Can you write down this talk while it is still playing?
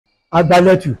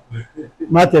agbálẹ́tù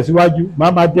máa tẹ̀síwájú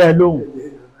máa dẹ́ ẹ lóhùn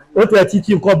ó tẹ̀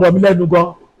títí nǹkan bọ̀ mí lẹ́nu gan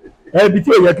ẹbí tí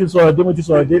ò yẹ kí n sọ̀rọ̀ dé mo ti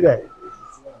sọ̀rọ̀ dé rẹ̀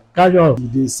káyọ̀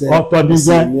ọ̀tọ̀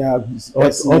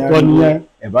nìyẹn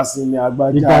ẹ̀bá sí ní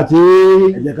agbájá ìgbà tí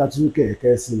ẹ jẹ́ ká tún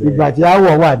kẹ̀kẹ́ sílẹ̀ ìgbà tí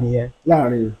àwọ̀ wà nìyẹn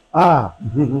láàrin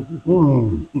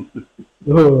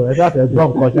ẹ sáfẹ́ gbọ́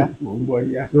nǹkan ṣá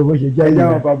tó bó ṣe jẹ́ ìyẹn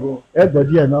ẹ gbọ́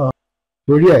díẹ̀ náà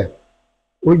torí ẹ̀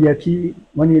ó yẹ kí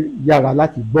wọ́n ní yára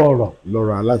láti gbọ́ ọ̀rọ̀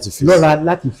lọ́ra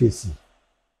láti fèsì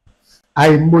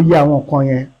àìmọye àwọn nǹkan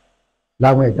yẹn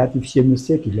làwọn ẹ̀dá ti fi ṣe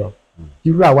mistake lọ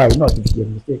irú àwa yìí náà ti fi ṣe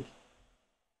mistake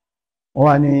wọ́n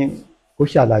wá ní kó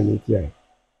ṣàlàyé tiẹ̀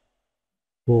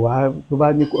kò wá tó bá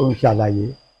ní kó ń ṣàlàyé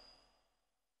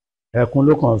ẹkún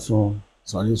ló kàn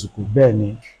sun ní sùkú bẹ́ẹ̀ ni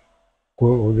kò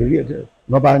rí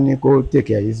wọ́n bá ní kó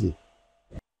tèkè yìí sí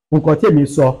nǹkan tèmi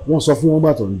sọ wọ́n sọ fún wọn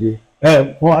gbà tó ń dé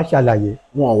wọ́n wá ṣàlàyé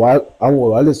àwọn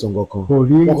ọ̀rọ̀ á lè sọ nǹkan kan kò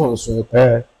rí wọ́n kàn sun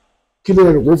ẹkún kí ló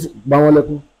rẹ̀ kó bá wọn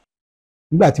lẹ́kún.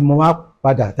 nígbà tí mo máa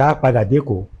padà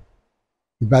dẹ́kọ̀ọ́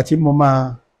ìgbà tí mo máa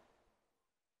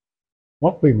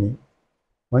wọ́n pè mí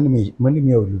wọ́n ní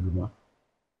mi ò lùlù mọ́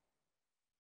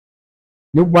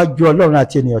níwájú ọlọ́run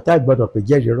àti ènìyàn tá gbọ́dọ̀ pé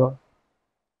jẹ́rìí rọ́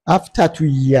after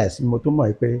 2 years mo tó mọ̀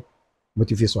pé mo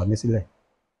ti fi sọ̀ ní sílẹ̀.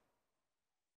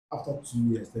 after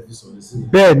 2 years ẹ fi sọ̀ ní sílẹ̀.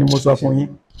 bẹ́ẹ̀ ni mo sọ fún yín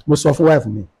mo sọ fún wáìfù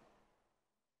mi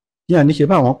yíyan níṣe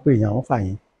báwọn pè yàn wọ́n fà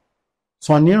yín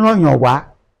Sànní rányàn wá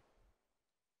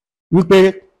wípé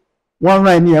wọ́n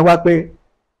rán ẹni yẹn wá pé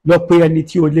lọ pé ẹni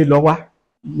tí o lé lọ wá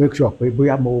make sure pé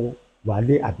bóyá mo wà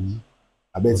lé àbí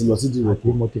abẹ́ ti lọ sí ìdíròkò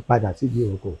àti mo ti padà sí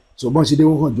ìdíròkò. so bọ́n ṣe dé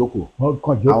wọ́n kàn jókòó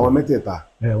àwọn mẹ́tẹ̀ẹ̀ta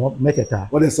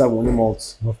wọ́n dẹ̀ sáà wọ́n ní malt.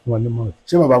 wọ́n fún wọn ní malt.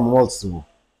 ṣé bàbá mo malt sí wọn.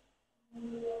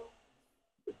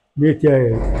 mi ò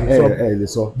tiẹ̀ lè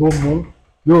sọ bó mú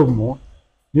yóò mú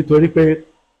nítorí pé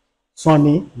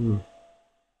Sànní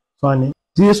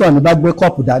tí Sànní bá gbé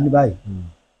kọ́ọ̀pù dání báyìí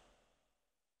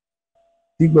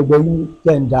tí gbogbo yín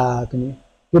tẹ̀ ń da kínní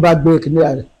tó bá gbé kínní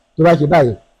tó bá ṣe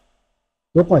báyìí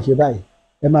tó kàn ṣe báyìí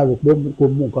ẹ máa rò pé kò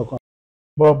mú nǹkan kan.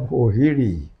 Bob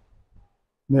Ohiri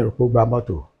mi rò pé ó gba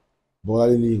mọ́tò.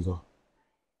 Bọ́ládé ní nǹkan.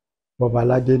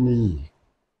 Bọ́baládé níyì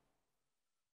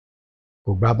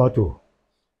kò gba mọ́tò.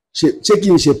 ṣé kì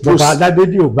í ṣe Bọ́baládé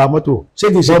ní ò gba mọ́tò. ṣé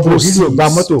kì í ṣe Bob Ohiri ò gba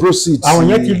mọ́tò. àwọn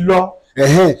yẹn ti lọ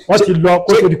wọ́n ti lọ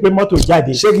kó tó di pé mọ́tò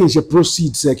jáde. ṣé kì í ṣe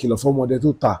proceeds ẹ kìlọ̀ fọ́mọdé tó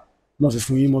ta náà fi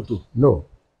fún yín mọ́tò. no.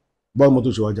 bọ́ọ̀lù mọ́tò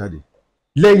ṣe wá jáde.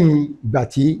 lẹ́yìn ìgbà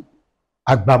tí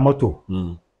a gba mọ́tò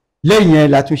lẹ́yìn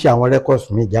yẹn la tún ṣe àwọn records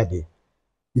mi jáde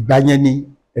ìgbà yẹn ni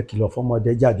ẹ kìlọ̀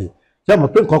fọ́mọdé jáde ṣé mo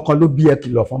pé nǹkan kan ló bí ẹ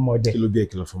kìlọ̀ fọ́mọdé. kí ló bí ẹ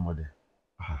kìlọ̀ fọ́mọdé.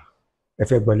 ẹ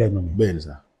fẹ́ gbọ́ lẹ́nu mi. bẹ́ẹ̀ ni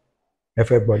sà. ẹ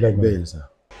fẹ́ gbọ́ lẹ́nu mi. bẹ́ẹ̀ ni sà.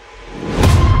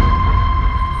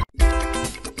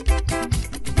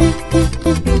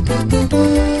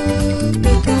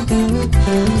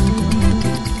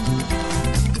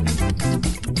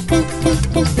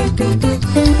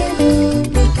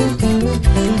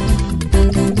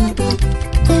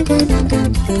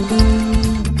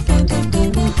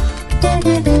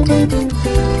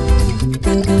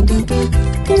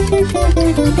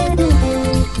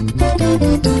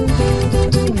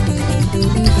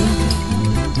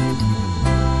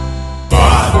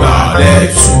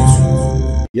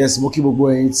 Yes, mo kí gbogbo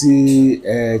ẹ̀yin tí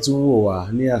ẹ tún wò wá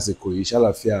ní àsìkò yìí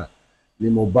ṣàlàfíà ni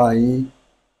mo bá yín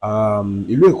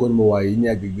ìlú Èkó ni mo wà yìí ní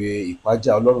agbègbè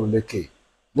Ìpájà Ọlọ́runlékè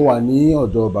mo wà ní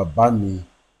ọ̀dọ̀ bàbá mi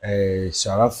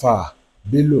Sharafa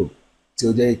Bello tí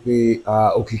ó jẹ́ pé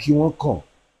òkìkí wọn kàn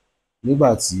nígbà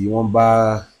tí wọ́n bá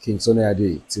King Sunny Adé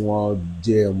tí wọ́n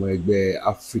jẹ́ ọmọ ẹgbẹ́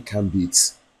African Beat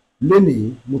lónìí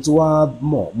mo tún wá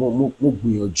mo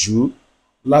gbìyànjú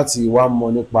láti wá mọ̀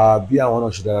nípa bí àwọn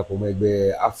náà ṣe darapọ̀ mọ́ ẹgbẹ́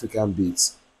African Beat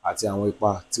àti àwọn ipa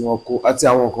tí wọ́n kó àti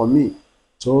àwọn nǹkan míì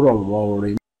tó rọ̀ mọ́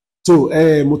orin. tó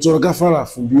mo tọrọ gáfárà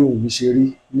fún bí ohùn mi ṣe rí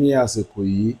ní àsìkò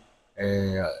yìí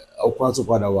ọkùnrin á tún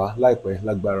padà wá láìpẹ́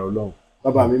lágbára Ọlọ́run.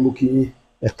 bàbá mi mú kí yín.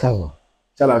 ẹ káàbọ̀.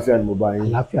 ṣàlàáfíà ni mo bá yín.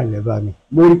 àlàáfíà lẹ bá mi.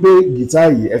 mo rí i pé gìtá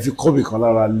yìí ẹ fi kọ́bì kan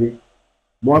lára lé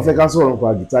mo wá fẹ́ ká sọ̀rọ̀ nípa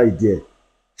gìtá yìí díẹ̀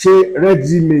ṣé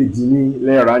ready made ni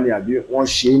lẹ́ẹ̀rá ni àbí wọ́n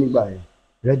ṣe é nígbà yẹn.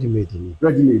 ready made ni.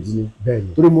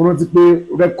 bẹ́ẹ̀ni torí mo rántí pé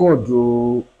rẹ́kọ̀dù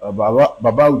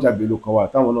bàbá Awùjá Bello kan wà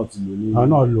táwọn náà ti lò ní. àwọn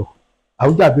náà lò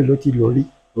Awùjá Bello ti lò rí.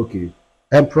 ok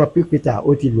Emperor Peter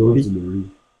ó ti lò rí.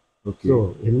 ok so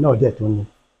èmi náà dẹ̀ tún ni.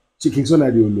 ṣé King Sunny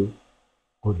Adé ò lò.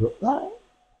 kò lò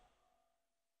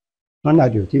Sunny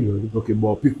Adé ò tí lò rí. ok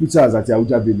but Peters àti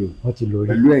Awùjá Bello wọ́n ti lò rí.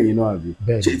 pẹ̀lú ẹ̀yin náà àbí.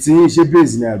 bẹ́ẹ̀ni tí ṣe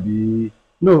bass ni àbí.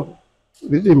 no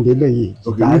rhythm lélẹ̀ yìí.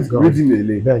 ok rhythm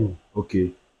lélẹ̀. bẹ́ẹ̀ni. ok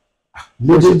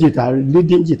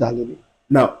leading guitar lele.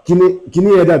 now kíní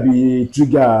yẹn dàbí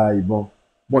trigger ìbọn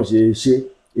bọ́n ṣe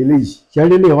eléyìí. ṣe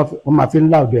lélẹ̀ wọ́n máa fi ń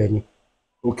láòdù ẹ̀ ni.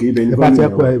 ok ibẹ̀ ni bẹ́ẹ̀ bá fẹ́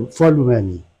kó volume ẹ̀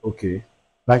ní ok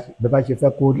bẹ́ẹ̀ bá ṣe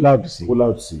fẹ́ kó loud sí kó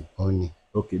loud sí òun ni.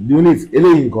 ok the only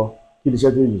eléyìí nǹkan kí ni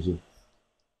iṣẹ́ tó yìí ṣe.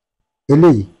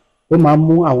 eléyìí ó máa ń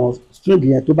mú àwọn string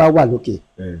yẹn tó bá wà lókè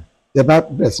tẹ́ bá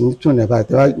bẹ̀rẹ̀ sí ní tún ẹ̀ báyìí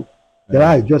tẹ́ bá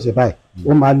ìjọsìn báyìí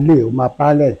ó máa lé ó máa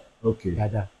parallel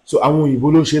dáadáa. so àwọn òyìnbó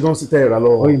ló ṣe tán sí tẹ́ ìrà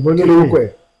lọ́wọ́ òyìnbó ló lórúkọ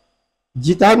ẹ̀.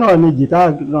 jìtá náà ni jìtá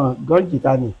náà gun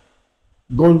jìtá ni.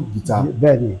 gun guitar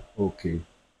bẹ́ẹ̀ ni.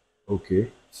 ok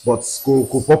but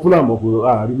kò popular mọ́ kò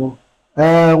àárí mọ́.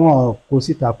 wọn kò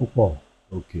síta púpọ̀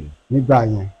nígbà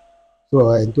yẹn so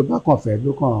ẹni tó bá kàn fẹ́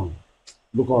ló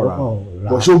kàn ra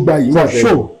for show gba yìí for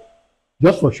show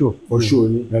just for show. for show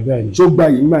ni bẹ́ẹ̀ ni. show gba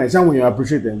yìí gbà yẹn sáwọn èèyàn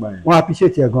appreciate ẹ̀ gbà yẹn. wọ́n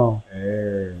appreciate ẹ̀ gan-an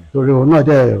torí òun náà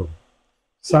dẹ̀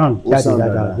sound jáde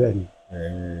dáadáa bẹ́ẹ̀ ni.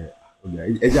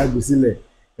 ẹja gbé sílẹ̀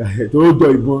tó jọ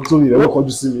ìbọn sórí rẹ̀ ló kọjú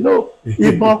sí mi.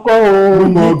 ìbọn kọ́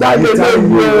o ìta lè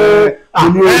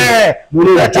mo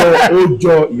lè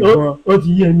jọ ìbọn ó ti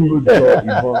yé mi. ó jọ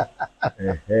ìbọn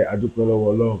àdúpẹ́ lọ́wọ́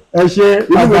Ọlọ́run. ẹ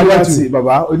ṣe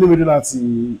bàbá onímọ̀dé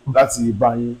láti bá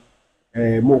yín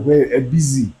mo pé ẹ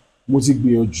bízì mo ti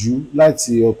gbìyànjú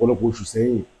láti ọ̀pọ̀lọpọ̀ oṣù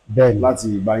sẹ́yìn láti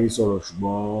bá yín sọ̀rọ̀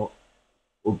ṣùgbọ́n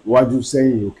wájú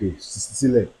sẹ́yìn òkè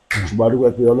sílẹ̀ ṣùgbọ́n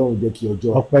àdúpẹ́ pé Ọlọ́run jẹ́ kí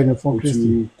ọjọ́ ọpẹ́ ni fún Kristi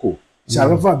kò.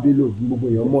 Sharafa Bello gbogbo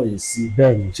èèyàn mọ̀ yín sí.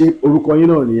 bẹ́ẹ̀ni. ṣé orúkọ yín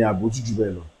náà ni àbójú jù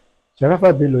bẹ́ẹ̀ lọ. Sharafa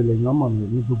Bello lèèyàn mọ̀ mí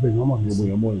ní gbogbo èèyàn mọ̀ mí sí. gbogbo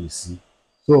èèyàn mọ̀ yín sí.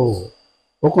 so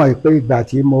ó kàn yí pé ìgbà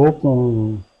tí mo open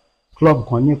club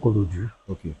kan ní Ìkòròdú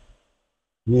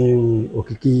ní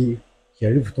òkìkí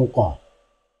Sheriff tún kàn.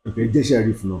 jẹ́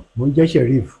Sheriff náà. mo ń jẹ́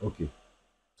Sheriff.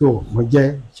 so mo jẹ́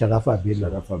Sharafa Bello.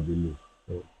 Sharafa Bello.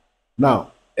 now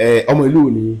ọmọ ìlú wo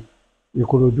ni.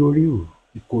 Ìkòròdú Oríwù.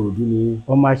 Ìkòròdú ni.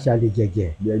 ọmọ aṣàlè jẹjẹ.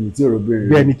 bí ẹni tí òróbìnrin rí.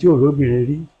 bí ẹni tí òróbìnrin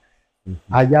rí.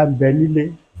 aya ń bẹ nílé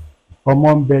ọmọ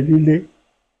ń bẹ nílé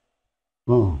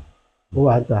ó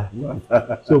wà ń ta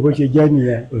so bó ṣe jẹ́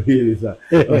nìyẹn. oye sá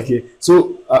ok so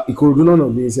Ìkòròdú náà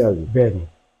bí iṣẹ́ àgbẹ̀. bẹ́ẹ̀ni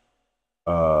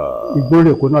Ìgboro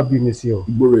Èkó náà bí mi sí o.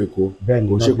 Ìgboro Èkó bẹ́ẹ̀ni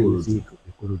kò ṣe náà bí mi sí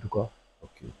Ìkòròdú kọ́.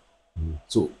 ok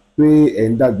so pé ẹ̀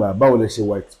ń dàgbà báwo lẹ ṣe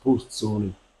wà exposed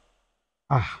sórin.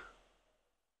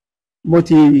 mo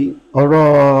ti ọ̀rọ̀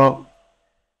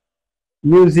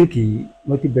mísíkì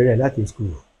mo ti bẹ̀rẹ̀ láti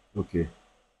school.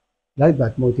 láti ìgbà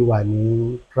tí mo ti wà ní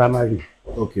primary.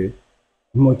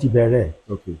 mo ti bẹ̀rẹ̀.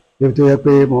 débi tó yẹ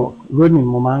pé rónì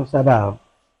mo máa ń sábà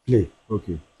play.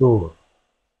 so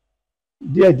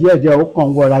díẹ̀ ó kàn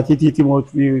wọra títí tí mo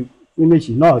fi finish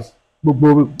náà gbogbo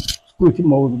school tí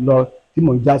mo lọ tí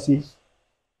mo já sí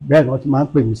bẹ́ẹ̀ ni wọ́n ti máa ń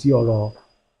pè mí sí ọ̀rọ̀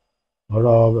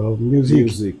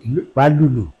music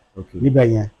pálùlù níbẹ̀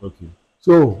yẹn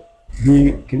so bí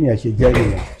kíní ẹ̀ ṣe jẹ́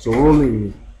nìyẹn. so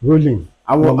rolling.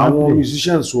 àwọn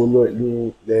musicians wo lọ ní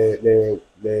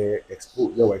lẹ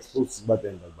expose gbàtẹ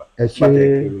ìdàgbà. ẹ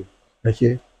ṣe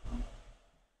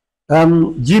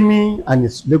Jimmy and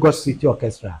his Lagos City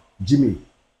Orchestra. Jimmy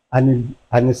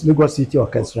and his Lagos City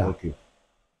Orchestra.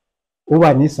 ó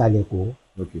wà ní ìsàlẹ̀ Èkó.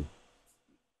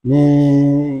 ní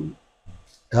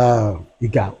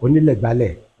ìgà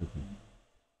onílẹ̀gbálẹ̀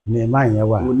ní máa yẹn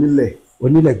wà.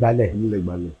 onílẹ̀gbálẹ̀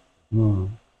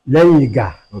lẹ́yìn ìgà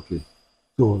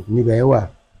tó níbẹ̀ yẹn wà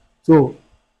so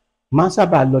máa ń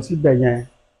sábà lọ síbẹ̀ yẹn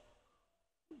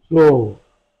so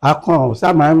akàn sá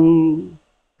máa ń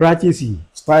practice.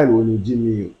 style wo ni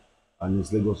Jimmy and his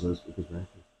Lagos Orchestra.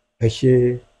 ẹ ṣe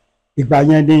ìgbà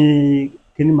yẹn ní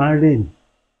kíní máa ń rain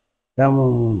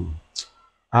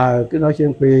kí ló ṣe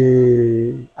ń pe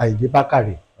Àyìndé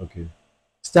Bákàrè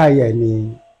style yẹn ni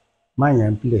máa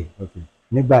yẹn ń play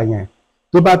nígbà yẹn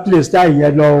tó bá play style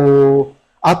yẹn lọ o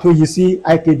á tún yí sí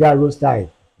Aikedaro style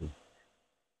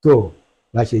tó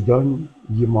la ṣe jọ ń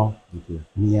yí mọ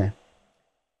nìyẹn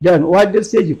then wá dé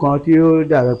stage kan tí ó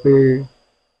dàbí pé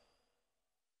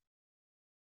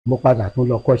mo padà tún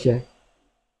lọ kọ́ṣẹ́.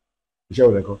 iṣẹ́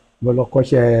wo lẹ kọ́. mo lọ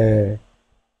kọ́ṣẹ́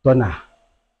tọ́nà.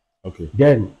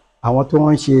 then àwọn tó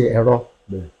wọ́n ń ṣe ẹ̀rọ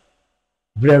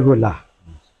bread roller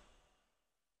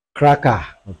cracker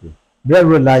bread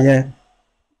roller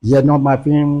yẹn náà máa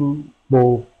fi ń po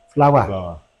flour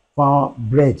fún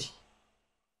bread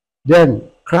then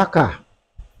cracker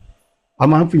wọ́n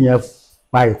máa ń fi yẹn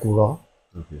pa èkùrọ́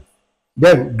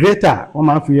then grater wọ́n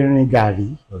máa ń fi rin gàrí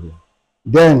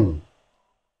then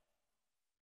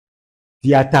ti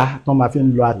ata tó máa fi ń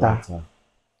lo ata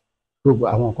gbogbo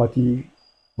àwọn nǹkan tí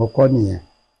mo kọ́ nìyẹn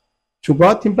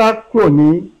ṣùgbọ́n tí n bá kúrò ní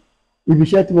ibi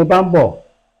iṣẹ́ tí mo bá ń bọ̀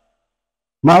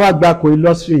máa wá gba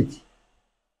Koilo Street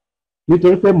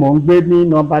nítorí pé mò ń gbé ní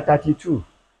nọ́mbà 32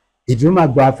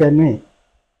 Ìdúmàgbọ̀ Avenue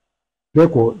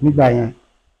lẹ́kọ̀ọ́ nígbà yẹn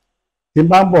tí n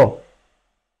bá ń bọ̀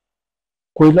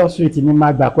Koilo Street ni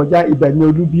máa gbà kọjá ibẹ̀ ní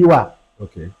Olúbí wà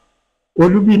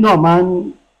Olúbí náà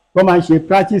wọ́n máa ń ṣe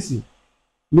practice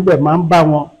níbẹ̀, máa ń bá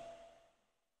wọn.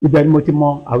 Ibẹ̀ ni mo ti mọ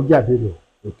Àwùjá Bello.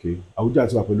 Okay, Àwùjá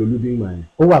ti wà pẹ̀lú Olúbí nígbà yẹn.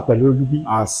 Ó wà pẹ̀lú Olúbí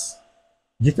as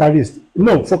guitarist,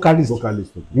 no, vocalist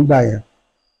nígbà yẹn.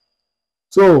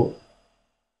 So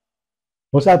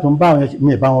mo sá tún bá wọn,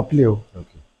 mi ì bá wọn play o.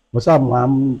 Mo sá máa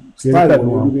ń ṣe pẹ̀lú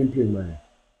wọn. Olúbí ń play nígbà yẹn.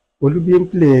 Olúbí ń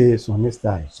play Sunny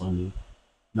style. Sunny.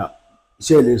 Now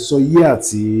ṣé ẹ lè sọ iye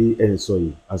àti ẹ sọ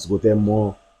yìí àsìkò tẹ́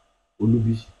mọ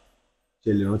Olúbí, ṣé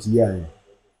ẹ lè rántí iye yẹn?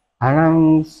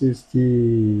 Around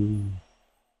 60,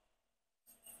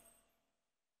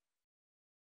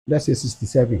 let's say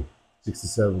 67.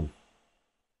 67.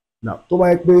 Now tó bá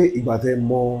yẹ pé ìgbà tẹ́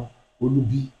mọ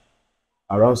Olúbí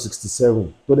around 67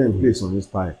 tó dẹ̀ ń play Sunny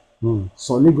style,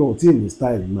 Sunny gan ò tí ì ní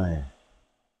style nígbà yẹn.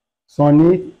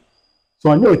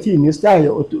 Sunny ò tí ì ní style,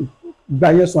 ìgbà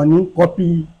yẹn Sunny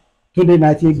copy Túndé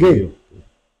Nightingale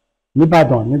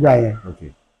nìbàdàn nígbà yẹn.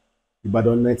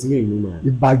 Ìbàdàn Nightingale nígbà yẹn.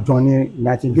 Ìbàdàn ni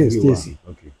Nightingale Stacy.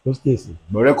 Tó Stacy.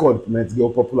 But record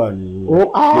Nightingale popular ni.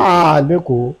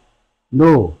 Lẹ́kọ̀ọ́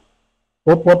no,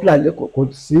 ó popular lẹ́kọ̀ọ́,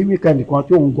 kò sí weekend kan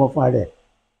tí òun gan fún ara ẹ̀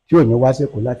tí ò ní wá sí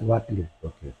Èkó láti wá play.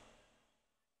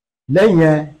 Lẹ́yìn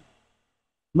yẹn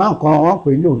máa kan wọ́n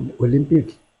pè ní Olympic.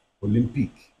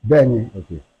 Bẹ́ẹ̀ ni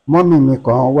mọ́mì mi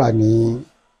kan wà ní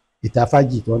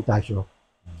Ìtafájì tó ń taṣọ,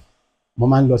 mo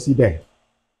máa ń lọ síbẹ̀.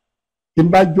 Tí n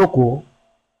bá jókòó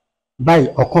báyìí,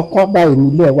 ọ̀kọ̀ọ̀kan báyìí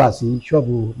nílé wà sí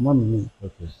ṣọ́ọ̀bù mọ́mì mi.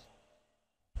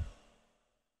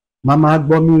 Màá máa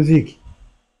gbọ́ music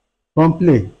tó ń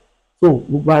play, so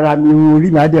gbogbo ara mi, orí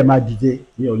mi á dẹ̀ máa dìde.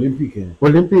 Ní Olympic yẹn.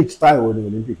 Olympic style wo ni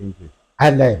Olympic ń play?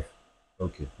 Highlife.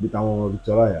 Bí táwọn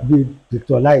Victor Láyà. Bí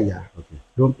Victor Láyà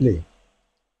ló ń play.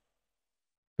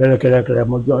 Kẹrẹkẹrẹkẹrẹ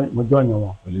mo join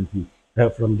wọn. Olympic.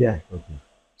 From there.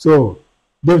 So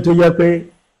débi tó yẹ pé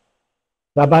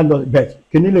bàbá lọ bẹ̀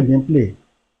kíní lèmi ń play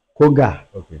kóńgà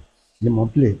ni mo ń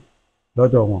play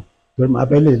lọ́dọ̀ wọn, torí màá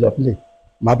bẹ́ lè lọ play,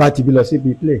 màá bá tibí lọ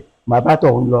síbi play, màá bá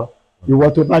tọ̀hún lọ, ìwọ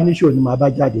tó bá ní show ni màá bá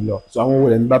jáde lọ. So àwọn owó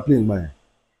rẹ̀ ń bá play nígbà yẹn.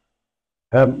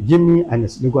 Jimmy and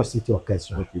his Lagos City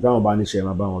Orchestra. Táwọn bá níṣẹ́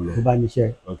máa bá wọn lọ. Tó bá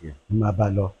níṣẹ́ ni màá bá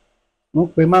lọ. Wọ́n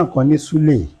pe máa nǹkan ní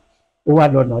Súlè, ó wà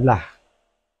lọ́nà ọ̀la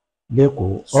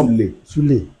lẹ́kọ̀ọ́.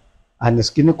 Súlè and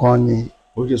his kíní kan ni.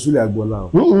 Ó ṣe Súlè Agboola o.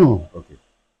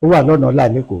 Ó wà lọ́nà ọ̀la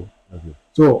lẹ́kọ̀ọ́.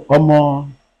 So ọmọ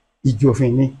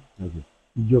Ìjòfin ni.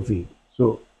 Ìjòfin.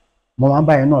 So mo máa ń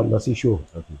bá yẹn náà lọ sí show.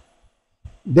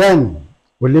 Then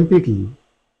Olympic yìí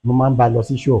mo máa ń bá lọ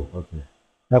sí show.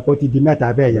 Ẹ̀kọ́ ti di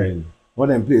mẹ́ta bẹ́ẹ̀ yẹn. Wọ́n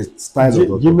dẹ̀ ń play style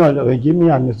ọ̀tọ̀ọ̀tọ̀. Jimmy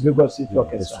and his Lagos City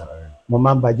Orchestra mo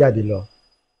máa ń bá jáde lọ.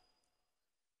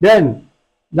 Then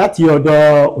láti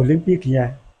ọ̀dọ̀ Olympic yẹn,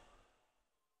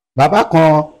 bàbá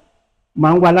kan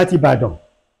máa ń wá láti Ìbàdàn.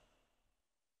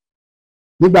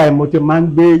 Nígbà yẹn mo ti máa ń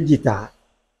gbé jìtá,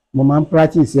 mo máa ń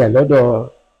practice ẹ̀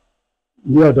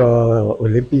ní ọ̀dọ̀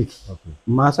Olympic.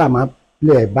 Máa sá máa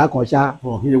play ẹ̀ bákan ṣá.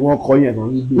 Wọ́n kọ́ yẹn kan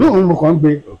ń gbé. Mo kàn ń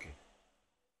gbé.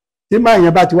 Tí máa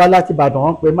yẹn bá ti wá láti Ìbàdàn,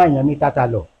 wọ́n pe máa yẹn ní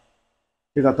Tátàlọ̀.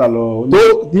 Tátàlọ̀ tó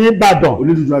ní Ìbàdàn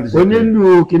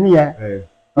onílù kìíní yẹn.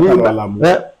 Tátàlọ̀ Àlàmú.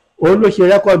 Òun ló ṣe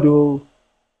rẹ́kọ̀dù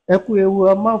ẹkú ewu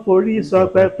ọmọ forí sọ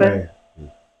pẹ́pẹ́,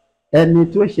 ẹni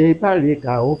tó ṣe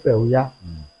ìbárèkà ó fẹ́ ó yá.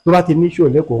 Tó bá ti ní ṣò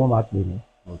lẹ́kọ̀ọ́ wọ́n máa pè mí.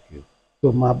 Tó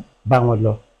máa bá wọn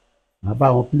lọ, máa bá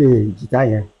wọn play jìtá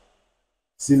yẹn.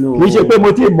 Kì í ṣe pé mo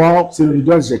ti mọ̀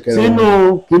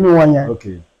sínú kínú wọn yẹn.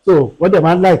 So wọ́n dẹ̀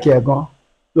máa ń láìkí ẹ̀ gan.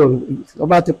 So wọ́n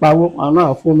bá ti pawó àwọn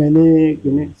náà fún mi ní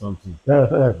kíní.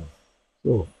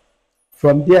 So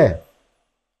from there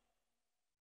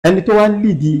ẹni tó wá ń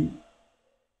lead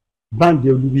báńdì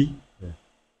Olúbí.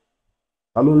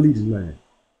 Ta ló ń lead nígbà yẹn?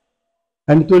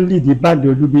 Ẹni tó ń lead báńdì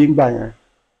Olúbí nígbà yẹn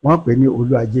wọ́n pè ní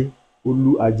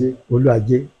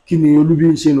Olúajé. Kí ni Olúbí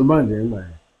ń ṣe inú báńdì nígbà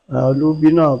yẹn? Olúbí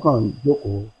náà kàn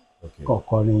jókòó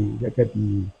kọ̀ọ̀kọrin gẹ́gẹ́ bí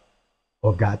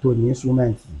ọ̀gá tó ní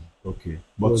instrument.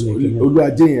 But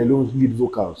Olúajé yẹn ló ń lead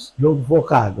vocals.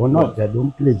 Òun náà jẹ́ ló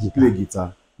ń play guitar.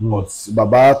 But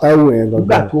bàbá Táíwò yẹn gangan.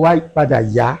 Nígbà tó wá padà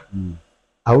yá,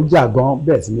 Àwùjá gan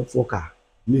bẹ̀rẹ̀ sí ní fọ́kà.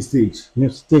 Ní stage.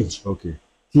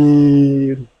 Tí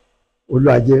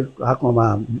Olúajé akàn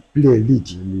máa play lead.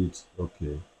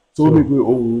 So ó bí pé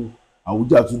ohun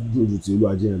Àwùjá tún dùn ju ti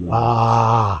Olúajé yẹn lọ.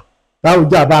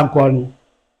 Táwùjá bá ń kọrin,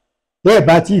 bẹ́ẹ̀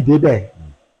bá tí ì débẹ̀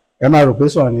ẹ máa rò pé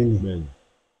Sunny ni.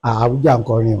 Àwùjá ń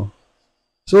kọrin o.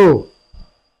 So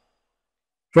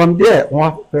from there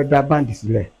wọ́n fẹ́ dá báńdì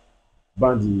sílẹ̀.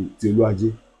 Báńdì ti Olúajé.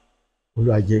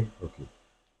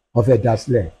 Wọ́n fẹ́ dá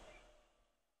sílẹ̀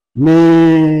ní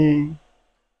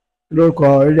lórúkọ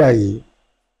eré yìí,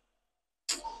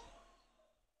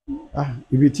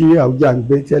 ibi tí Àwùjá ń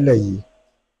gbé tẹ́lẹ̀ yìí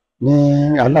ní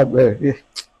alágbẹ̀rẹ̀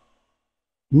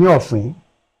ní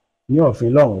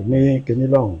ọ̀fìn lọ́hùn ní kinní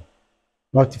lọ́hùn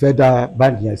wọ́n ti fẹ́ dá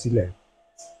báńdì yẹn sílẹ̀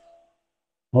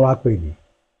wọ́n wá pè mí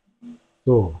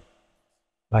tó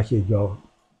bá ṣe jọ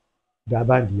dá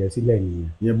báńdì yẹn sílẹ̀ nìyẹn.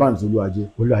 ìyẹn báńdì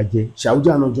Olúajé.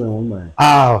 ṣàwùjá náà jọ ìwọ̀n náà.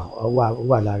 ó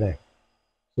wà lára ẹ̀.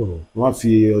 so wọ́n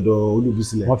fi ọ̀dọ̀ Olúbí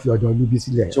sílẹ̀. wọ́n fi ọ̀dọ̀ Olúbí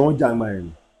sílẹ̀. ṣé wọ́n jà ń gbà yẹn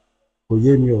ni. kò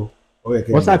yé mi o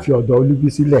wọ́n ṣàfi ọ̀dọ̀ Olúbí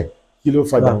sílẹ̀. kí ló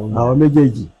fàjà wọn. àwọn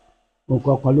méjèèjì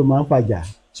nǹkan kan ló máa ń fàjà.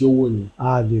 tí owó ni.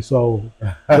 a lè sọ o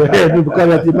níbi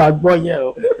kọ́lẹ̀ tí máa gbọ́ yẹn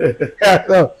o.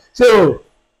 so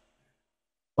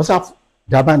wọ́n ṣàfi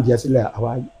dá báńdì yẹn sílẹ̀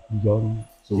àwa ìjọ ń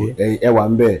ṣe. ẹ wà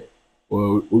ń bẹ̀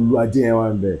Olúajé yẹn wà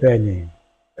ń bẹ̀. bẹ́ẹ̀ni.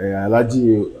 Alhaji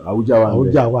Awújà wà ń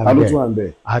bẹ̀. ta ló tún wà ń bẹ̀.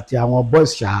 àti àwọn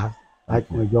boys ṣáá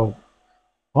láti ọjọ́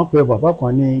wọ́n pe bàbá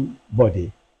kan ní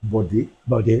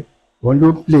Bọ̀dé òun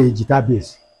ló play guitar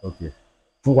bass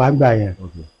fún wa gbà yẹn.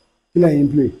 kí lẹ́yìn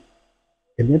play.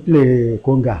 èmi play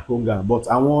conga. But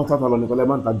àwọn tata lọ nìkan lẹ́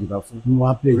máa ń ta guitar fún. mo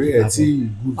máa play guitar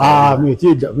fún.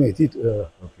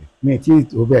 mi ò tí ì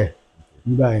tó bẹ́ẹ̀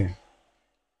nígbà yẹn.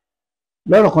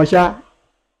 lọ́rọ̀ kan ṣá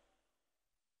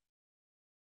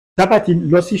tábà ti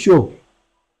lọ sí show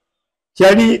ṣe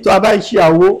rí tó a bá ṣe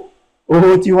àwo owó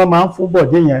tí wọ́n máa ń fún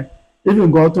Bọ̀dé yẹn nínú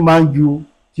nǹkan tó máa ń ju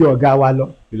ti ọ̀gá wa lọ.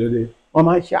 wọ́n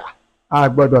máa ń ṣá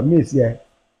àgbọ̀dọ̀ míìsì ẹ̀.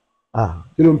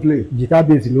 kí ló ń play. guitar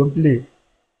bass ló ń play.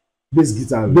 bass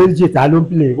guitar ló ń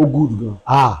play. ó good gan.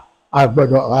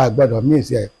 àgbọ̀dọ̀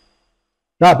míìsì ẹ̀.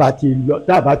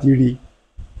 tábà ti rí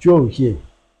tí ò ṣe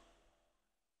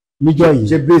níjọ́ yìí.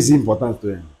 ṣé bass important tó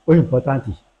yẹn. ó important.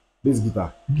 bass guitar.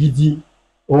 gidi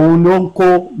òun ló ń kó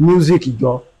music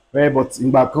jọ. but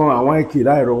ìgbà kan àwọn èkè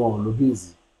láìrọ wọn ló bass.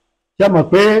 ṣé mọ̀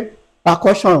pé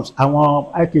percussions àwọn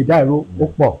àìkédàró ó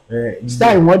pọ̀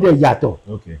style wọn dẹ̀ yàtọ̀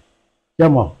ṣé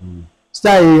mọ̀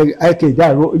style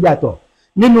àìkédàró ó yàtọ̀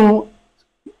nínú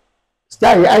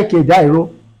style àìkédàró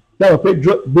ṣé mọ̀ pé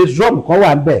bass drum kan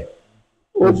wà níbẹ̀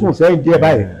ó gùn sẹ́yìn díẹ̀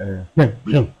báyìí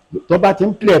tó bá ti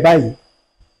ń play báyìí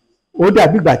ó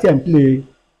dàbí ìgbà tí ẹ̀ ń play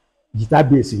guitar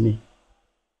bass ni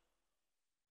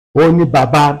ó ní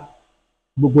bàbá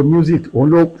gbogbo music òun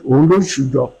ló ń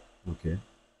ṣùjọ.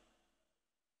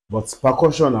 But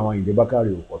percussion àwọn Ìdè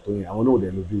Bákàrè ò pọ̀ tó yẹn àwọn náà ò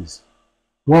dẹ̀ lo bass.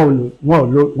 wọn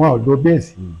ò lo bass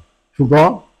ṣùgbọ́n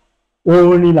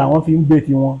orin làwọn fi ń gbé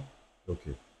tiwọn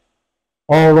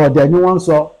ọ̀rọ̀ dẹ̀ ni wọ́n ń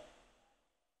sọ.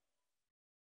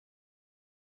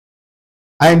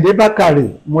 Àyìndé Bákàrè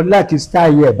mo láti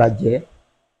style ẹ̀ bàjẹ́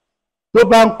tó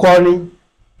bá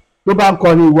ń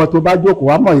kọrin ìwọ tó bá jókòó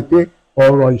wá mọ̀ pé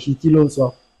ọ̀rọ̀ ìṣítí ló ń sọ.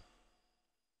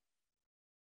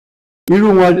 irú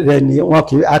wọn rẹ̀ ni wọn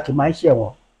kì í máa ń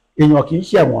ṣẹ̀wọ̀n èèyàn kì í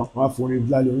ṣẹ̀wọ̀n. wọ́n á forí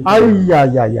bílálì orí.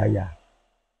 ayayayaya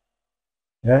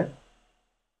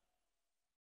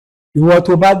ìwọ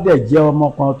tó bá dẹ̀ jẹ́ ọmọ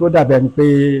kan tó dàbẹ̀ ni pé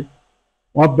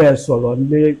wọ́n bẹ́ẹ̀ sọ̀rọ̀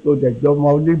nílé tó dẹ̀ jẹ́ ọmọ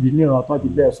olóbi níran tán ti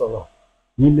bẹ́ẹ̀ sọ̀rọ̀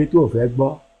nílé tó fẹ́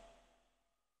gbọ́.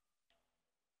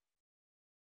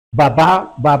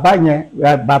 bàbá yẹn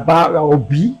bàbá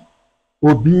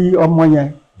òbí ọmọ yẹn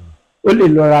ó lè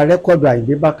lọ ra rẹ́kọ̀dù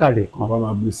Àyìndé Bákàrè kan a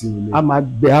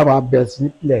máa bẹ̀ sí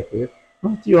nípìnlẹ̀ pé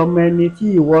rántí ọmọ ẹni tí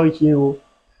ìwọ ń ṣe o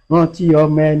rántí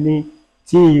ọmọ ẹni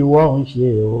tí ìwọ ń ṣe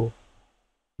o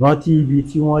rántí ibi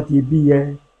tí wọ́n ti bí ẹ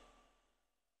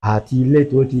àti ilé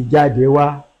tó ti jáde wá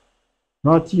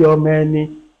rántí ọmọ ẹni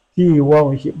tí ìwọ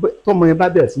ń ṣe tọmọ yẹn bá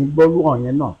bẹ̀ sí gbọ́rú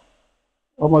ọ̀yẹn náà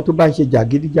ọmọ tó bá ń ṣe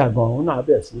jàgídíjàgan òun náà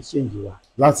bẹ̀ sí ṣèǹjì wa.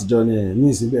 látijọ́ ni ẹ̀ ní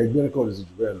ìsinmi ẹgbẹ́ rẹ́kọ̀dù sí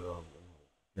jù bẹ́ẹ̀ lọ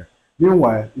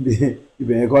meanwhile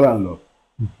ibẹ̀ yẹn kọ́ là ń lọ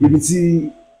ibi tí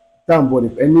táǹbọ̀ ní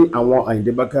ẹni àwọn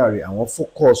Àyìndé Bákàrè àwọn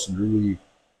focus lórí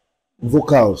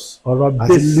vocals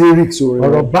àti lyrics orin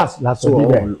ọ̀rọ̀ bass lásán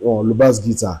níbẹ̀ wọn lo bass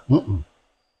guitar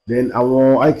then àwọn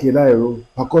àìkè láìro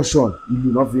percussion ìlú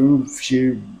náà fi ń ṣe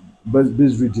bass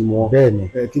rhythm wọn bẹ́ẹ̀ni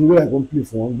kí ni wọ́n yà kó ń play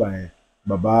fún wọn gbà yẹn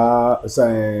bàbá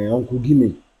uncle Gini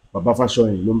bàbá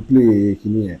Fáṣọyìn ló ń play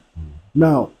kíní yẹn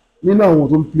now nínú àwọn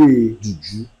tó ń play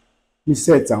jùjú ní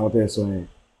set àwọn tẹ́ ẹ sọ yẹn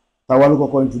táwa ló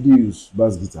kọ́kọ́ introduce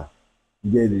bass guitar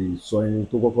ǹjẹ́ lè sọ ẹni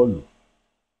tó kọ́kọ́ lò.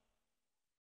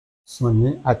 Sunny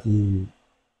àti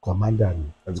commander ni.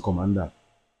 àti commander.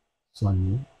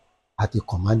 Sunny àti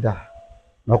commander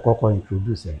ló kọ́kọ́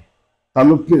introduce ẹ̀. ta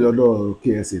ló play lọ́dọ̀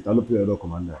KSA ta ló play lọ́dọ̀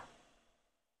commander.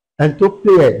 ẹni tó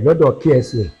play ẹ̀ lọ́dọ̀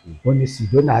KSA ó ní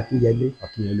Sidona Akínyẹlé.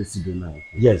 Akínyẹlé Sidona.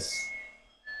 yes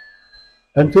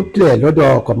ẹni tó play ẹ̀ lọ́dọ̀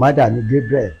commander ni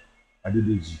Gabriel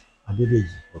Adédèjì.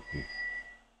 okay.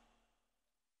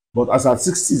 but as at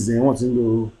 60s ẹ̀ wọ́n ti ń lo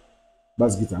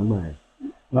bass guitar ń gbà yẹn.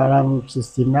 around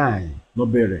 69. lọ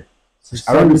bẹ̀rẹ̀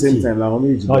around the same time làwọn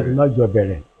méjì bẹ̀rẹ̀. lọ́jọ́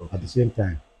bẹ̀rẹ̀ at the same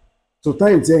time. so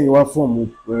time tí ẹ̀yin wá fọ́ọ̀mù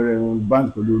band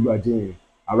pẹ̀lú Olúajé yẹn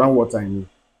around what time ni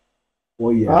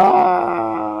 4 years.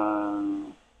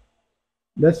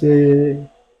 let's say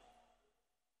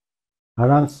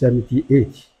around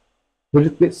 78 torí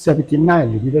pé 79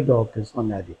 lè ní lọ́dọ̀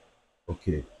Kẹ́sàn-án Adé.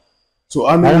 Okay. So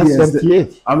how many around years?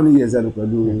 78. How many years ẹnu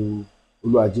pẹ̀lú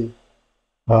Olúajé?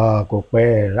 Kò pẹ́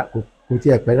kò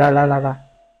tiẹ̀ pẹ́ rárá.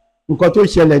 Nǹkan tó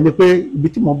ṣẹlẹ̀ ni pé ibi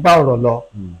tí mo bá ọ̀rọ̀ lọ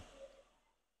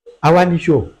àwa ní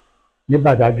show ní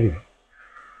Badagry.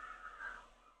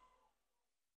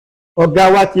 Ọ̀gá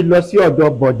wa ti lọ sí ọ̀dọ̀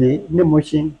Bọ̀dé ní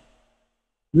Mushin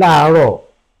láàárọ̀,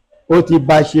 ó ti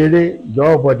bá ṣeré yọ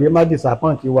Bọ̀dé má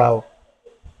disappoint wa o.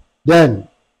 Then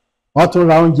wọ́n tún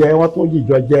ra oúnjẹ, wọ́n tún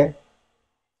jìjọ jẹ.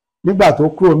 Nígbà tó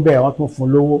kúrò ńbẹ̀ wọ́n tún fún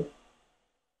lówó.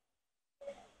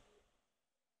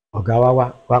 Ọ̀gá wa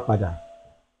wá padà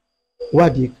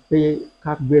wádìí pé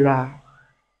ká gbéra,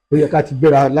 ó yẹ ká ti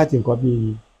gbéra láti nǹkan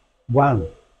bíi 1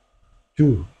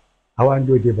 2 àwa ń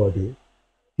dòde Bọ̀dé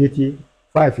títí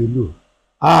 5 ìlú.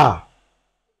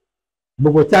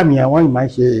 Gbogbo táàmì yẹn wọ́n máa ń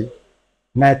ṣe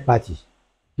night party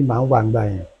tí màá ń wà nígbà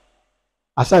yẹn.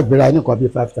 Aṣáàgbéra ní nǹkan bíi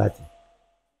 5:30.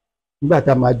 Nígbà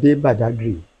tá a máa dé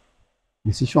Badagry,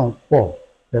 musician pọ̀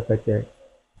pẹpẹtẹ,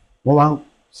 wọ́n wá ń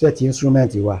set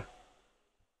instrument wa.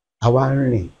 Àwa ń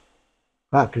rìn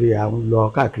káàkiri, à ń lọ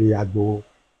káàkiri agbo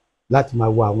láti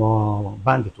máa wo àwọn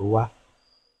báǹdì tó wá.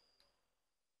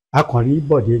 Akànrí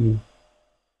Bọ̀dé ni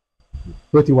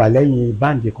tó ti wà lẹ́yìn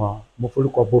báǹdì kan, mo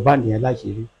forúkọ bo báǹdì yẹn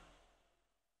láṣìírí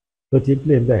tó ti ń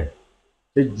play ń bẹ̀.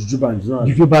 Ṣé Juju band náà?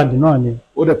 Juju báǹdì náà ni.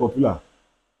 Ó dẹ̀ popular?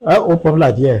 Ó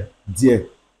popular díẹ̀. Díẹ̀?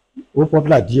 Ó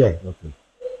popular díẹ̀. Okay.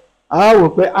 A wò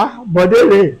pé Bọ̀dé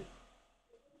rèé.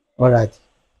 Alright.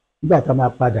 Nígbà tá a máa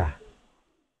padà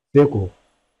Èkó,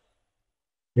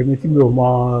 èmi tí mi ò mọ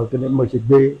kí ni mo ṣe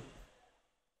gbé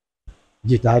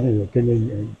jìtá nìyẹn, kí ni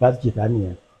bass jìtá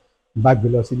nìyẹn, n bá gbé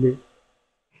lọ sílé,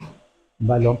 n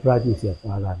bá lọ ń practice ẹ̀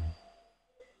fún ara mi.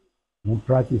 Mo ń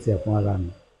practice ẹ̀ fún ara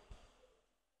mi.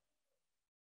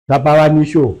 Tábà wá ní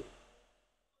show,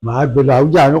 màá gbé lọ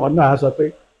àwùjọ àwọn náà sọ pé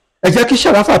ẹ jẹ́ kí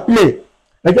Sharafa play,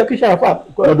 ẹ jẹ́ kí Sharafa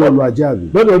lọ́dọ̀ Olúajé àbí?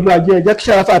 lọ́dọ̀ Olúajé, ẹ jẹ́ kí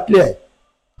Sharafa play ẹ̀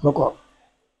kọ́kọ́.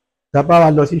 Tábà wá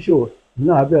lọ sí show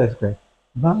náà bẹ̀rẹ̀ pẹ̀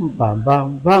bam bam bam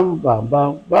bam bam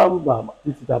bam bam bam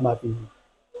títí tá a máa fi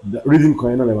rhythm kan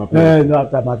náà lè máa play. náà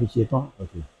tá a máa fi ṣe tán.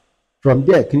 Okay. From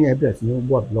there kí ni ẹ bẹ̀rẹ̀ sí ní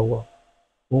wọ̀ mí lọ́wọ́,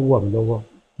 ó ń wọ̀ mí lọ́wọ́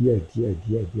díẹ̀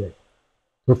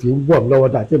tó fi ń wọ̀ mí lọ́wọ́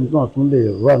dà tèmi náà tún lè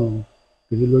rọ́ọ̀nù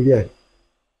kiri lórí ẹ̀.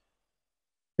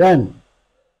 Then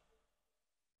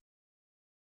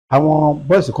àwọn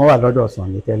bọ́ọ̀sì kan wà lọ́dọ̀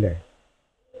Sànní tẹ́lẹ̀,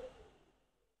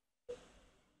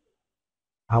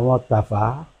 àwọn Tàfà,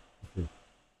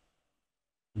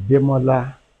 Démọ́lá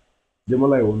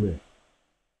ìwọ mẹ́?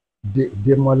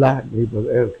 Démọ́lá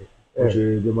ó ṣe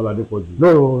Démọ́lá Adépọ̀jù.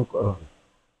 lóòrò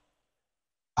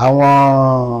àwọn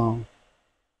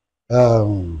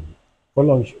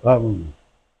Fọlọ́nṣọ́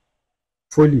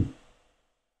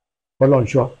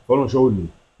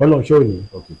òní.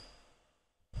 Okay.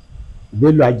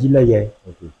 Bello Ajílẹ̀yẹ.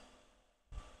 Okay.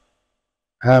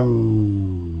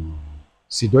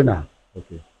 Sidona.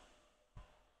 Okay.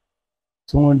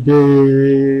 Túndé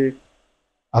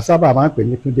asábà máa ń pè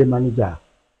ní Túndé manager.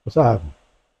 Ó sábà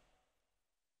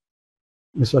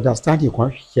misunderstanding kan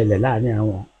ṣẹlẹ̀ láàrin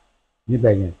àwọn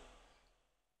níbẹ̀ yẹn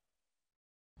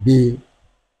bí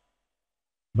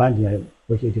báńdì yẹn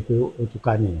ó ṣe di pé ó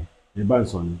túká nìyẹn. Ní báńdì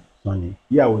Sànní.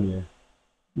 Ìyàwó nìyẹn?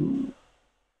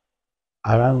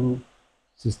 Around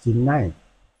 69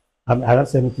 around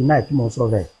 79 tí mo sọ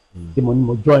rẹ̀ tí mo ní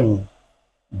mo join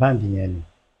báńdì yẹn ni.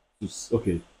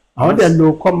 Okay. Àwọn dẹ̀ lo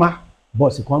kọ́má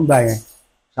bọ́ọ̀sì kan gbà yẹn.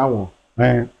 Sáwọn?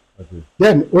 Okay.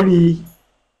 Then orí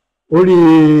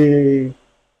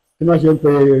kí wọ́n ṣe ń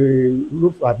pè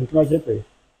roof àbí kí wọ́n ṣe ń pè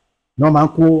ní wọ́n máa ń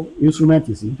kó instrument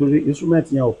sí nítorí instrument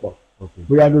yẹn ò pọ̀.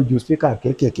 Bóyá ló ju speaker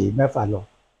kéékèèké 6 lọ.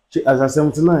 Ṣé àṣà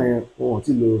 79 yẹn wọ́n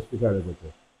ti lo speaker rẹ̀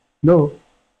pẹ̀pẹ̀? No,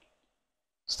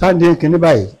 standing kìíní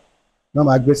báyìí wọ́n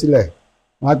máa gbé sílẹ̀,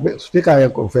 wọ́n á gbé speaker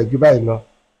yẹn kò fẹ́ ju báyìí lọ,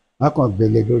 wọ́n á kàn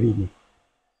gbélé lórí ni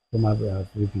tó máa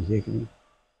bẹ̀rẹ̀ fi ṣe kìíní.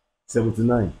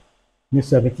 79? Ní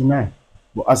 79.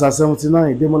 But àṣà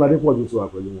 79 Démọ́lá Adépọ̀jù ti wà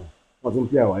pẹ̀lú wọn, wọ́n ti ń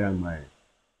play àwáyà gbà yẹn.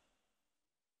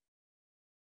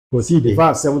 Kò sí ìdè. Ìfà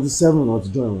 77 náà ti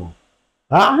join wọn.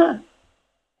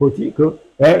 Kò tí kò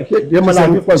ṣé Démọ́lá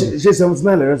Adépọ̀jù. Ṣé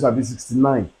 79 lẹ́rẹ́ sọ àbí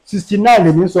 69? 69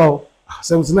 lèmi sọ.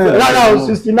 79 rárá o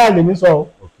 69 lèmi sọ.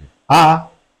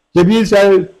 Ṣebí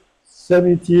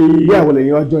 70. Bí àwọn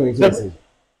lèyìn wá join yẹn kí ẹ sè.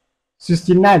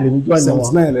 69 lèmi join wọn.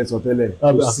 79 lẹ sọ tẹ́lẹ̀,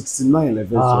 69 lẹ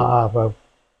fẹ́ sọ.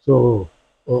 So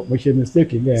mo ṣe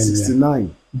mistake ní ẹni yẹn. 69.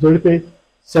 Nítorí pé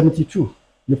 72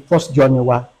 ni first journey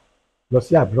wa lọ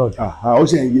sí abroad. ó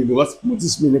ṣe ń yé mi mo ti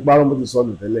sinmi nípa ọ̀rọ̀ mo ti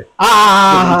sọnù tẹ́lẹ̀.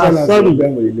 Sorry.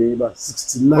 bẹ́ẹ̀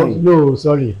 69. No,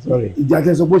 sorry. ìjà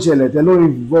tẹ̀sán bó ṣẹlẹ̀ tẹ́ lórí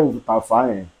involve Tàfà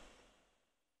yẹn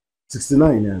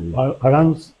 69 ni àbí.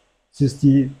 Around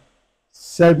 67,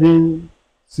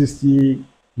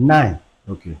 69.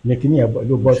 ní kíní ẹ̀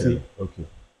ló bọ́ sí.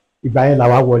 ìgbà yẹn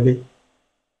làwa wọlé.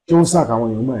 ṣé wọ́n sàk àwọn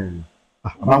èèyàn mọ̀ ẹ́ ni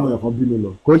àbáwọn èèyàn kan bínú lọ.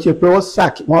 kò ṣe pé wọ́n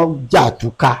sàk wọ́n jà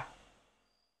túká.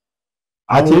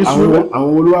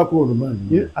 àwọn olówó kúrò ló máa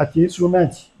ní. àti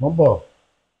instrument mo ń bọ̀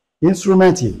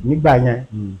instrument nígbà yẹn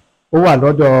ó wà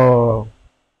lọ́dọ̀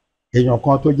èèyàn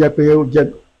kan tó jẹ́ pé ó jẹ́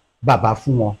bàbá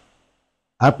fún wọn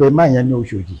a pè má yẹn ní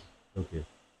Òṣòdì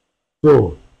so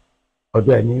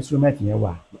ọ̀dọ̀ ẹ̀ ní instrument yẹn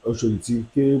wà. Òṣòdì tí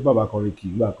ké bàbá kan rí kì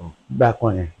í gbà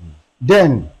kan yẹn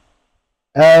then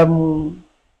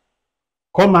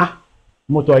kọ́mà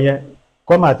mo sọ yẹn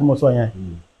kọ́mà tí mo sọ yẹn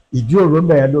ìdí òró ń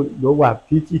bẹ̀ yẹn ló wà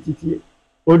títí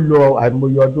ó lọ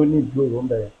àìmọye ọdún ní ìdí òró ń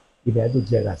bẹ̀ yẹn ibẹ̀ ló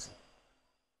jẹrà sí.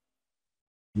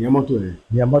 ìyẹn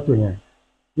mọ́tò yẹn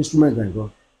instrument yẹn kan.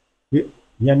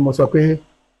 ìyẹn ni mo sọ pé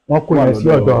wọ́n kó yẹn sí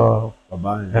ọ̀dọ̀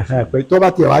pé tó bá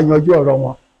tiẹ̀ wá yanjú ọ̀rọ̀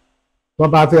wọn tó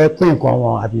bá fẹ́ pín nǹkan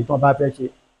wọn àbí tó bá fẹ́ ṣe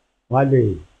wọ́n lè.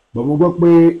 bọ̀ mo gbọ́ pé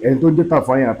ẹni tó jẹ́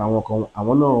Tàfà yẹn àtàwọn kan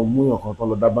àwọn náà mú yàn kan tó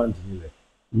lọ dá báǹdì nílẹ̀.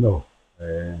 no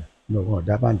wọn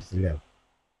dá báǹdì sílẹ̀ o.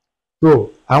 so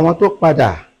àwọn tó padà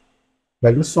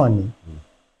pẹ̀lú Sànní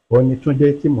òun ni Túndé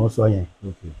tí mò ń sọ yẹn.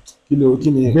 kí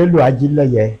ni Bello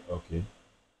Ajílẹ̀yẹ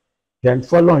then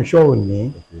Fọlọ́nṣọ́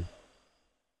Òní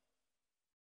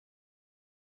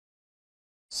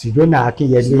Sidona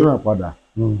Akínyẹlé padà.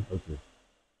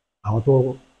 àwọn tó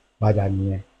padà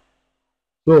nìyẹn.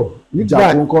 so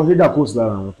nígbà Jàkó ṣé Jàkó sí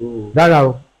lára àwọn tó. rárá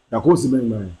o Jàkó sí bẹ́ẹ̀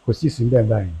báyìí. kò sí sí bẹ́ẹ̀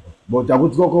báyìí. but Jàkó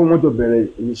tí kọ́kọ́ wọ́n jọ bẹ̀rẹ̀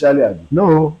initially àbí. no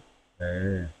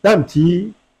time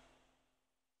tí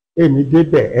èmi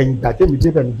débẹ̀ ẹ̀yìn ìgbà tèmi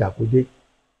débẹ̀ ni Jàkó dé.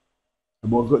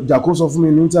 Jàkó sọ fún mi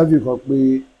ní interview kan pé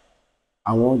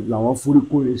àwọn làwọn forí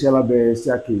kó irinṣẹ́ lábẹ́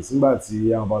staircase nígbà tí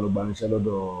àwọn bá lọ gba irinṣẹ́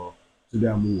lọ́dọ̀ Túndé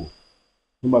Amúwò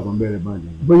nígbà tó ń bẹ̀rẹ̀ báńdì.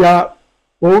 bóyá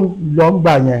ó lọ ń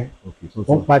gbà yẹn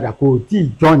ó ń padà kò tí ì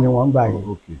jọ́ ni wọ́n ń gbà yẹn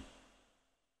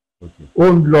ó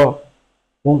ń lọ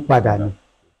ó ń padà ni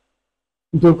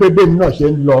nítorí pé bẹ́ẹ̀ náà ṣe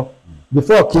ń lọ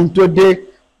before kí n tó dé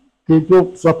kí n tó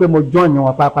sọ pé mo jọ́ ni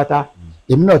wọn pátápátá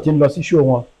èmi náà ti ń lọ sí show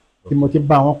wọn tí mo ti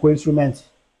bá wọn kó instrument.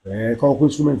 kọ́ kó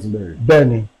instrument bẹ̀rẹ̀. bẹ́ẹ̀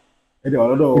ni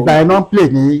ìgbà yẹn náà ń play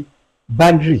ní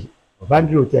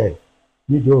Bandri Hotel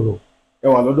nídòrò. ẹ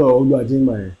wà lọ́dọ̀ Olúajé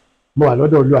ńgbà yẹn. mo wà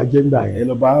lọ́dọ̀ Olúajé ńgbà yẹn. ẹ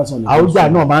lọ bá Sànní. àwùjá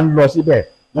náà máa ń lọ síbẹ̀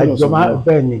àjọ máa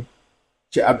bẹ́ẹ̀ ni.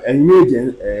 ẹ̀yin méjì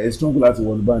ẹ̀ strong láti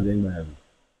wọlé báńdì ńgbà yẹn.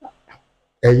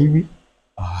 ẹ̀yin wí.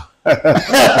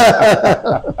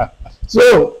 so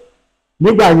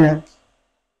nígbà yẹn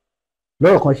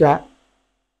lọ́rọ̀ kan ṣá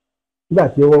nígbà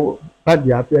tí báńdì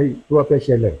tí wọ́n fẹ́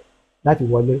ṣẹlẹ̀ láti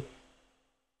wọlé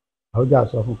àwùjá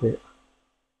sọ fún pé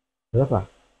Sharafa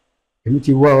èmi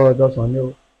ti wọ́ ọ̀dọ̀ Sànní o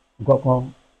nǹkan kan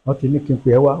wọ́n ti ní kí n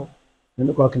pè é wá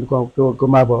nínú kan kí n kan kó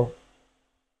má bọ̀.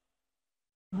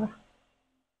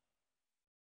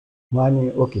 wọ́n á ní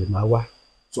ok màá wá.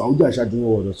 sọ àwùjá ṣáájú mi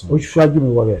wọ ọ̀dọ̀ Sànní. ó ṣáájú mi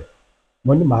wọ rẹ̀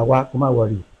mo ní màá wá kó má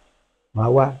wọrí màá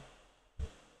wá.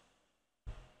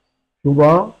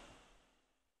 ṣùgbọ́n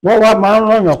wọ́n wá máa ń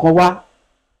rànyàn kan wá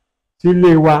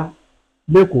sílé wa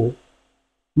lẹ́kọ̀ọ́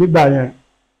nígbà yẹn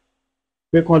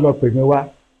pé kán lọ pè mí wá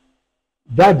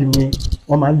dáàdì mi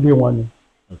wọ́n máa ń lé wọn ni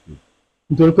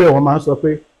nítorí pé wọ́n máa ń sọ pé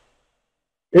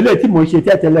eléyìí tí mò ń ṣe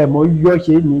tẹ́tẹ́lẹ̀ mo yọ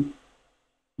ṣe ni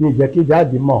ní ìjẹ́ kí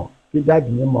dáàdì mọ̀ kí dáàdì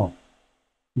mi mọ̀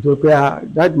nítorí pé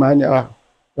dáàdì máa ní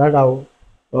rárá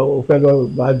o fẹ́ lọ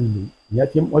bá lùlù ìyẹn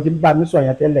tí wọ́n ti bá mi sọ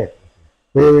yẹn tẹ́lẹ̀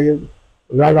pé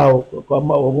rárá o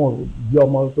òun bí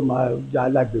ọmọ tó máa jẹ́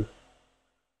alágbe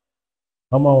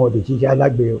ọmọ wọn ò lè ṣiṣẹ́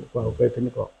alágbe ọ̀fẹ́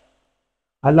kíníkan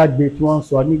alágbe tí wọ́n ń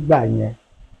sọ nígbà yẹn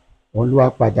òun ló wá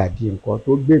padà di nǹkan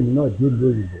tó gbé mi náà dé ìlú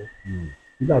òyìnbó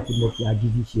nígbà tí mo fi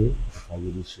agídí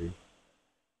ṣe.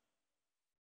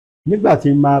 nígbà tí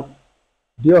máa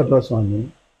dé ọ̀dọ̀ Sànní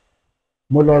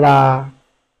mo lọ ra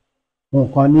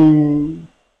nǹkan ní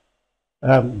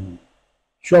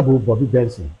ṣọ́ọ̀bù Bobby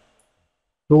Benson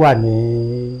tó wà ní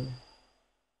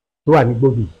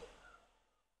Gbóbì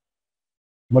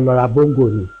mo lọ ra bóńgò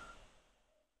ni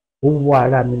ó wọ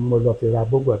ara mi mo lọ fi ra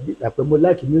bóńgò bí ìgbà pé mo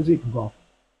like music gan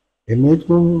èmi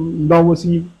tún náwó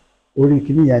sí orí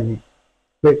kìíní yẹn ni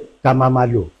pé ká máa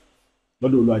lò.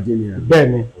 lọ́dọ̀ Olúajé ni. bẹ́ẹ̀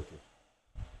ni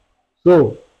so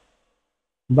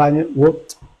bá ní wo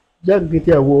jẹ́ kí n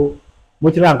tiẹ̀ wo mo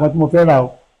ti ra nǹkan tí mo fẹ́ ra o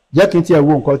jẹ́ kí n tiẹ̀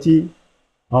wo nǹkan tí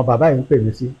àwọn bàbá yìí ń pè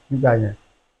mí sí nígbà yẹn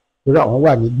torí àwọn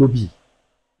wà ní Gbóbì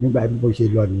nígbà bí mo ṣe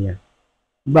lọ nìyẹn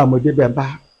nígbà mo débẹ̀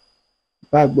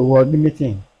bá gbowó ní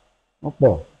meeting wọ́n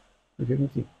pọ̀ ṣe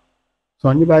meeting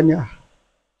sàn ní bá ní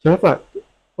Sharafa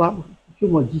wá ṣé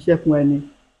mo jíṣẹ́ fún ẹni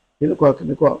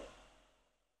kíníkọ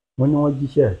mo ní wọ́n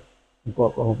jíṣẹ́ nǹkan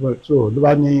ọ̀kan so ló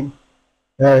bá ní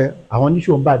àwọn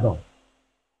oníṣòwò ń bàdàn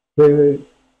pé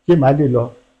ṣé màá lè lọ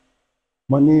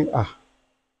mo ní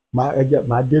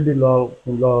màá délé lọ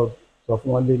sọ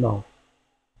fún wọn lé náà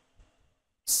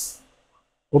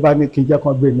ó bá ní kí n jẹ́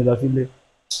kán gbé mi lọ sílé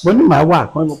mo ní màá wà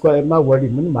kán ẹ má wọrí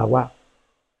mo ní màá wà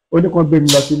ó ní kán gbé mi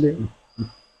lọ sílé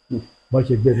bó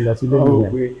ṣe gbé mi lọ sílé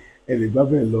nìyẹn ẹ lè gbá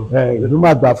bẹ́ẹ̀ lọ. ìlú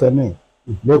má gba fẹ́mi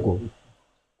lẹ́kọ̀ọ́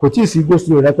kò tí ì sí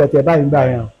gbósùlò rẹpẹtẹ báyìí gbà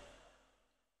yẹn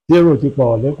tí èrò ti pọ̀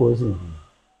lẹ́kọ̀ọ́ sí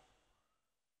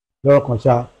lọ́rọ̀ kan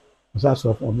ṣá mo sá sọ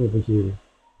fún mi bó ṣe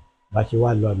bá ṣe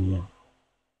wá lọ nìyẹn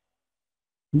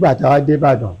nígbà táwa dé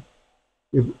Ìbàdàn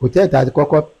hòtẹ́ẹ̀lì tá a ti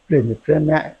kọ́kọ́ pè ní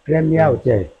Premier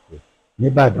Hotel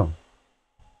nìbàdàn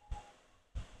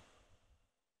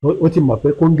ó ti mọ̀ pé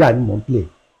kóńgà ni mò ń play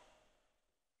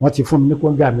wọ́n ti fún mi ní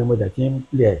kóńgà mi mo dẹ̀ ti ń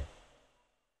play ẹ̀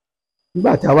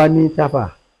nígbà táwa ní Tápà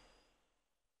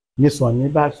ní Sànní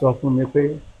bá sọ fún mi pé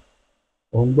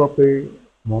òun gbọ́ pé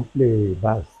mò ń play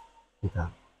bass guitar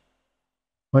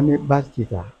wọ́n ní bass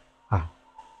guitar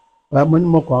mo ní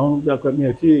mo kàn ń gbọ́ pé mi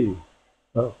ò tí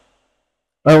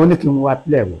wọ́n ní kí n wá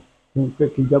play wò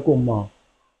kí n jẹ́ kó mọ̀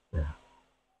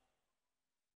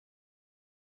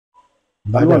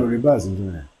ló wà lórí bass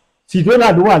nígbà yẹn. Sidona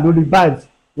ló wà lórí bass.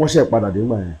 Wọ́n ṣe padà dé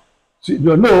nígbà yẹn.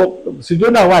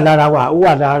 Sidona wà lára wa ó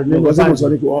wà lára nínú bass. Mo sọ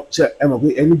ní pé ẹ mọ̀ pé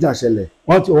ẹni jà ṣẹlẹ̀.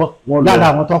 wọ́n lára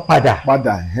àwọn tó padà.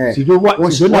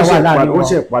 Sidona wà lára wọn. Wọ́n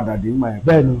ṣe padà dé nígbà yẹn.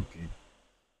 Bẹ́ẹ̀ni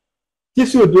tí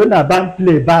Sidona bá ń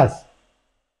play bass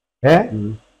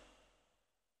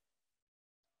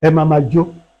ẹ máa jó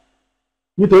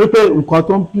nítorí pé nǹkan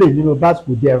tó ń play nínú bass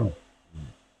kò dẹrùn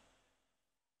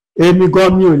èmi gan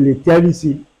mi ò lè tẹ́rí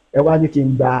sí ẹ wá ní kí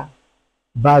n gba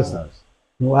bass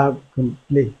ni wá kí n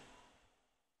play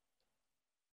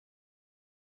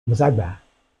mo ṣàgbà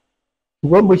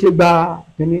ṣùgbọ́n mo ṣe gba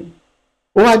kínní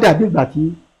ó wá dàbí ìgbà tí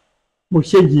mo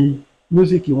ṣéǹjì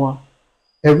mísíkì wọn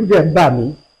ẹ̀rù dẹ̀ ń bà mí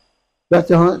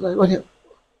lọ́sẹ̀ wọn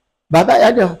bàbá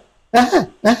yàjọ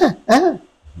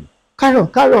kárọ̀.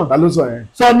 Ta ló sọ yẹn?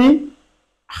 Sànní.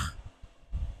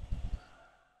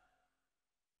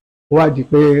 Ó wá di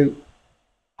pé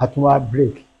a tún wá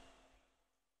break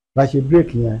bá ṣe break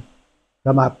yẹn ká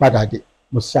máa padà dé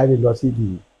mo sáré lọ síbi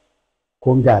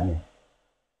kóńgà mi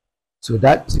so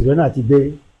that Sidona ti gbé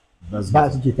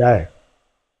bass guitar ẹ̀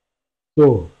so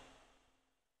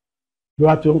ló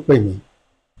wá tó ń pè mí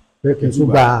pé kí n tún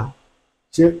gba.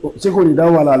 ṣé kò ní dá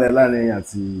wàhálà rẹ̀ láàrin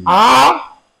àti.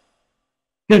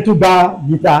 kí n tún gba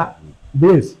guitar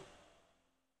bass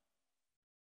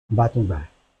bá tún gbà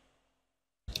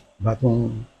bá tún.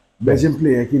 bẹ́ẹ̀ ṣe ń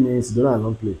play yẹn kí ni Sidona ló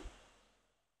ń play.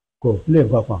 kò play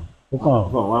kankan ó kàn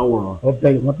wá wòran.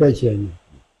 wọ́n fẹ́ ṣe ẹ̀yìn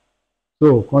so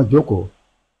kan jókòó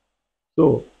so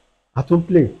a tún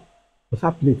play ó sá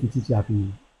play títí tí a fi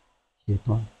ṣe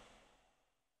tán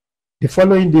the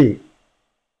following day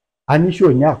a ní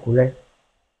show ní Àkúrẹ́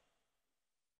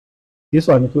kí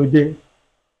Sànní tó dé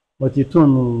mo ti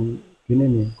túnú kíní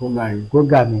mi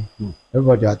kóńgà mi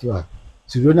everybody àti wà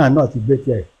Sidona náà ti gbé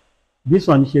tiẹ̀ bí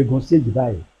Sànní ṣe gun stage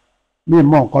báyìí mi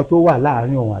mọ nǹkan tó wà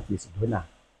láàrin òun àti Sidona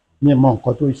mi mọ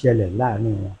nǹkan tó ṣẹlẹ̀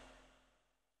láàrin wọn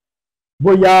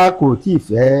bóyá kò tí ì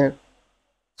fẹ́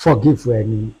forgive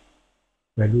ẹni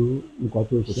pẹ̀lú nǹkan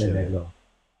tó ṣẹlẹ̀ lọ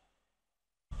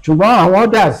ṣùgbọ́n àwọn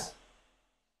others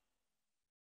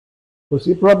kò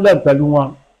sí problem pẹ̀lú wọn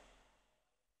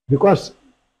because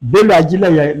Bello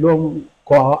Ajílẹ̀yẹ ló ń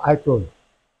kọ iTunes.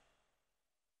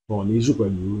 Wọn ní iṣu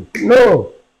pẹ̀lú. No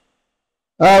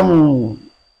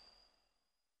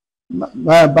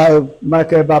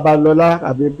Michael Babalọlá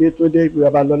àbí Túndé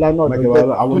Babalọlá náà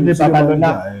Túndé Babalọlá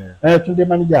Túndé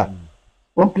manager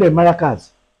ó ń play maracas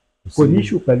kò ní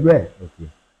iṣu pẹ̀lú ẹ̀.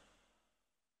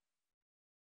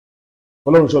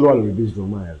 Fọlọ́runṣọ́ ló wà lórí bass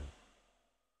drum ẹ̀.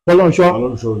 Fọlọ́runṣọ́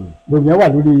gbogbo yẹn wà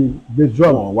lórí bass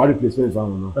drum. Wà á replacement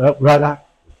fáwọn náà. Rárá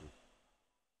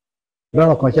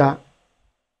lọ́rọ̀ kan ṣá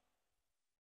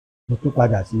mo tún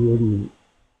padà sí orí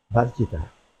bass guitar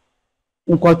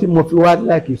nǹkan tí mo fi wá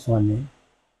láìkí Sànní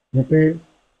ni pé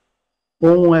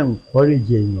ohun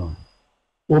encourage èèyàn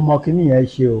ó mọ kíní yẹn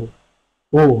ṣe o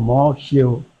ò mọ̀ ṣe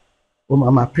o ó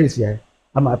máa praise ẹ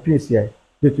a máa praise ẹ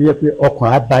bí tó yẹ pé ọkàn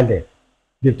á balẹ̀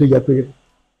bí tó yẹ pé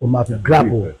o máa fi grab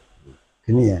o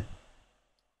kíní yẹn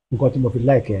nǹkan tí mo fi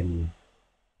láìkí ẹ nìyẹn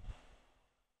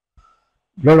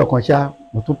lọ́rọ̀ kan ṣá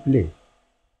mo tún play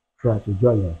fún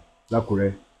àtijọ́ yẹn.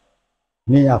 Lákùrẹ́.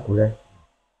 Ní Àkúrẹ́.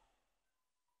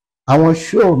 Àwọn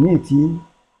show míì tí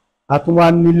a tún wá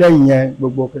ní lẹ́yìn yẹn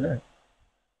gbogbo kílẹ̀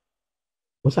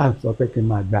ó ṣáà sọ pé kí n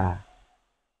máa gba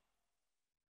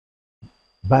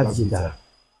básítà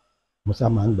mo ṣáà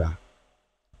máa ń gbà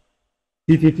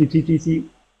títí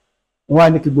wọ́n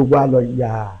á ní kí gbogbo wa lọ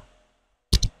ya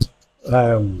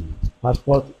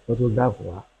passport photograph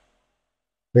wa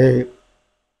pé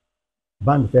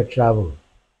band fẹ́ travel.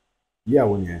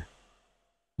 Ìyàwó yẹn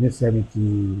ní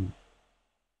 70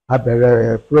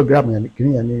 abẹ̀rẹ̀ program yẹn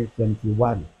kìíní yẹn ní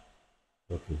 71.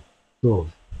 Okay. So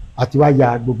àti wá ya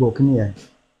gbogbo kìíní yẹn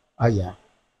á yà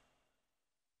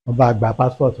wọ́n bá gba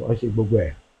passport wọ́n ṣe gbogbo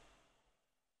ẹ̀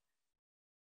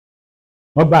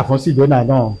wọ́n gbà fún Sidona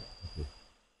náà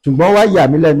ṣùgbọ́n wá yà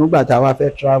mí lẹ́nu nígbà tá a wá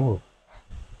fẹ́ travel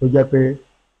tó jẹ́ pé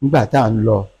nígbà tá à ń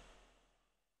lọ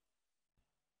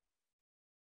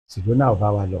Sidona ò bá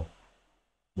wa lọ.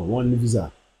 But wọ́n ní visa.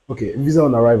 Okay, visa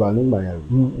on arrival nígbà yẹn.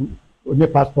 O ní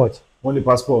passport. Wọ́n ní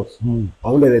passport.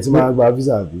 Àwọn lẹ̀lẹ̀ tí máa gba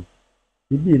visa bí.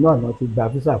 Ibi náà náà ti gba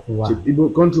visa fún wa. Ibo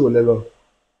country wo lẹ lọ?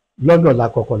 London la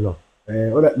kọ́kọ́ lọ.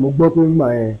 Mo gbọ́ pé nígbà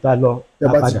yẹn. Ta lọ tẹ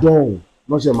bá ti dọ̀hùn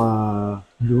wọ́n ṣe máa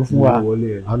lò ó fún wa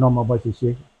àwọn ọmọ bọ́ ṣe ṣe.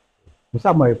 Mo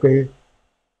sàmọ̀ ẹ pé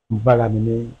mo bára mi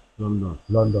ní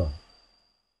London.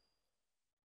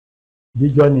 Bí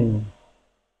journey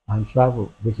and travel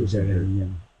bó ṣe bẹ̀rẹ̀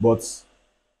nìyẹn. But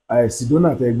Sidona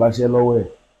tẹ gbaṣẹ́ lọ́wọ́ ẹ̀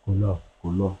kò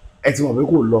lọ ẹ ti mọ̀ pé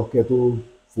kò lọ kẹ́ tó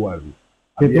fò àbí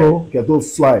kẹ́ tó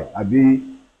fly àbí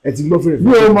ẹ ti gbọ́ fèrè.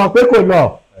 mi ò mọ̀ pé kò lọ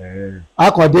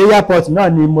akọ̀dé airport náà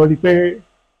ni mo rí pé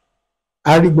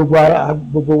a rí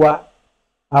gbogbo wa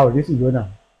a ò rí Sidona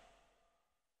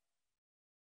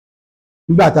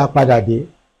nígbà tá a padà dé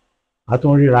a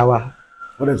tún ríra wa.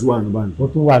 ó dẹ̀ tún wà nínú báńkì. ó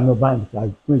tún wà nínú báńkì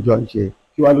fún ìjọ ń ṣe.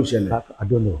 kí wàá ló ṣẹlẹ̀.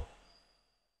 àdónò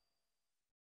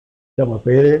ṣe mọ̀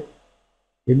pé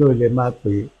inú ilé máa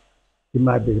pè é kí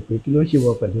máa béèrè pé kí ló ń ṣe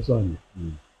wọ pẹ̀lú sọ̀nù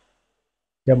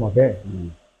ṣe mọ̀ bẹ́ẹ̀.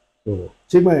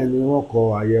 ṣé gbà yẹn ni wọ́n kọ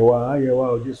àyẹ̀wá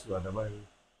o Jésù àdàbà yẹn.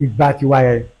 ìgbà tiwa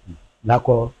yẹn la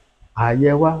kọ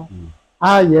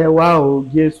àyẹ̀wá o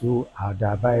Jésù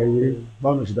àdàbà yẹn.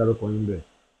 báwo ni o ṣe dárúkọ yín bẹ́ẹ̀.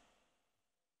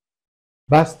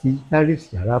 Basti Charles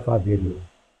Sharafa Bello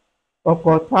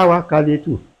ọkọ̀ táwa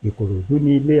kálẹ́tù Ìkòròdú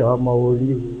ní ilé ọmọ orí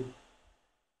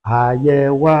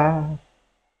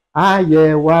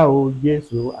àyẹ̀wá o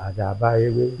Jésù àdàbà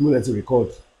ewé. mo lè ti record.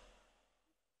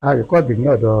 a record ní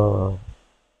ọ̀dọ̀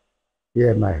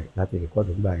AMI láti record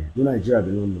nígbà yẹn. ní Nàìjíríà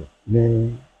bí ló ń lọ. ní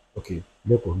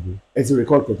lẹ́kọ̀ọ́ bí. ẹ ti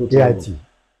record kẹ́ tó tó lọ. AIT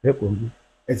lẹ́kọ̀ọ́ bí.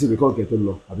 ẹ ti record kẹ́ tó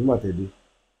lọ àbí má tẹ̀ dé.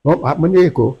 mo ní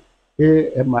Èkó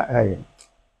AMI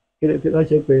kí ló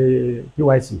ṣe pé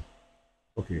TYC.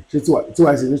 ṣé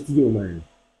TYC ní studio náà yẹn.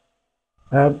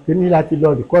 kí ni láti lọ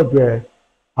record ẹ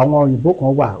àwọn òyìnbó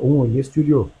kan wà òun ò ní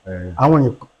studio àwọn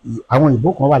òyìnbó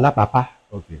kan wà lápapá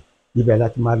ibẹ̀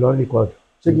láti máa lọ record.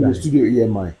 ṣé kí ni studio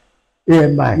EMI.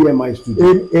 EMI studio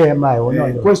EMI òun náà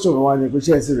lọ. question wa ni pé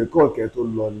ṣé ẹ ti record kẹ́ tó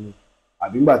lọ ni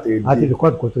àbí ńgbà tẹ́ dé. a ti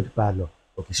record kó tó ti pa lọ.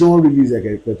 ṣé wọ́n release ẹ̀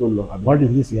kẹ́ tó lọ. wọ́n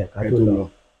release ẹ̀ ká tó lọ.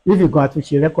 ifi kan a tún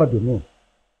ṣe rẹ́kọ̀dù mi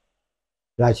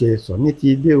la ṣe sọ ní ti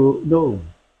ilé lóhùn.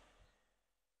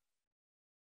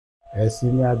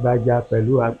 ẹ̀sìn ní agbájá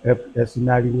pẹ̀lú ẹ̀sìn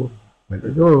ní ariwo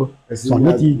pẹ̀lú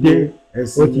sọ̀ní ti dé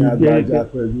ó ti dé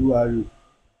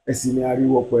ẹ̀sìn ní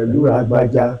ariwo pẹ̀lú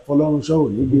agbájá Fọlọ́runṣọ́ ò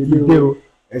ní gbé o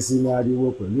ẹ̀sìn ní ariwo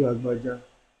pẹ̀lú agbájá.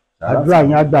 àdúrà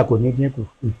yín àgbà kò ní dínkù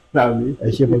ẹ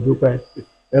ṣé mo dúpẹ́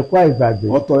ẹ kú àìgbàgbé.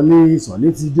 ọ̀tọ̀ ní ìsọ̀ní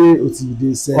ti dé ó ti dé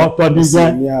sẹ́ ọ̀tọ̀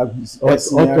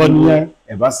nìyẹn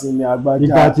ẹ̀bá sí ní agbájá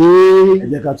ìgbà tí ẹ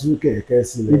jẹ́ ká tún kẹ̀kẹ́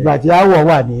sílẹ̀ ìgbà tí àwọ̀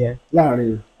wà nìyẹn.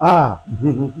 láàrin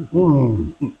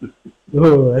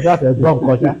ẹ sáfẹ́ gbọ́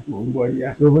nǹkan ṣá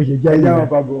tó bó ṣe jẹ́ ìyẹn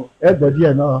ẹ gbọ́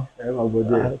díẹ̀ náà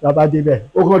tábà débẹ̀.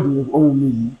 ó kàn dùn ohun mi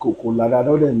yìí kò là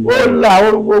dáadáa ó dẹ̀ ní. ó là ó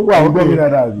gbogbo àwọn gbọ́ mi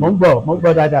dáadáa. mo ń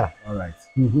gbọ́ dáadáa. all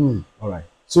right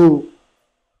so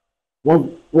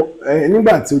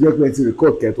nígbà tí ó jẹ́ pé ẹ ti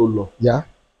record kẹ́ tó lọ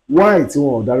why tí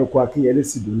wọn ò dárúkọ Akínyẹlé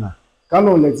Sidona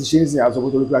kánò lẹ ti ṣe é sìn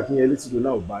àsọpọ̀ torí pé Akínyẹlé Sidona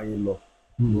ò bá yín lọ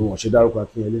ni wọn ṣe dárúkọ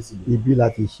Akínyẹlé Sidona. ibi la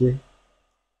ti ṣe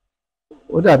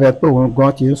ó dàbẹ̀ pé òun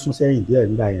gan ti ń sún sẹ́yìn díẹ̀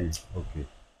nígbà yẹn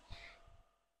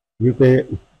wípé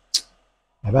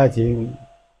bàbá ti ń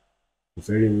kò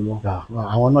fẹ́ rí mi mọ́.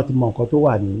 àwọn náà ti mọ nǹkan tó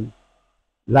wà ní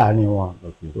láàrin wọn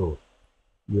tó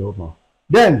yóò mọ̀.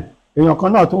 then èèyàn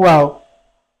kan náà tún wà ó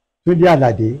Túndé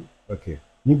Àlàdé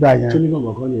nígbà yẹn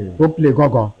tó play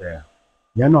gángan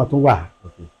yẹn náà tún wà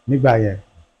nígbà yẹn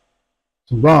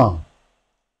ṣùgbọ́n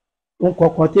ohun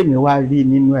kọ̀ọ̀kan tèmi wá rí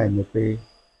nínú ẹ̀ ni pé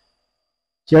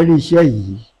ṣẹ́rí iṣẹ́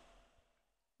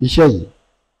yìí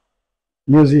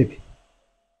music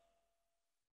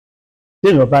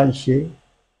téèyàn bá ń ṣe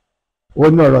ó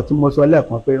ní ọ̀rọ̀ tí mo sọ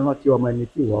lẹ́ẹ̀kan pé rántí ọmọ ẹni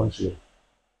tí wọ́n ń ṣe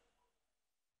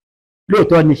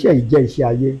lóòótọ́ ni iṣẹ́ yìí jẹ́ iṣẹ́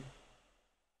ayé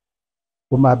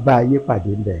ó máa bá ayé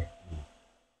pàdé ńbẹ̀.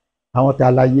 Àwọn tá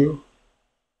a láyé,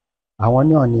 àwọn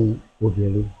náà ni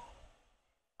obìnrin,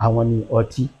 àwọn ni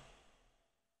ọtí,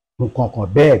 nǹkan kan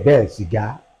bẹ́ẹ̀ bẹ́ẹ̀, sìgá,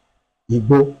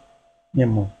 igbó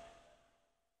mímu.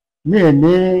 Mi ò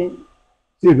ní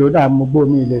tìrọ̀dà mugbó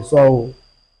mi lè sọ o,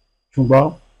 ṣùgbọ́n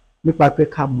nípa pé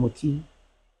ká mutí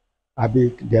àbí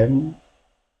dẹ́nu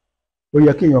ó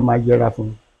yẹ kéèyàn máa yẹra fún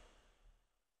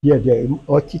díẹ̀díẹ̀.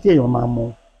 Ọtí téèyàn máa mu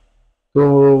tó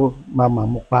máa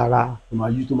mú para,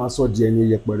 tó máa sọ di ẹni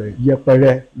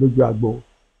yẹpẹrẹ lójú agbo,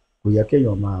 kò yẹ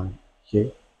kéèyàn máa ṣe.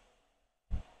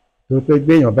 Torí pé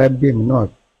gbéèyàn bá gbèmí náà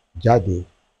jáde,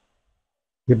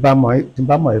 tí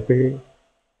bá mọ̀ pé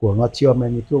kò rántí ọmọ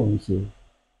ẹni tó ń ṣe,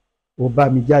 ó bá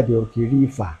mi jáde, ó ti rí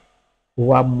ìfà, ó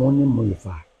wá mú nímú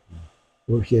ìfà,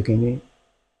 ó ṣe kínní,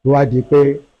 tó wá di pé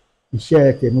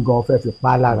iṣẹ́ tèmi gan fẹ́ fi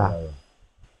pa lára,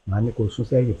 màá ní kó sún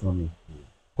sẹ́yìn fún mi,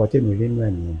 kọ́ tèmi rí nínú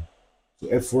ẹ̀ nìyẹn.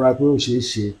 Ẹ fura pé ó ṣeé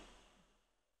ṣe.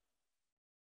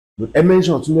 Ẹ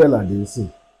mention Túndé Àlàdé ń sìn,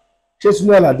 ṣé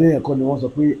Túndé Àlàdé yẹn kọ́ ni wọ́n sọ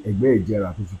pé ẹ̀gbẹ́ ìjẹrà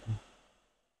tó fi kú?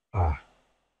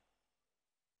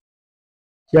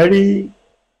 Ṣé rí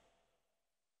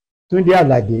Túndé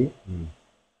Àlàdé,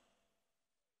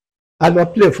 a lọ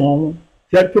play fún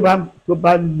ṣé tó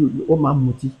bá lù ó máa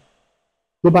mutí,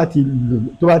 tó bá ti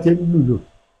lùlù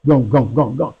gàn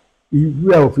ìlú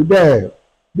ẹ̀ ò fi bẹ́ẹ̀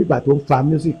nígbà tó ń fa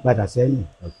music padà sẹ́yìn,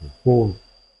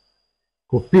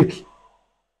 kò pick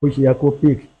ó ṣe yẹ kó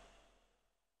pick.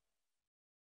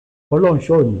 Ọlọ́run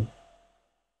ṣọ́ ni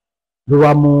ló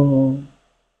wá mú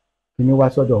kíní wá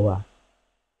sọ́dọ̀ wa,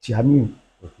 Tìámíù,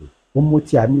 ó mú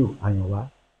Tìámíù Àyàn wá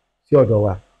sí ọ̀dọ̀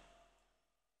wa.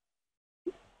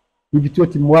 Ibi tí ó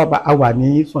ti mú wa wà ní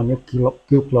Sànní Q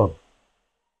Club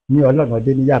ní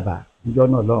Ọlọ́nàdé ní Yàbá níjọ́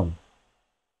náà lọ́hùn.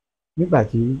 Nígbà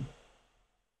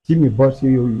tí mi bọ́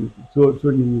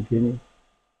sórí kíní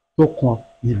tó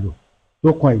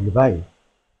kan ìlú báyìí,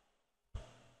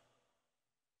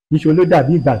 níṣẹ́ ló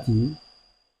dàbí ìgbà tí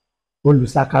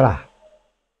olùsákàrà,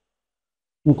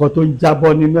 nǹkan tó ń jábọ́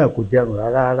nínú ẹ̀ kò dẹrùn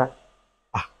rárá.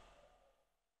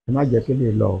 Ẹ má jẹ́ kí lè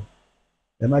lọ,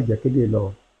 ẹ má jẹ́ kí lè lọ,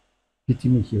 bí tí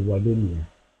mi ṣe wọlé nìyẹn.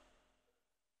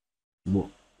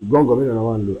 Gọ́ngọ̀ mélòó ni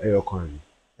wọ́n ń lo ẹyọkan rẹ̀?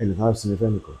 Ẹnìkan sinmi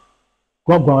fẹ́nìkan.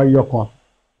 Gọ́ngọ̀ ẹyọkan,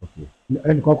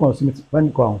 ẹnìkan kan sinmi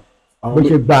fẹ́nìkan. Bó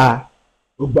ṣe gba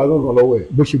gọ́ngọ̀ lọ́wọ́ ẹ̀.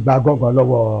 Bó ṣe gba gọ́ngọ̀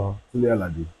lọ́wọ́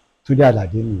Túndé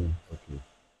Àlàdé nìyẹn.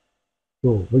 So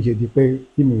bó ṣe di pé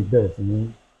tíìmì bẹ̀rẹ̀ sí ní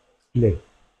play,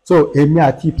 so èmi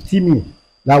àti tíìmì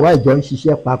làwa ìjọ ń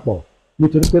ṣiṣẹ́ papọ̀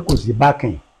nítorí pé kò sí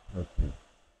backing.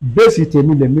 Bẹ́ẹ̀sì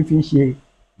tèmi lèmi fi ń ṣe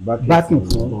backing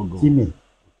fún tíìmì.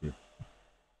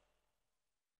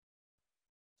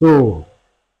 So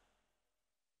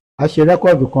a ṣe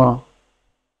rẹ́kọ̀dù kan,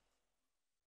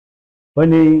 wọ́n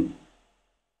ní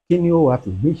kí ni ó wà fi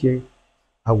gbé ṣe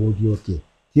àwòdì òkè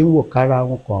tí ń wò kára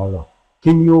wọn kan ọ̀rọ̀, kí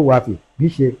ni ó wà fi gbé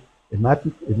ṣe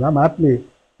èmi máa play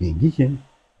pèndíṣin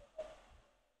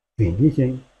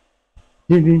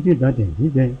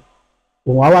dídín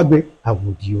òun á wá gbé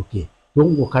àwòdì òkè tó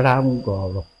ń wò kára wọn kan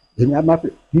ọ̀rọ̀, èmi á máa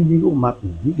play kíni ó máa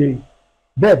pèndíṣin.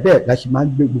 Bẹ́ẹ̀ la ṣe máa ń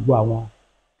gbé gbogbo àwọn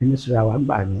kínísìra wa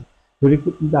gbà ní, torí pé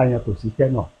nígbà yẹn kò sí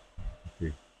tẹ́nà,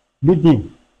 leading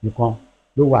nìkan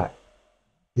ló wà.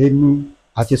 Èmi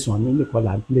àti Sànní nìkan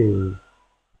là ń play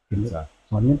kíní,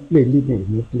 Sànní play leading,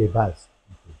 èmi play bass.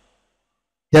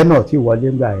 Tẹ́nà tí wọlé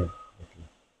ńgbà yẹn.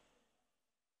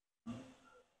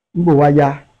 Nígbò wá yá,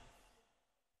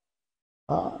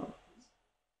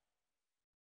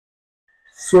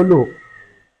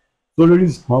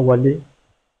 soloist kan wọlé,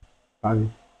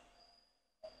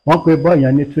 wọ́n pe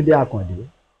bọ́ọ̀yàn ní Túndé Àkàndé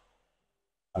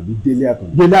àbí Délé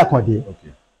Àkàndé.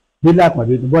 Délé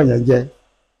Àkàndé ní bọ́ọ̀yàn jẹ́,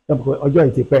 ọjọ́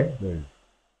yìí ti pẹ́.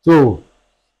 So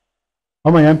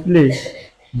ọmọ yẹn ń play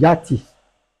yàtì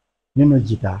nínú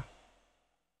jìtá.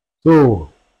 So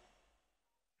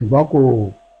ṣùgbọ́n kò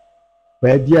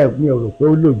pẹ́ díẹ̀, mi ò rò pé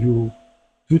ó lò ju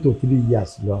 2 to 3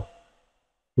 years lọ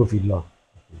tó fi lọ.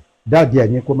 Dáàdì ẹ̀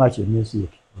ní kó má ṣe music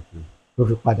tó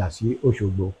fi padà sí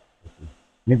Òṣogbo.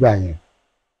 Nígbà yẹn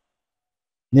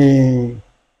ní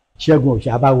Ṣẹ́gun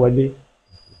Òòṣà bá wọlé.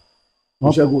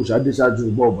 Ṣẹ́gun Òòṣà dé ṣáájú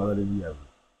Bob Aládé ní ìyàwó.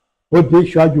 Ó dé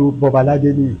ṣáájú Bob Aládé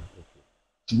ní.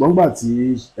 Ṣùgbọ́n gbà tí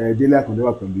Délé Àkàndé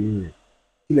wà pẹ̀lú yẹn,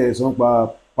 kí lẹ sọ nípa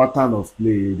pattern of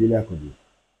play Délé Àkàndé?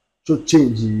 Ṣó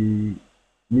change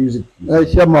music? Ẹ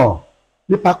ṣe mọ̀,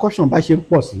 bí percussion bá ṣe ń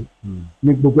pọ̀ sí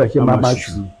ní gbogbo ẹ̀ ṣe máa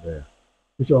ṣù,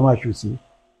 ó ṣe máa ṣù sí.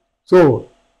 So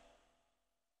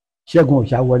Ṣẹ́gun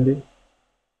Òòṣà wọlé,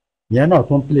 ìyẹn náà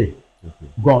tún play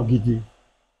gan gidi.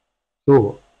 So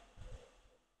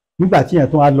nígbà tí yẹn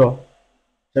tún á lọ,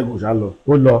 Ṣẹ́gun Òòṣà lọ,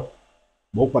 ó lọ,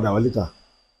 mo padà wá létà.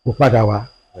 Ó padà wá,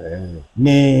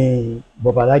 ní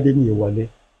Bọ́ba Aládéníyì wọlé.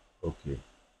 Okay.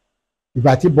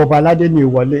 Ìgbà tí Bọ́ba Aládéníyì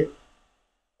wọlé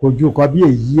kò ju nǹkan bí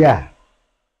èyí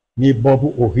ní Bob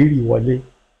Ohiri wọlé.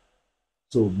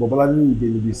 So Bọ́ba Aládéníyì dé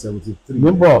níbi 73.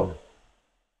 níbọ̀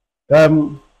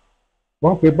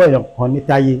wọ́n pe bọ́ọ̀yàn kan ní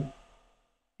Táyé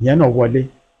ìyẹn náà wọlé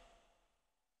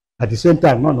at the same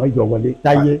time náà ìjọ wọlé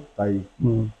Táyé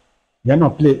ìyẹn náà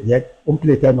ó ń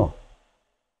play tenor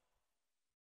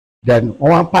then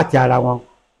wọ́n wá ń pàtẹ ara wọn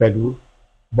pẹ̀lú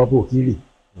Bob Ohiri.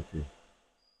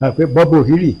 Pé Bob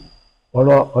Ohiri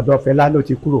ọ̀dọ̀ Fẹlá ló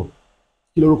ti kúrò.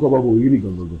 Kí lórúkọ Bob Ohiri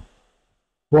gangan?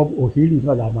 Bob Ohiri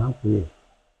náà la máa ń pè é.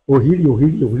 Ohiri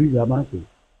la máa ń pè é.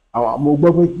 Mo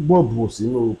gbọ́ pé Bob ò sí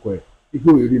nínú orúkọ ẹ̀ pípé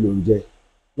Ohiri ló ń jẹ́.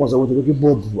 Wọ́n sọ wípé kí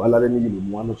Bob Aládéníyì ló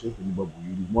mú wá náà ṣe é pè ní Bob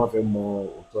Ohiri. Wọ́n fẹ́ mọ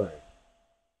òótọ́ ẹ̀.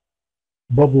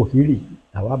 Bob Ohiri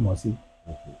làwa mọ̀ sí.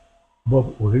 Bob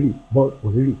Ohiri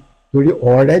torí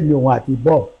ọ̀rẹ́ ni òun àti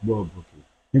Bob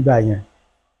nígbà yẹn.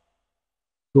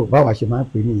 So báwa ṣe máa ń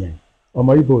pè nìyẹn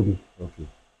ọmọ Ìgbò ni.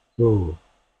 So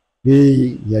bí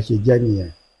ìyẹn ṣe jẹ́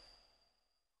nìyẹn.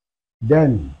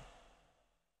 Then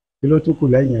kí ló tún kù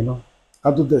lẹ́yìn yẹn náà. Ká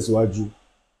tó tẹ̀síwájú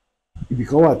ibì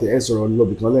kan wà tẹ ẹ sọ̀rọ̀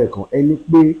lọ́bì kan lẹ́ẹ̀kan ẹni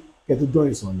pé kẹtó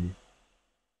join Sunny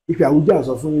ìpè Àwùjá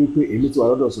sọ fún yín pé èmi ti wà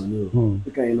lọ́dọ̀ Sunny o pé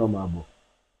káyìn náà máa bọ̀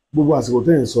gbogbo àsìkò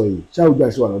tẹ́ ẹ̀ ń sọ yìí ṣé Àwùjá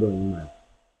ṣe wà lọ́dọ̀ yín náà.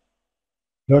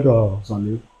 Lọ́dọ̀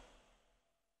Sunny.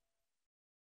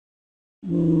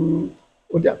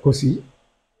 Kò sí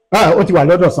ó ti wà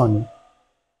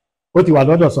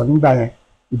lọ́dọ̀ Sunny nígbà yẹn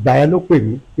ìgbà yẹn ló pè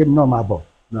mí kémi náà máa bọ̀.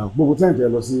 Gbogbo tẹ́ ẹ̀ tẹ́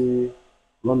lọ sí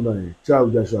London yìí ṣé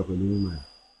Àwùjá ṣe wà pẹ̀lú yín náà.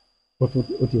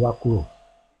 Ó ti wá kúrò.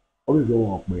 Ó lè jọ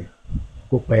wọn pẹ́.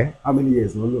 Kò pẹ́. How many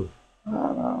years ló lò?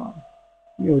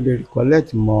 Mi ò lè recollect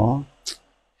mọ́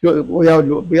bóyá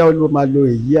ó ló máa lo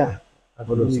èyí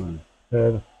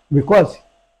because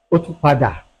ó tún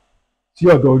padà sí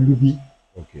ọ̀dọ̀ Olúbí.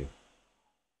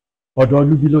 Ọ̀dọ̀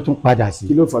Olúbí ló tún padà sí.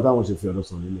 Kí ló fà táwọn ṣe fi ọ̀dọ̀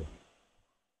Sunny nílẹ̀?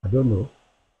 I don't know.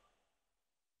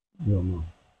 Mi ò mọ̀.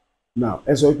 Now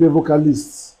ẹ sọ pé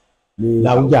vocalist ni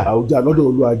Àwùjá lọ́dọ̀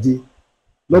Olúadé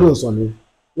lọ́dọ̀ Sunny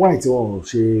why tí wọ́n ò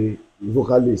ṣe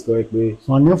vocalist tó yẹ pé.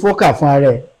 Sunny fọ́kà fún ara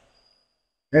ẹ̀.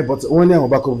 But wọ́n ní àwọn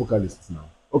backup vocalist now.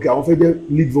 Ok àwọn fẹ́ jẹ́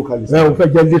lead vocalist. Wọ́n fẹ́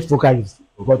jẹ́ lead vocalist.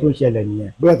 Nǹkan tó ń ṣẹlẹ̀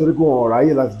nìyẹn. Bóyá torí pé wọn ò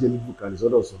ráyè láti jẹ́ lead vocalist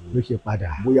lọ́dọ̀ Sunny. Ló ṣe padà.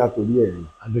 Bóyá torí ẹ̀ ni.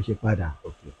 Ló ṣe padà.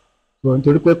 So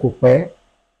nítorí pé kò pẹ́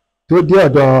tó dé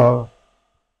ọ̀dọ̀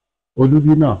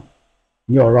Olúbí náà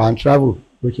ní ọ̀rọ̀ and travel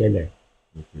ló ṣẹlẹ̀.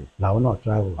 Làwọn náà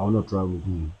travel. Àwọn náà travel.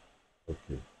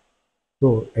 So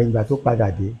ẹ̀yìn ìgbà tó padà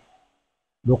dé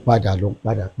ló padà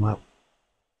máa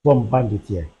fọ́ọ̀mù báńdì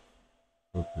tiẹ̀.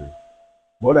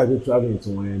 Bọ́dà pé travelling tí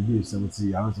wọ́n yẹn bí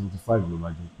 75 ló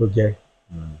máa jẹ́. Tó jẹ́.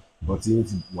 But yín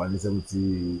ti wà ní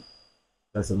 71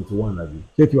 àbí.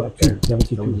 Ṣé ti wà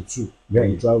 72.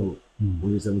 Bẹ́ẹ̀ni travel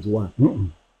only 71.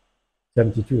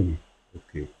 72 ni.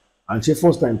 And ṣé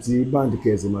first time tí band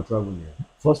kẹ̀sì máa travel nìyẹn.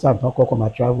 First time tán kọ́kọ́ máa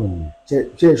travel nìyẹn.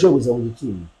 ṣé ṣọ́ọ̀bù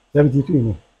 72 ni. 72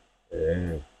 ni.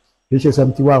 Kì í ṣe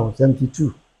 71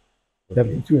 72.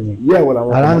 72 ni.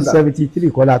 Around 73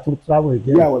 kọ́ la tún travel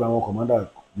again. Yíyàwó làwọn commander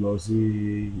lọ sí.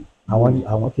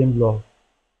 Àwọn tí ń lọ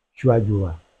ṣíwájú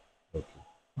wa.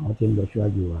 Àwọn tí ń lọ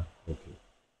ṣíwájú wa.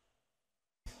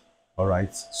 All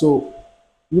right. So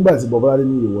nígbà tí Bob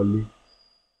Aládéníyì wọlé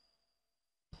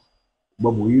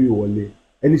Bob Ohiri wọlé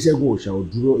ẹni Ṣẹ́gun Òòṣà ò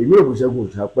dúró èmi ò kò Ṣẹ́gun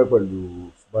Òòṣà pẹ́ pẹ̀lú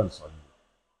band Sunny.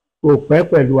 Kò pẹ́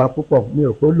pẹ̀lú wa púpọ̀ mi ò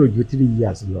kó lò ju 3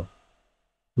 years lọ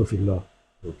tó fi lọ.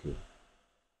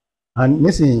 And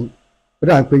nísìnyí ó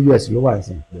dà ń pé US ló wà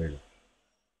nísìnyí.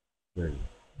 Bẹ́ẹ̀ni.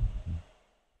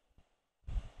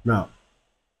 Now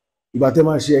ìgbà tẹ́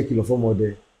máa ṣe ẹ̀kìlọ̀ fọ́mọdé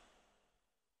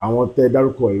àwọn tẹ́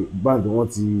dárúkọ band wọ́n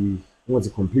ti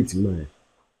complete náà yẹn.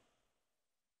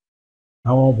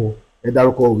 Àwọn bo. Ẹ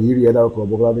dárúkọ Ohiri ẹ dárúkọ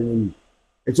Bob Aládéníyì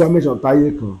ẹ tún wá mention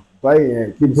Táyé kan Táyé yẹn.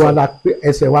 Gbogbo ala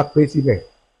ẹsẹ̀ wa pé síbẹ̀.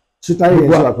 Ṣé Táyé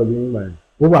yẹn ṣe wà pẹ̀lú yín báyìí?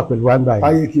 Ó wà pẹ̀lú wa báyìí.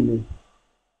 Táyé kí ni?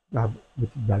 Mo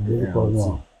ti gbàgbé orúkọ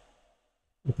wọn.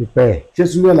 Ó ti pẹ́. Ṣé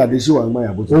Súnmí Àlàdé ṣì wà nígbà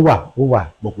yàgò tó? Ó wà.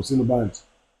 Bọ̀ kò sínú band.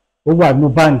 Ó wà nínú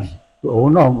báǹdì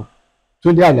òun náà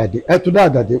Túndé Àlàdé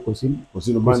kò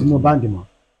sínú báǹdì mọ́.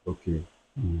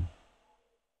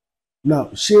 Now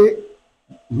ṣé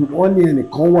wọ́n ní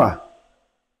ẹnìkan wà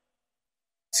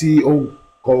tí ó ń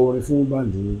kọ orin fún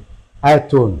báǹdì yìí? High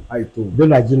tone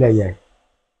Bello Ajílẹ̀yẹ.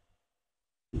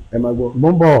 Ẹ máa gbọ́. Mo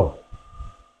ń bọ̀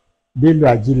Bello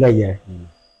Ajílẹ̀yẹ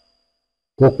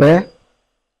kò pẹ́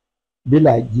Bello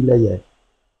Ajílẹ̀yẹ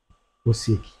ó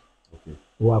sick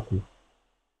ó wá kú.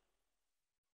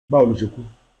 Báwo ló ṣe kú?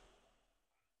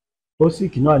 Ó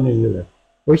sick náà ní iye rẹ̀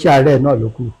ó ṣàárẹ̀ náà ló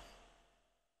kù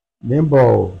ní ń bọ̀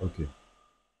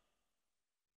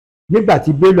nígbà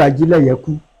tí Bello Ajílẹ̀yẹ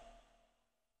kú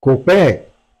kò pẹ́ ẹ̀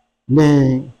ní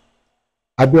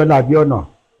Abíọ́nà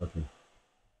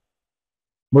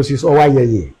Moses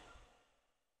Ọwáyẹyẹ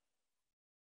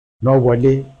náà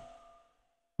wọlé.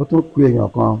 Ó tún kù èèyàn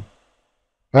kan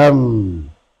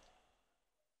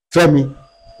Fẹ́mi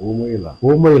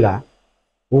Owómúyìlá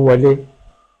ó wọlé.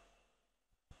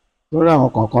 Tó rí àwọn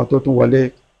kọ̀ọ̀kan tó tún wọlé,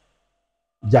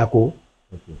 Jàkó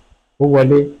ó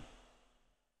wọlé,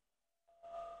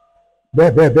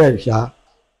 bẹ́ẹ̀ ṣá.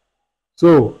 So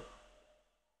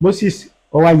Moses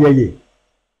Ọwáyẹyẹ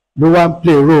ló wá ń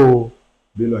play role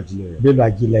Bello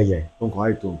Ajílẹ̀yẹ ló ń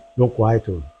kọ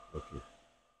àìtó.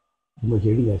 Mo ṣe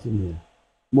rí yẹn sí mi.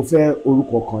 Mo fẹ́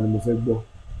orúkọ kan ni mo fẹ́ gbọ́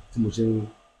tí mo ṣe ń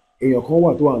èèyàn kan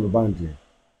wà tó wà ní báńkì ẹ̀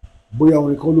bóyá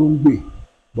orin kan ló ń gbè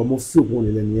bọ́ mo fi òkun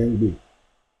òní lẹ́nu yẹn ń gbè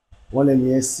wọ́n lẹ́nu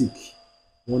yẹn sick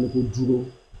wọ́n ní kó dúró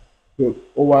pé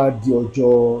ó wá di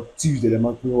ọjọ́ Tuesday lẹ́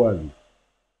máa ń pín wà rí.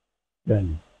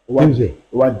 Bẹ́ẹ̀ni ó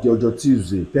wá di ọjọ́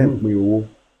Tuesday tẹ́ ń pín owó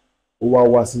ó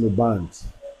wá sínú band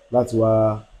láti wá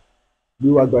bí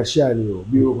wàá gba ṣáà ni o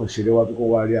bí ó kàn ṣeré wá bí kò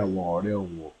wá rí àwọn ọ̀rẹ́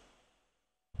òun o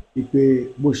ipe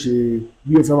bó ṣe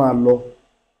bí ó fẹ́ máa lọ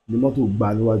ni mọ́tò gbà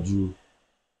níwájú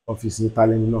ọ́fíìsì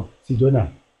tálẹ́ni náà.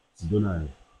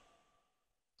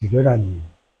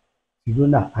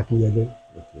 Sidona Akínyẹlé.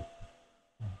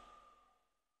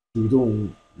 ibi tó ń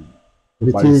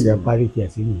parí sí ẹ̀ parí tiẹ̀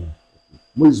sí nìyẹn.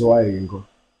 Moses Ọwáyẹyẹ nǹkan.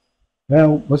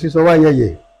 Moses Ọwáyẹyẹ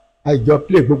àìjọ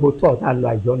play gbogbo tó ọ̀tá lọ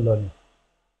àìjọ ń lọ ni.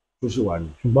 tó ṣe wà ní.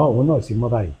 ṣùgbọ́n òun náà sì mọ́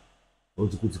báyìí. ó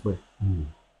ti kú tipẹ́.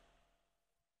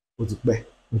 ó ti pẹ́.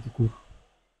 ó ti kú.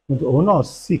 òun náà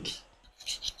sick.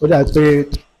 ó dà pé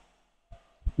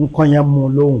nǹkan yẹn mú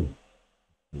lóhùn.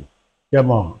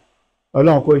 jẹ́mọ̀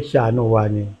Ọlọ́run kò ṣàánú wa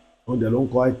ni. òun dẹ̀ ló ń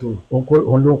kọ àìtó.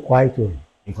 òun ló ń kọ àìtó.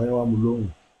 nǹkan yẹn wá mú lóhùn.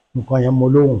 nǹkan yẹn mú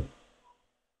lóhùn.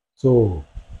 So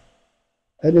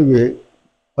anyway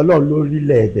Ọlọ́run ló rí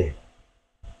lẹ́ẹ̀dẹ̀.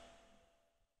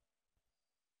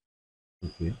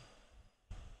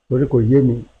 torí kò yé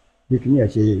mi bí kí ni ẹ̀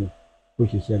ṣe kó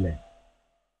ṣe ṣẹlẹ̀.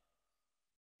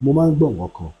 mo máa ń gbọ́ nǹkan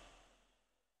kan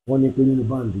wọ́n ní pé nínú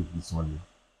báńdì ìsàn ni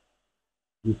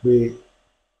wípé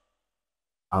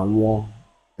àwọn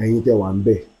ẹ̀yin tẹ́ wà ń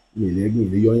bẹ̀ mi ì lẹ́gbìn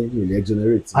ilé yọyín mi ì lẹ́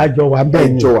generate.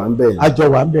 àjọ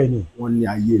wà ń bẹ̀ ni. wọ́n ní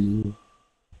ayé ni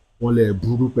wọ́n lẹ̀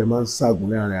burú pẹ̀ máa ń ṣàgùn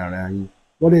láàrin ara yín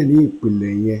wọ́n dẹ̀ ní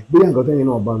ìpìlẹ̀ yẹn bóyá nǹkan tẹ́yìn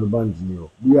náà bá nu báńdì ni o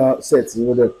bóyá sẹ́ẹ̀tì yín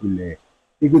ló dẹ̀ pilẹ̀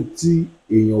pé tí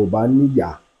èèyàn ò bá níyà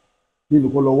nínú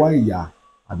kó lọ wá ìyá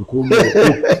àbí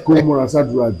kó múra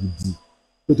sádùúrà gidi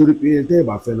nítorí pé tẹ́ ẹ̀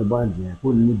bá fẹ́ nu báńdì yẹn kó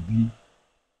ní bí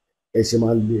ẹ ṣe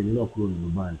máa lé ẹni náà kúrò nínú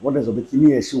báńdì wọ́n dẹ̀ sọ pé kí ní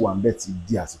ẹ ṣì wà ń bẹ̀ ti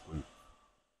di àsìkò yìí.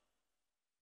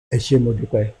 ẹ ṣé mo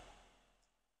dúpẹ́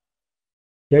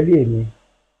kẹ́rí èmi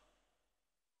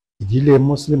ìdílé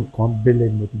Muslim kan Bello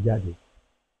ni mo ti jáde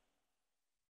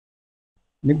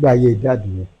nígbà ayé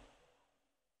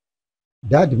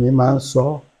dáàdì mi máa ń sọ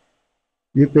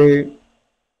wípé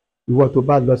ìwọ tó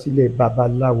bá lọ sílé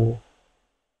babaláwo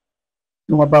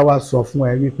tí wọ́n bá wá sọ fún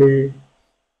ẹ wípé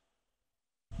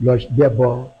lọ gbẹ́bọ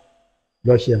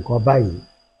lọ ṣe nǹkan báyìí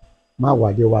má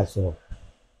wálé wá sọ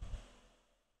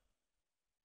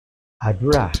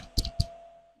àdúrà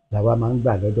làwa máa ń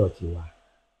gbà lọ́dọ̀ tiwa.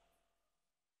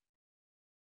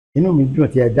 Inú mi dùn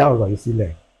tí ẹ dá ọ̀rọ̀ yìí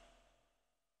sílẹ̀.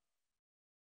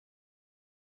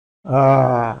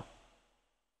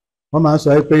 Wọ́n máa ń sọ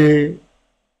pé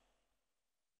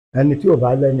ẹni tí ò bá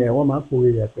lẹ́ni ẹ̀ wọ́n máa ń pòwe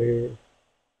rẹ̀ pé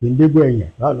kì í dégbò ẹ̀yìn.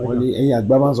 Wọ́n ní ẹ̀yin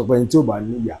àgbà máa ń sọ pé ẹni tí ò bá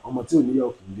níyà ọmọ tí ò níyà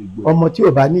kì í dégbò. ọmọ tí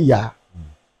ò bá níyà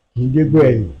kì í dégbò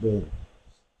ẹ̀yìn.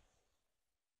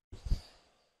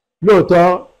 Lóòótọ́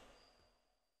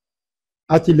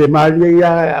a ti lè máa rí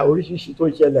oríṣiríṣi tó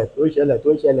ń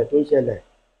ṣẹlẹ̀.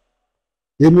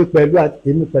 Èmi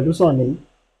pẹ̀lú Sànní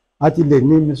a ti lè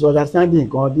ní misunderstanding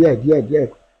kan díẹ̀.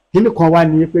 Kíní kan wá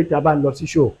ní pé tá a bá ń lọ sí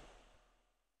show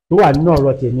tó wà nínú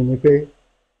ọ̀rọ̀ tèmi ni pé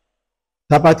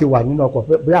tá a bá ti wà nínú ọkọ̀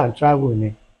bí à ń travel ni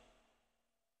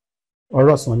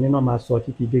ọ̀rọ̀ Sànní náà máa sọ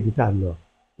títí débi tá a lọ.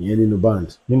 Ìyẹn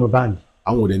nínú band.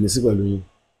 Àwọn ò dẹ̀ ní sí pẹ̀lú yín.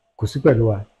 Kò sí pẹ̀lú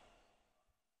wa.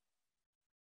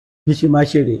 Bí ṣe máa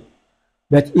ṣeré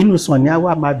but inú Sànní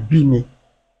àwa máa bí mi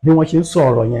bí wọ́n ṣe ń sọ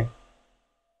ọ̀rọ̀ yẹn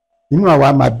inú àwa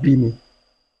máa bí mi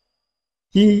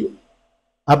kí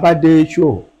a bá dé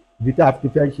show ibi tá a fi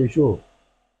fẹ́ ṣe show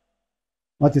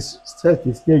wọ́n ti set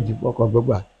stage ọkọ̀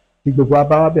gbogbo tí gbogbo wa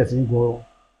bá wá bẹ̀ sí ń gun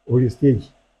orí stage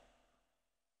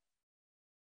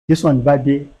tí Sànní bá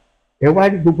dé ẹ wá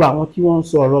rí gbogbo àwọn tí wọ́n ń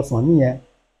sọ ọ̀rọ̀ Sànní yẹn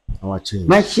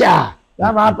máṣá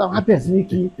wọ́n bẹ̀ sí ní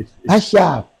kí máṣá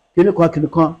kíní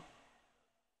kan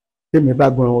tèmi bá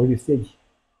gbọ́n orí stage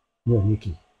mi ò ní kì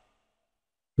í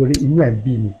torí inú ẹ̀ ń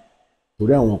bí mi.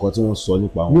 Torí àwọn nǹkan tí wọ́n sọ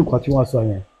nípa wọn. ní nǹkan tí wọ́n sọ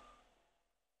yẹn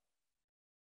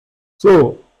so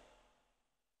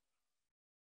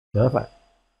Sharafa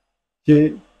ṣé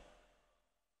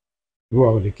ìwọ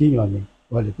ò lè kíyàn ni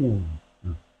wọ́n lè kíyàn ni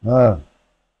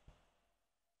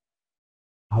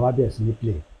àwa bẹ̀rẹ̀ sí ní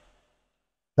play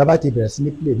tábà ti bẹ̀rẹ̀ sí ní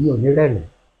play mi ò ní rẹ́rìn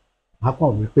á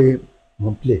kàn wí pé mo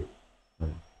ń play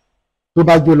tó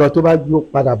bá jó lọ tó bá jó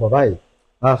padà bọ̀ báyìí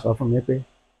á sọ fún mi pé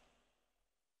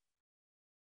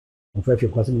mo fẹ́ fi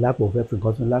nǹkan sí mi lápò mo fẹ́ fi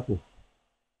nǹkan sí mi lápò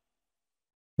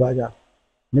gbájà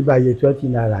nígbà yẹ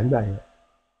 20 naira nígbà yẹn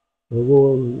owó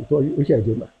tó ó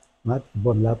ṣẹ̀dé má ti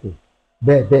bọ́ mi lápò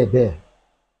bẹ́ẹ̀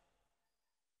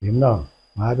èmi náà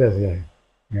màá bẹ̀rẹ̀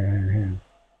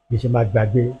bí ṣe máa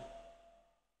gbàgbé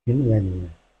kíní yẹn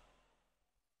nìyẹn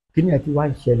kíní yẹn ti wá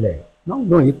ń ṣẹlẹ̀ náà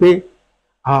lóyún pé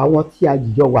àwọn tí a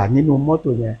jìjọ wà nínú mọ́tò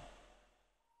yẹn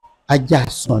ajá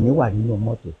Sànní wà nínú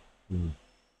mọ́tò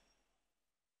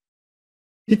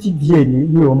títí di èní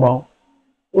mi ò mọ̀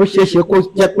ó ṣeéṣe kó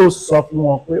jẹ́ pé ó sọ fún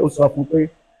wọn pé ó sọ fún pé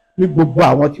ní gbogbo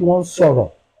àwọn tí wọ́n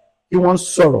ń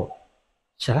sọ̀rọ̀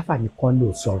Sharafa nìkan ló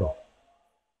sọ̀rọ̀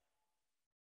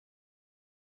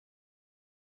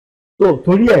tó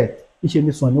torí ẹ̀ ìṣe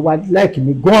ni Sànní wá láìkì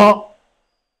mi gan-an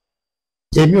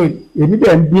èmi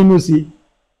bẹ́ẹ̀ ń bínú sí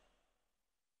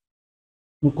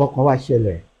nǹkan kan wá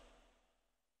ṣẹlẹ̀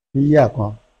níyà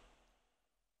kan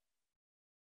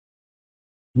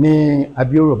ní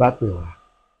Abioro bá pè wá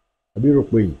Abioro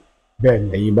pè yín bẹ́ẹ̀ ni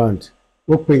ẹ̀yin band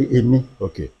ó pe èmi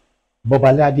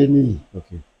Bọ́baládé níyì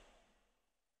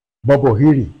Bọ́bọ̀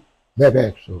Hírì bẹ́ẹ̀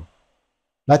so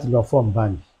láti lọ form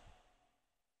band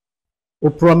ó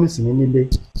promise mi nílé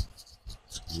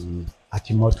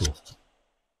àti mọ́tò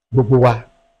gbogbo wa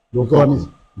ló promise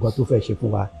nǹkan tó fẹ́ ṣe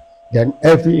fún wa then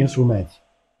every instrument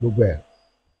gbogbo ẹ̀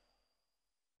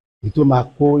ètò máa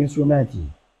kó instrument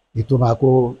ètò máa kó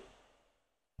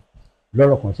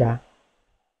lọ́rọ̀ kan ṣá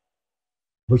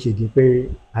bó ṣe di pé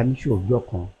a ní ṣòjọ́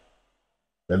kan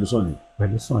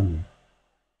pẹ̀lú Sànní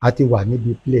a ti wà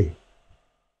níbi play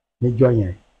níjọ́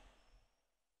yẹn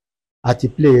a ti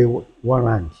play one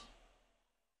round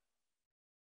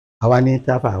àwa ní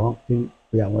táfà àwọn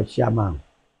pé àwọn chairman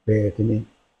pé kínní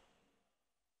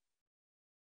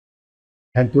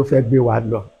ẹni tó fẹ́ gbé wa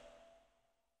lọ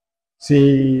sí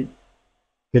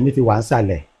kínní ti wà ń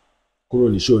sàlẹ̀ kúrò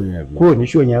ní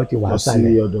show yẹn ó ti wà ń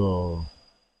sàlẹ̀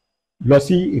lọ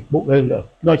sí ìpó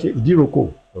lọ ṣe Ìdíròkò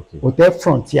Hotel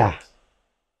Frontier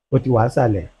ó ti wà ń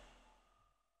sàlẹ̀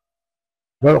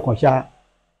lọ́rọ̀ kan ṣá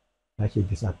la ṣe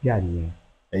disappear nìyẹn.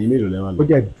 ẹ̀yin mélòó lẹ́wọ̀n lọ. ó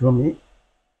dẹ̀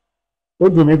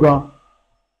dùn mí gan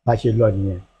bá ṣe lọ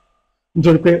nìyẹn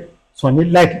nítorí pé Sànní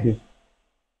like mi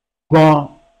gan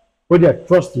ó dẹ̀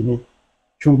trust mi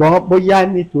ṣùgbọ́n bóyá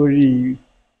nítorí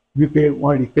wípé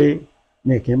wọ́n rí i pé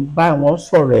mi kì í bá wọn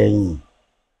sọ̀rọ̀ ẹ̀yìn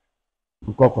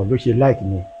nǹkan kan ló ṣe like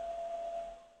mi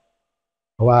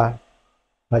wá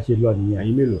bá ṣe lọ nìyẹn.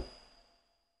 ẹ̀yin mélòó.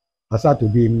 asátò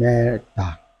bíi mẹ́ta.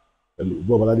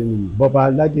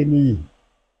 Bọ́baládé níyì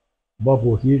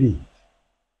Bọ́bọ̀ Hírì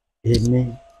èmi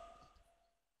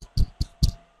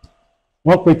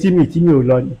wọ́n pe tí mi ò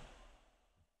lọ ni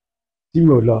tí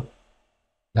mi ò lọ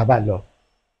làbá lọ.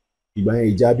 ìgbà yẹn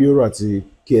ìjà Abioro àti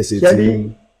KSA ti. ṣẹ́ni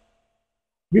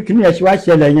bí kíní ẹ̀ ṣe wá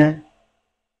ṣẹlẹ̀ yẹn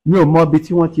mi ò mọ ibi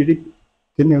tí wọ́n ti rí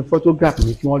kíní photograph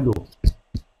mi tí wọ́n lò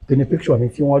kíní picture mi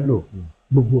tí wọ́n lò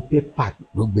gbogbo pépà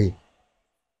ló gbé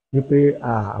wípé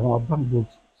àwọn báńkì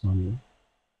Sànní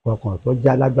kọ̀ọ̀kan tó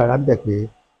já lágbára ń bẹ̀ pé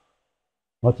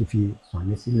wọ́n ti fi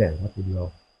Sànní sílẹ̀ wọ́n ti lọ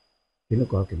kíní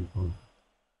kan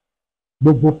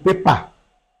gbogbo pépà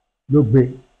ló gbé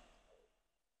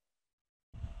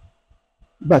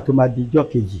nígbà tó máa di ijọ́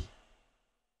kejì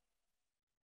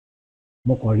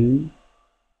mo kàn rí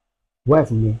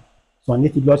wife mi Sànní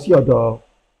ti lọ sí ọ̀dọ̀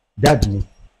dad mi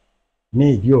ní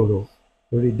Ìdíòro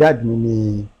torí dad mi ní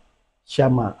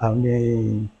chairman ní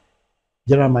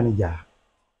general manager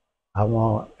àwọn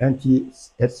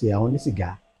NTSC àwọn onísìgá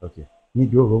ní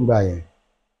Ìdíòro ń gbà yẹn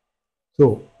so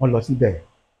wọ́n lọ síbẹ̀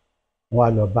wọ́n wá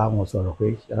lọ bá wọn sọ̀rọ̀ pé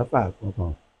Sharafa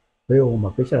kankan pé òun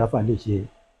mọ̀ pé Sharafa lè ṣe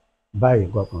báyìí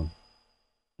kankan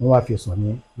wọ́n wá fi Sànní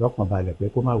lọ́kàn balẹ̀ pé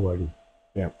kó má wọrí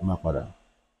kó má padà.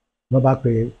 wọ́n bá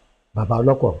pe bàbá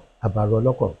ọlọ́kọ̀ àbàrò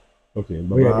ọlọ́kọ̀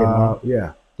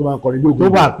tó máa ń kọrin gbogbo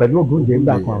tó wà pẹ̀lú Ògúndé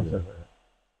ńgbà kan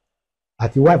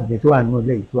àti wáìfù mi tó wà nínú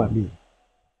ilé tó wà mí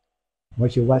wọ́n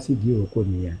ṣe wá sí Ìdíròkò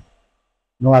nìyẹn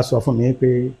wọ́n wá sọ fún mi pé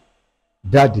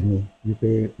dáàdì mi wípé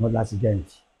wọ́n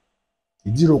lásìdẹ́ǹtì.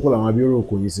 Ìdíròkò làwọn Abioro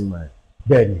kò yín sí máa.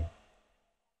 bẹ́ẹ̀ ni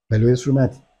pẹ̀lú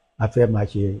instrument a fẹ́ máa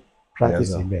ṣe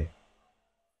practice níbẹ̀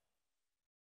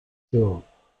so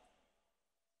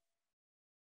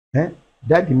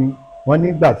dáàdì mi wọ́n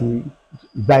nígbà tí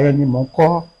ìgbà yẹn ni mo ń kọ́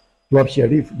Club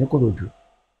Sheriff ní Kòròdú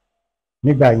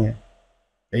nígbà yẹn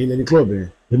ẹ̀yin lẹni club yẹn.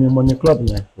 èmi mo ní club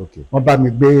yẹn. wọ́n bá mi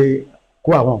gbé kó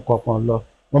àwọn nǹkan kan lọ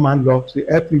wọ́n máa ń lọ sí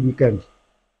every weekend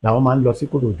làwọn máa ń lọ sí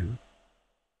Kòròdú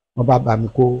wọ́n bá mi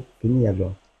kó kíní yẹn lọ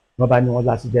wọ́n bá ní wọ́n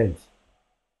l'accident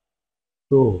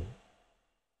so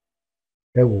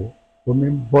ẹ wò omi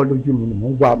ń bọ́ lójú mi ni mò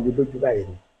ń wá omi lójú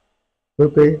báyìí ni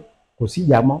pé kò sí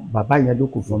ìyá mọ́ bàbá yẹn ló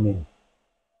kù fún mi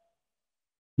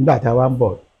nígbà tá a wá ń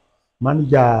bọ̀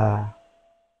máníjà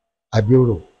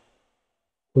Abioro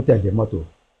ó tẹ̀lé mọ́tò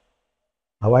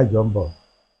àwa ìjọ ń bọ̀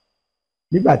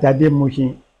nígbà tá a dé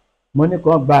Mushin mo ní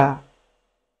kàn gba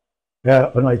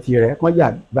ọ̀nà Ìtìrẹ́ kàn yà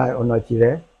gba ọ̀nà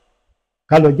Ìtìrẹ́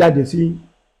ká lọ jáde sí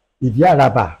Ìdí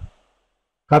Àràbà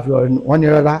ká fi wọ́n ní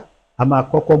rárá a máa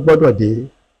kọ́kọ́ gbọ́dọ̀ dé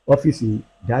ọ́fíìsì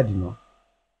dáàdì náà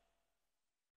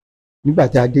nígbà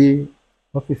tá a dé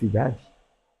ọ́fíìsì dáàdì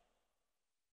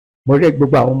mo rí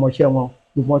gbogbo àwọn ọmọọṣẹ́ wọn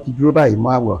gbogbo wọn ti dúró báyìí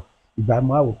mọ́ àwọ̀ ìgbà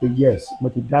mọ́ àwọ̀ pé yes mo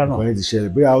ti dáràn nǹkan ti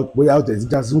ṣẹlẹ̀ bóyá ó tẹ̀sí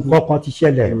já sí. kọ́kọ́ ti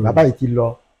ṣẹlẹ̀ bàbá yìí ti lọ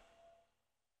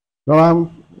wọ́n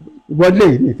wọlé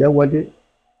nìfẹ́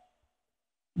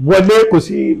wọlé kò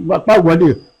sí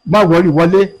má wọlé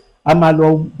wọlé a máa lọ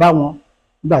bá wọn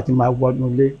nígbà tí máa wọnú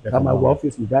ilé ká máa wọ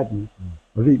ọ́fíìsì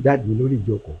dáàdì lórí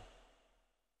ìjókòó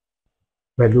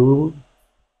pẹ̀lú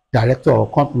dàrẹ́tọ̀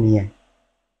kọ́mpìnì yẹn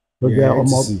tó jẹ́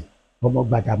ọmọ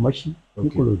Gbàdàmọ́sí ní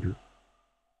Kòròdú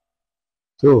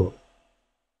so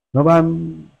wọ́n bá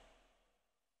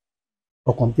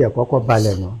ọkàn tí ẹ̀ kọ́kọ́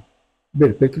balẹ̀ náà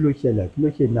béèrè pé kí ló ṣe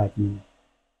ní àti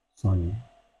Sànní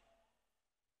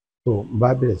so n bá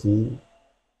bẹ̀rẹ̀ sí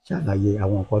ṣàlàyé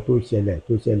àwọn nǹkan tó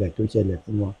ṣẹlẹ̀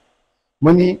fún wọn mo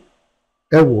ní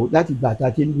ẹ wò láti gbà tá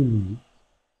a ti ń lù yìí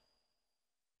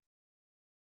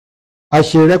a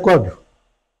ṣe rẹ́kọ̀dù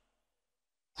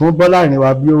fún Bọ́lárìnwá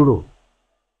Bíórò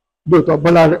lóòótọ́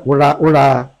Bọ́lá ó ra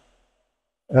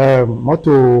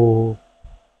mọ́tò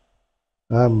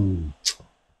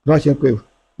bí wọ́n ṣe ń pè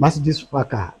Mercedes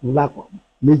Packer ńlá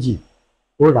méjì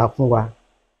ó rà fún wa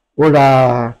ó ra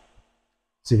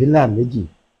civilian méjì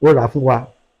ó rà fún wa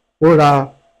ó ra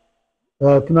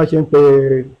kí wọ́n ṣe ń pè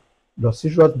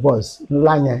luxurious bus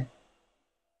ńlá yẹn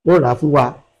ó rà fún wa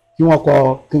tí wọ́n kọ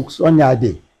King Sunny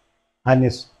Adé and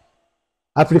his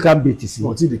African beat sí.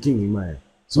 wọ́n ti di king ìmọ̀ ẹ̀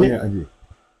Sunny Adé.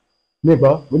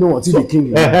 nígbọ́ mo ní wọ́n ti di king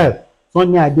ìmọ̀ ẹ̀.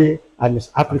 Sunny Adé and his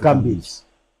African beat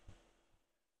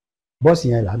bọ́ọ̀sì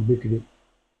yẹn là ń gbé kiri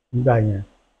nígbà yẹn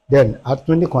then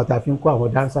atúndì kan tá a fi ń kó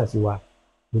àwọn dancers sí wa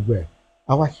gbogbo ẹ̀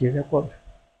a wá ṣe rẹ́kọ̀dù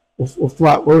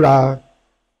ó ra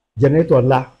generator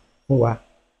ńlá fún wa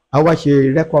a wá ṣe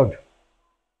rẹ́kọ̀dù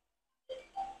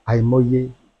àìmọye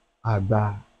àgbà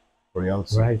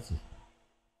royalty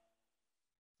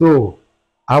so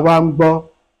a wá ń gbọ́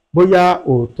bóyá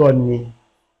òótọ́ ni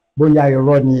bóyá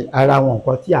irọ́ ni ara àwọn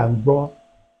nǹkan tí à ń gbọ́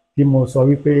tí mo sọ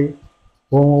wípé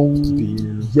ó ń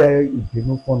jẹ́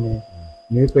ìbínú fún mi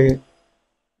ni wípé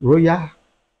royal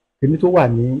kìíní tó wà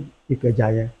ní Ìkẹjà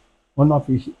yẹn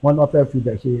wọ́n náà fẹ́ fi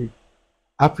bẹ̀ ṣe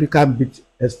African Beat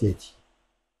Estate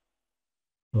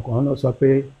ọ̀kan náà sọ pé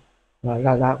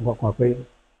rárá kankan pé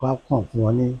kàn fún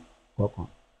wọn ní kankan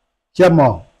ṣé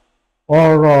mọ̀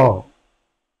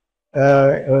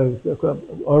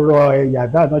ọ̀rọ̀ ẹ̀yà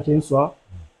báà náà ṣe ń sọ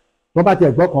wọ́n bá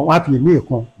tiẹ̀ gbọ́ kan wọ́n á fi ìmí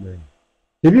ìkan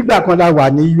tèmi gbà kan la wà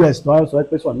ní US náà sọ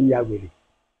pé Sànní ya wèrè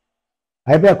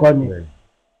àìbẹ́ẹ̀kọ́ ni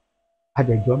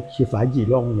adẹ̀jọ́ ṣe fàájì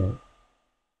lọ́hùn yẹn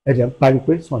ẹ̀dẹ̀ ń parí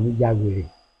pé Sànní ya wèrè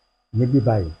níbí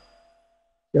báyìí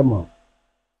ṣé mọ̀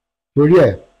torí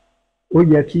ẹ̀ ó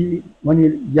yẹ kí wọ́n ní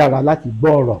yára láti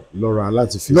gbọ́ ọ̀rọ̀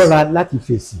lọ́ra láti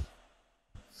fèsì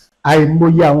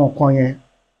àìmọye àwọn kan yẹn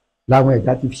làwọn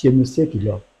ẹ̀dá ti fi ṣe mistake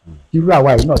lọ irú àwa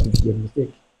yìí náà ti fi ṣe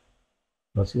mistake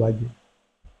lọ síwájú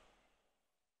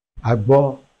a gbọ́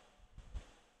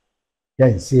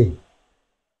tẹ̀sí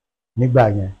nígbà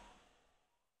yẹn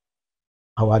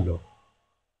àwa lọ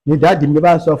ní dáàdì mi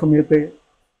bá sọ fún mi pé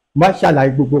má ṣàlàyé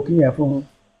gbogbo kí yẹn fún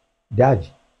dáàdì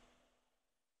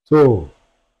so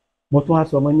mo tún wá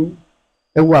sọ mo ní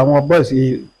ẹ wo àwọn bọ́ọ̀sì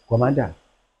kọ̀mándà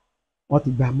wọ́n ti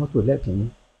gba mọ́tò lẹ́ẹ̀kínní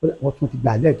wọ́n tún ti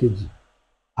gbà lẹ́ẹ̀kejì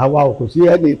àwa ò kò sí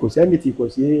ẹni tí kò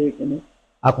sí kíní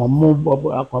akàn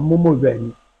mú mọ́ ibẹ̀ ni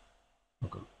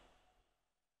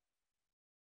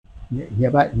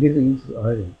ìyẹn bá nítorí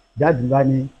ọ̀rẹ́ rẹ̀ dáàdì bá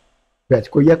ní bẹ̀t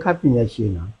kò yẹ ká fìyẹn ṣe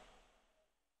náà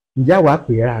ǹjẹ́ àwa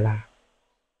pè é rárá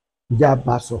ǹjẹ́ a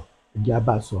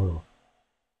bá sọ̀rọ̀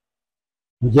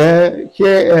ǹjẹ́ ṣé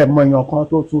ẹ mọ èèyàn kan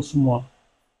tó tún súnmọ́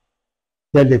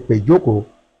tẹ̀lé pè jókòó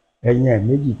ẹ̀yin ẹ̀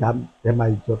méjì tá ẹ máa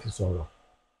jọ fi sọ̀rọ̀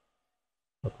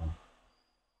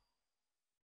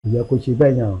ìyẹn kò ṣe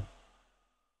bẹ́ẹ̀ yàn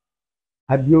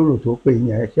Abioro tó pè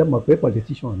yẹn ẹ ṣe mọ̀ pé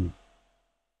politician ni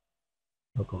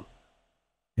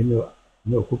èmi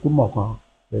ò kúkú mọ̀ kan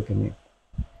pé kìíní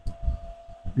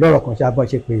lọ́rọ̀ kan ṣe abọ́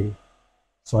ṣe pé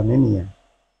Sọ̀ní nìyẹn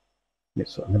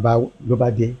Sọ̀ní ló bá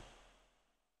dé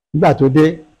nígbà tó dé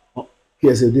kí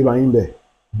ẹsẹ̀ dé bá yín bẹ̀.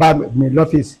 bá mi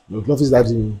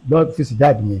lọ́fíìsì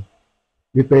dáàdì mi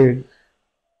wípé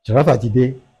Sharafa ti dé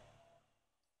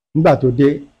nígbà tó dé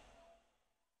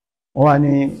wọ́n wá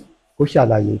ní kó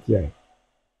ṣàlàyé tiẹ̀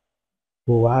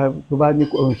kò wá tó bá ní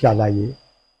kó ń ṣàlàyé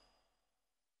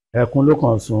ẹkún ló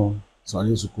kàn sun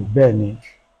Sọ̀ní sunkún. bẹ́ẹ̀ ni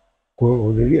kò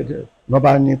rí wọ́n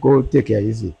bá ní kó tèkè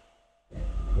yìí sí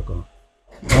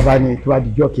wọ́n bá ní tó bá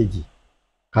dijọ́ kejì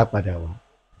ká padà wá.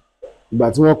 ìgbà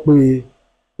tí wọ́n pè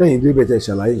lẹ́yìn débẹ̀ tẹ̀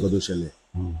ṣàlàyé nǹkan tó ṣẹlẹ̀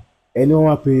ẹni wọ́n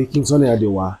wá pé King Sunny Adé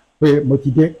wá pé mo ti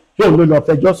dé ṣé òun ló lọ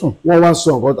fẹjọ́ sùn. wọ́n wá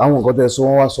sọ àwọn nǹkan tẹ́ sọ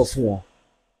wọ́n wá sọ fún wọn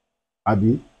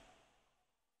àbí.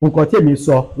 nǹkan tèmi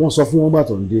sọ. wọ́n sọ fún wọn gbà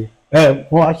tó ń dé.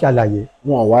 wọ́n wá ṣàlàyé.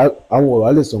 àwọn ọ̀rọ̀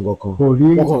á lè sọ nǹkan kan. kò rí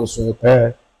wọ́n kàn ń sun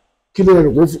ẹkún. kí ló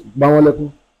rẹ̀ kó bá wọn lẹ́kún.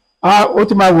 ó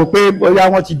ti máa wò pé bóyá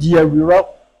wọ́n ti di ẹrù irọ́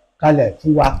kalẹ̀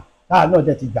fún wa táà náà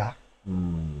dẹ̀ ti gbà á.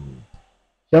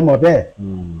 ṣé mọ̀ bẹ́ẹ̀.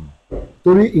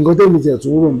 torí nǹkan tẹ́mi tiẹ̀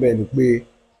tún rò ń bẹ́ẹ̀ ni pé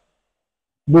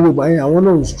gbogbo ìgbà yẹn àwọn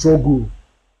náà ń struggle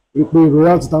wípé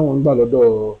royalty táwọn ń gbà lọ́dọ̀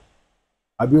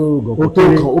àbí orúkọ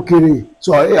ó kéré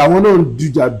so àwọn náà ń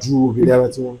dújà du òkèlè ara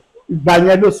tiwọn. ìgbà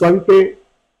yẹn ló sọ wípé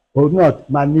òun náà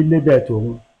máa ní lébẹ̀ tòun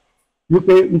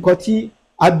wípé nǹkan tí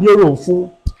abiero fún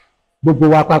gbogbo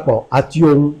wa papọ̀ àti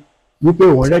òun wípé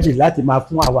òun rẹ́dì láti máa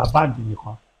fún àwa báńdì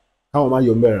nìkan. káwọn má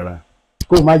yọ mẹ́rin rárá.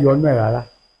 kó o má yọ ọ́nà ẹ̀ rárá.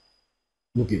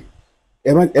 ok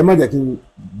ẹ má jẹ́ kí n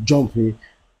jump in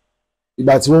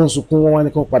ìgbà tí wọ́n ń sunkún wọ́n wá ní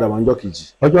kán padà wá ọjọ́ kejì.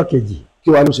 ọjọ́ kejì. kí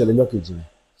wàá ló ṣẹlẹ̀ ọjọ́ kejì rẹ̀.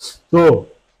 so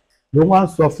ló wá ń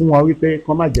sọ fún wọn wípé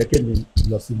kán má jẹ́ kémi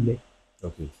lọ sílé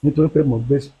nítorí pé mo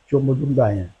gbé Ṣómólú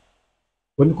yẹn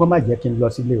ó ní kán má jẹ́ kí n lọ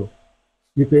sílé o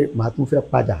wípé màá tún fẹ́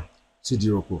padà sídìí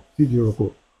roko.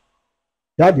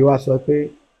 dáàdi wa sọ pé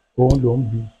òun ló ń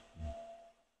bi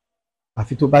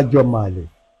àfi tó bá jọ máa lè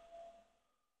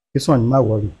kí Sọ̀ní má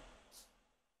wọrí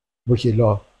bó ṣe lọ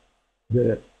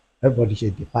everybody ṣe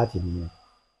depart nìyẹn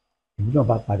èmi náà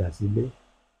bá padà sílé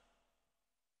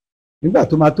nígbà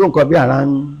tó máa tó nǹkan bí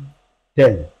around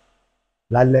 10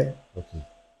 lálẹ́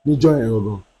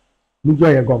níjọ́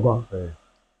yẹn gangan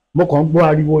mo kàn ń gbọ́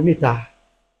ariwo níta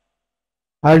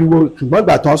ariwo ṣùgbọ́n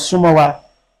ìgbà tán súnmọ́ wa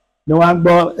ni wọ́n á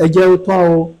gbọ́ ẹjẹ́ ó tán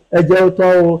o ẹjẹ́ ó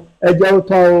tán o ẹjẹ́ ó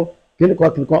tán o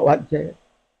kíníkan wá jẹ́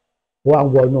wọ́n á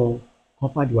wọnú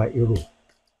kọ́ńpáàdì wa èrò.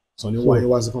 Sọ̀ní wáyé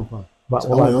wá sí compound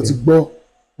àwọn èèyàn ti gbọ́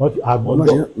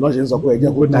náà ṣe ń sọ pé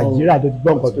ẹjẹ́ kó tán o. Nàìjíríà tó ti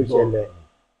gbọ́ nǹkan tó ṣẹlẹ̀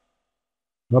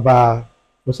wọ́n bá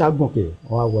ó ságùnkè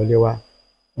wọ́n wá wọlé wá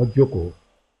wọ́n jókòó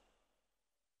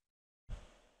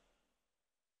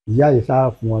ìyá yìí sá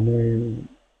fún wọn ní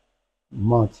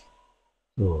month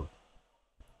so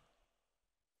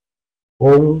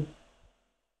òun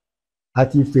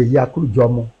àti Fèyí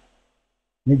Akúrùjọmọ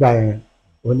nígbà yẹn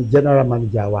òun ni general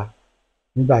manager wa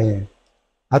nígbà yẹn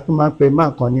a tún máa ń pe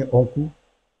máa kan ní ọ̀nkú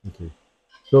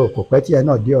so kò pẹ́ tí ẹ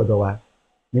náà dé ọ̀dọ̀ wa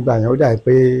nígbà yẹn ó dà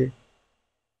pé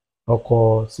ọkọ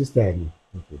sísítà ẹ̀ ní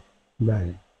nígbà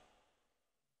yẹn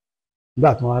nígbà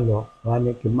tí wọ́n á lọ wọ́n á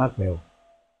ní kí n má pẹ́ o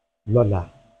lọ́la.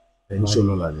 ẹ̀yin ṣó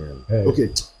lọ́la ni ẹ̀ ok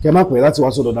kẹ́ má pẹ́ láti wá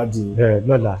sọ́dọ̀ dáàdì.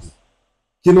 lọ́la.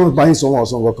 kí ló ń bá yín sọ wọn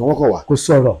ọ̀sán kankan wọ́n kàn wá. kò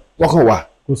sọ̀rọ̀ wọ́n kàn wá.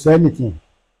 kò sọ anything.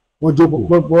 wọ́n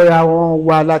jókòó. bóyá wọ́n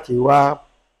wá láti wá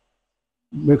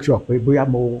make sure pé bóyá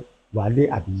mo wà lé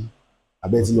àbí.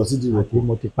 àbẹ ti lọ sídìí ìrókò. àbí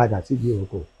mo ti padà sídìí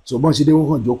ìrókò. ṣùgbọ́n ṣe dé wọ́n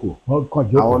kàn jókòó. wọ́n kàn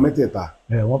jókòó. àwọn mẹ́tẹ̀ẹ̀ta.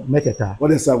 wọ́n mẹ́tẹ̀ẹ̀ta. wọ́n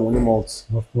dẹ̀ sá wọn ní malt.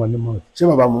 wọ́n fún wọn ní malt. ṣé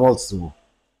bàbá mu malt sí wọn.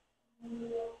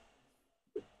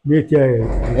 bí etí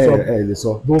ẹ lè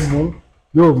sọ. bó mú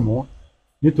yóò mú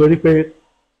nítorí pé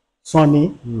Sọ̀ní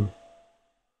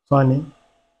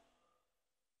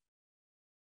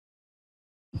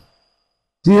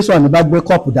tí Sọ̀ní bá gbé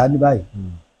kọ́ọ̀pù dání báyìí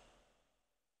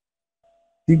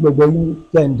tí gbogbo yín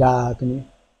tẹ̀ ń da kínní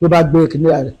tó bá gbé kínní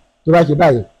tó bá ṣe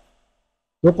báyìí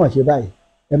tó kàn ṣe báyìí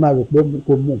ẹ máa rò pé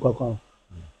kò mú nǹkan kan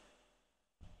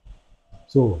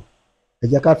so ẹ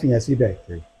jẹ́ ká fìyàn síbẹ̀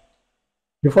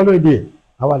the following day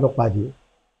àwa lọ pàdé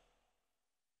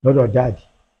lọ́dọ̀ dáàdì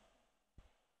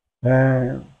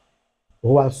ó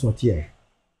wá sọ tiẹ̀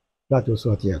láti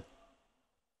sọ tiẹ̀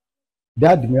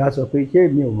dáàdì mi wá sọ pé ṣé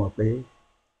mi ò mọ̀ pé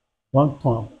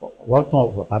wọ́n tàn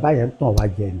bàbá yẹn ń tàn wá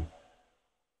jẹ ni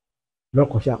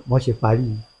lọ́kọ̀ọ́sá wọ́n ṣe parí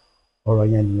ọ̀rọ̀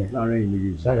yẹn nìyẹn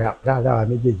lára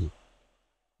méjèèjì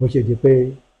bó ṣe di pé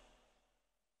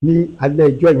ní alẹ́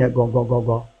ìjọ yẹn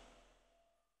gangan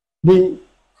ní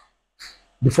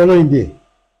the following day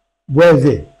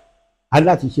Wednesday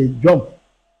aláti ṣe jump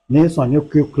ní Sọ̀ní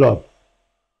club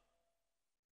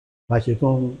bá ṣe tó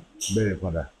ń bẹ̀rẹ̀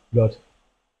padà lọ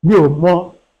mi ò mọ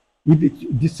ibi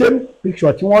the same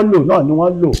picture tí wọ́n lò náà ni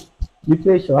wọ́n lò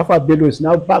wípé Sharafa Bello is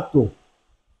now back to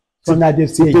Sunday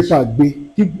stage. pépà gbé.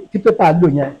 Tí pépà lò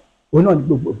yẹn òun náà ní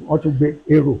gbogbo wọn tún gbé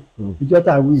èrò ìjọ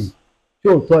tá a wí tí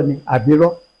òótọ́ ni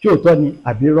àbírọ́ tí òótọ́ ni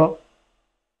àbírọ́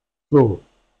so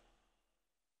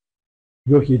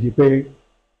yóò ṣe di pé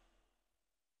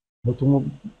mo tún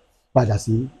padà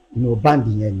sí inú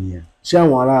báǹdì yẹn nìyẹn. ṣé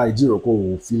àwọn ará Ìdíròkò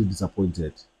ò feel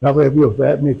disappointed. lábẹ́ bí o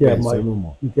fẹ́ mi tẹ́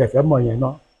ẹ fẹ́ mọ̀ yẹn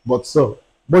náà. but so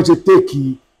bó ṣe take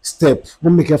step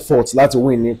wọ́n make effort láti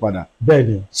win ní padà.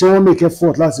 bẹ́ẹ̀ni. ṣé wọ́n make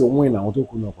effort láti win àwọn tó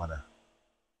kù náà padà.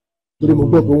 torí mo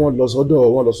gbọ́ pé wọ́n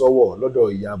lọ sọ́wọ́ lọ́dọ̀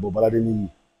ìyá Bọ́ládé níyì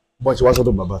bọ́n ṣe wá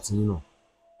sọ́dọ̀ bàbá tiyín náà.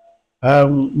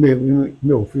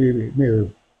 mi ò fi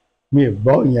mi ò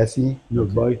gbọ́ ìyẹn sí mi ò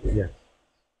gbọ́ ìyẹn.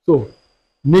 so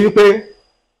ní pé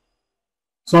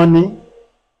Sanni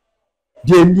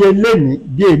di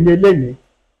èmi eléni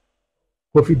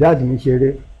kò fi dáàdì mi ṣeré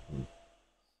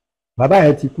bàbá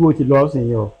yẹn ti kú ó ti lọ sìn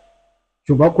yẹn o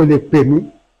ṣùgbọ́n kò lè pè mí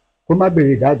kó má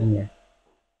béèrè dáàdì yẹn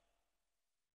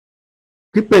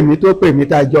kí pè mí tó pè mí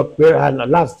tá a jọ pé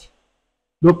last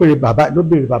ló béèrè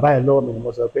bàbá yẹn lọ́wọ́ mi ni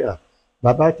mo sọ pé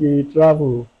bàbá ti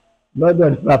travel lọ́dọ̀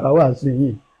ní bàbá wà sí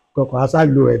yìí kọkàn á sá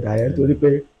lo ẹ̀dà yẹn torí pé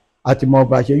a ti mọ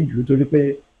ọba ṣe ń jù torí pé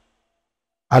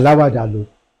aláwàdà lò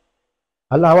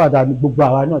aláwàdà ni gbogbo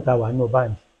àwa náà ta wà ní ọba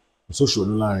yìí. kò sí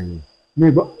òṣònú láàrin yìí. mi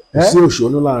gbọ́ kò sí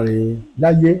òṣònú láàrin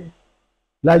yìí.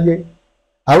 láyé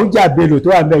Àwùjá Bello tó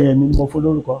wà bẹ́ẹ̀ yẹn ni mo fún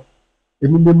lórúkọ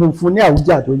èmi ni mo fún ní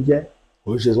Àwùjá tó ń jẹ́. kò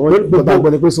ṣe wọ́n gbọ́dọ̀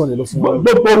gbọ́dọ̀ pé Sanni ló fún wa.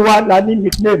 gbogbo wa la ní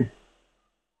nickname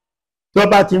tó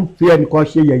bá ti ń fi ẹnìkan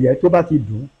ṣe yẹ̀yẹ́ tó bá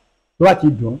ti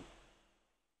dùn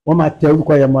wọ́n máa tẹ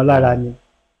orúkọ yẹn mọ́ lára ni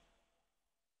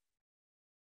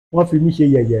wọ́n fi mí ṣe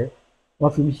yẹ̀yẹ́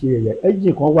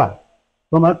ẹ́ńjìn kan wà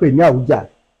wọ́n máa ń pè ní Àwùjá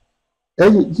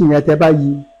ẹ́ńjìn yẹn tẹ́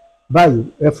báyìí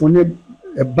ẹ fún ní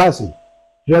báàsì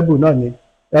tírẹ́bù náà ni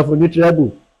ẹ fún ní tírẹ́bù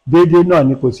déédéé náà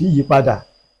ni kò sí ìyípadà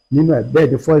nínú ẹ̀ bẹ́ẹ̀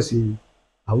ni fọ́ọ̀sì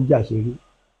Àwùjá ṣe rí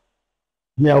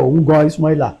ní òun gan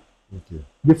Ismaila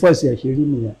bí fọ́ọ̀sì ẹ̀ ṣe rí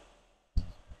nìyẹn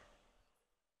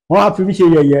wọ́n á fi mí ṣe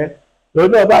yẹ̀yẹ́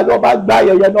lọ́dọ̀ ọba gbá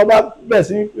yẹ̀yẹ́ náà bá bẹ̀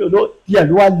sí tiẹ̀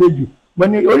ló wá le jù mo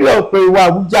ní orí ẹ̀ pé ìwà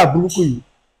Àwùjá burúkú yìí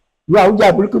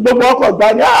gbogbo ọkọ̀ gbá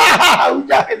ní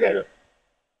Àwùjá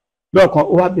lọ́ọ̀kan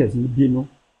ó wá bẹ̀rẹ̀ sí bínú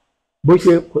bó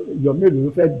ṣe yọ mélòó ló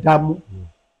fẹ́ dámú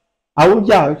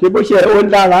Àwùjá ṣe bó ṣe ó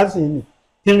lára sí ni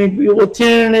tínrín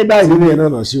báyìí tí ní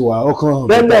náà ṣì wà ó kàn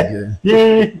bẹ́lẹ̀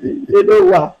tínrín ló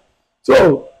wà so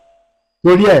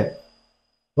torí ẹ̀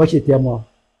wọ́n ṣe tẹ́ mọ́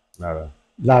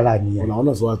lára nìyẹn ọ̀nà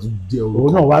náà fi wá tún dé orúkọ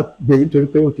òun náà wá gbé nítorí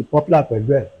pé ó ti popular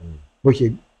pẹ̀lú ẹ̀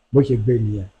bó ṣe gbé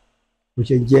nìyẹn bó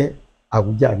ṣe jẹ́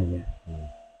Àwùjá nìyẹn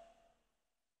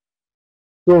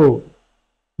so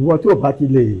ìwọ tí ò bá ti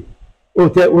lè ó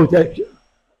tẹ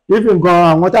ìfì nǹkan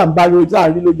àwọn tá à ń bá lórí tá à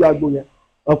ń rí lójú agbo yẹn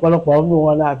ọ̀pọ̀lọpọ̀ ọ̀nù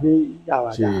wọn náà fi yàwá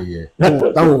ṣe yẹ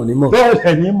táwọn ò ní mọ̀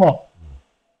bẹ́ẹ̀ ní mọ̀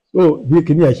so bí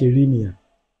kìíní ẹ̀ ṣe rí nìyẹn.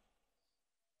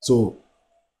 so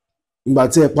ìgbà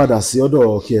tí ẹ padà sí ọ̀dọ̀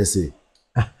KSA.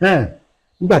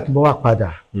 nígbà tí mo wá padà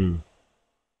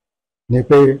ni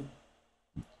pé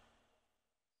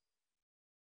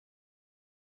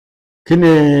kí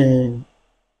ni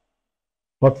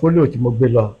portfolio tí mo gbé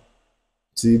lọ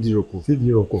sí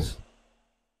Ìdíròkò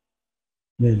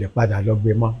mi lè padà lọ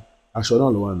gbé mọ́. aṣọ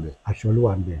náà ló wà ń bẹ. aṣọ ló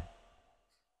wà ń bẹ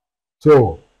so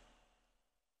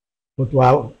ó tó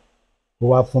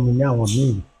wá fún mi ní àwọn míì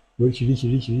lóríṣiríṣi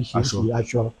aṣọ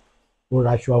ó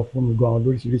ra aṣọ fún mi gan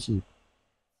lóríṣiríṣi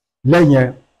lẹ́yìn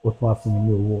ó tún wá fún mi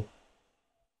ní owó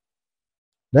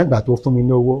lẹ́yìn ìgbà tó fún mi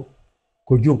ní owó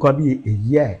kò ju nǹkan bí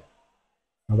èyí ẹ̀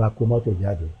wọ́n bá kó mọ́tò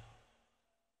jáde.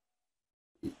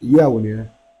 ìyàwó ni ẹ.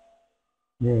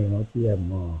 ní ìrántí ẹ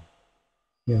mọ̀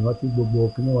ní ìrántí gbogbo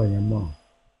kíní wọ̀nyẹn mọ̀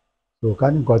so ká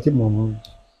ní nǹkan tí mò ń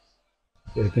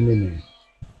ṣe kíní ni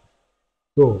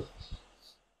so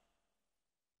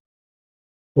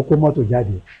ó kó mọ́tò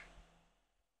jáde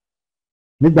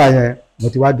nígbà yẹn mo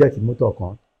ti wá gẹ̀ẹ́tì mọ́tò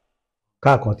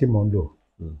káà kan tí mò ń lò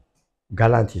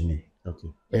Gallant ni.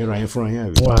 ẹ ra yẹn fúnra yẹn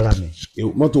àbí. fún ara mi.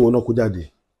 mọ́tò wo náà kó jáde.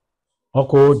 wọ́n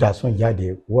kó Datsun jáde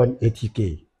 180k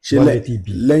 180b.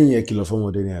 lẹ́yìn ẹ kìlọ̀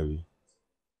fọ́mọdé ni àbí.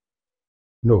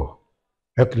 no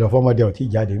ẹ kìlọ̀ fọ́mọdé ò tí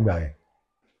jáde nígbà yẹn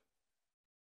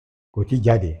kò tí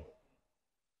jáde.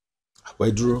 àpẹ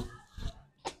dúró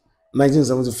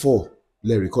 1974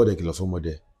 lẹ rìkọ́dẹ̀ kìlọ̀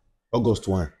fọ́mọdé August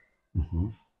 1.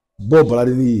 Bob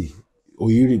Bọ́ládé níyì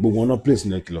Oyiri gbogbo wọn náà place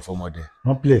ní ẹ kìlọ̀ fọ́mọdé.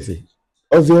 wọ́n place.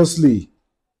 obviously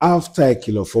after ẹ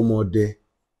kìlọ̀ fọ́mọdé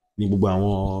ni gbogbo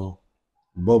àwọn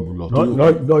Bob lọ.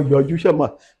 lọ yọjú sẹ́mọ̀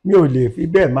mi ò lè fi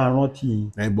bẹ́ẹ̀ máa rántí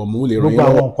gbogbo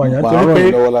àwọn nǹkan yẹn torí pé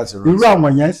irú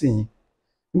àwọn yẹn sì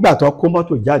nígbà tó kó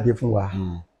mọ́tò jáde fún wa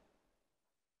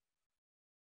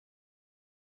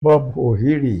Bob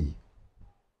Ohiri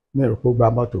mi rò pé ó gba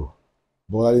mọ́tò.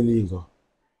 Bọ́lá ní nǹkan.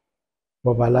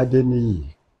 Bọ́ba Aládéníyì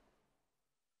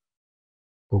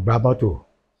kò gba mọ́tò.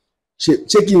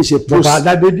 Ṣé kì í ṣe Bọ́ba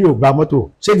Aládéníyì ò gba mọ́tò.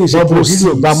 Ṣé kì í ṣe Bob Ohiri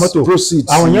ò gba mọ́tò.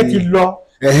 Àwọn yẹn ti lọ.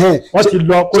 Wọ́n ti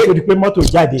lọ kó tó di pé mọ́tò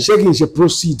jáde. Ṣé kì í ṣe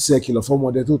proceeds ẹ kìlọ̀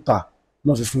fọ́mọdé tó tà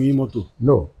náà fi fún yín mọ́tò?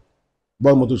 No.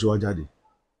 Bọ́ọ̀lù mọ́tò ṣe wá jáde.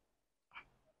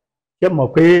 Ṣé mọ̀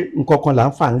pé nǹkan kan là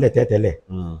ń fà nílẹ̀ tẹ́tẹ́lẹ̀?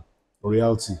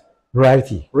 Royalty.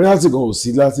 Royalty gan ò sí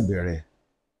láti bẹ̀rẹ̀.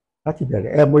 Láti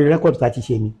bẹ̀rẹ̀ mo rẹ́kọ̀dù tá a ti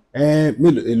ṣe ni.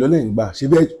 Mélòó èlò lẹ́yìn gbà ṣe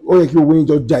bí ó yẹ kí owó yín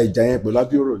jọ ja ìjà yẹn pẹ̀lú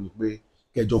Abioro ni pé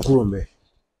kẹjọ kúrò ńbẹ̀.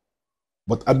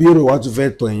 But Abioro wá tún fẹ́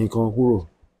tọ̀ ẹ̀yìn kan kúrò.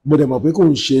 Mo dẹ̀ mọ̀ pé kò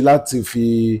ń ṣe láti fi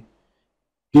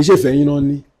kì í ṣèfẹ́ yín náà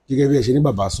ní gẹ́gẹ́ bí ẹ ṣe ní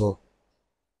bàbá sọ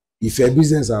ìfẹ́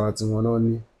business ara tiwọn náà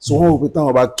ní so wọ́n wò pé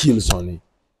táwọn bá kill Sunny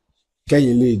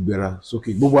kẹ́yìn lè gbéra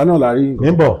sókè gbogbo wa náà la rí.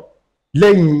 níbọ̀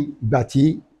lẹ́yìn ìgbà tí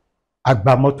a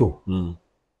gba mọ́tò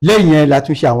lẹ́yìn yẹn la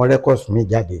tún ṣe àwọn records mi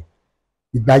jáde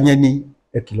ìgbà yẹn ni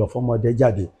ẹ kìlọ̀ fọ́mọdé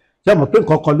jáde ṣé mo pé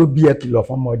nǹkan kan ló bí ẹ kìlọ̀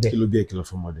fọ́mọdé. kí ló bí ẹ kìlọ̀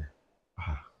fọ́mọdé.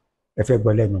 ẹ fẹ́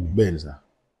gbọ́ lẹ́nu mi. bẹ́ẹ̀ ni sà.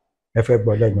 ẹ fẹ́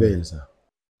gbọ́ lẹ́nu mi. bẹ́ẹ̀ ni sà.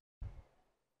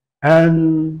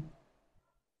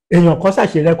 èèyàn kan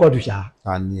ṣàṣe rẹ́kọ̀dù ṣá.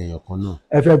 ta ni èèyàn kan náà.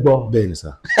 ẹ fẹ́ gbọ́. bẹ́ẹ̀ ni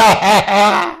sà.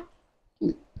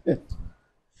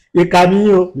 ìkà ni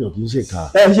yín o. mi ò kì í ṣe ìkà.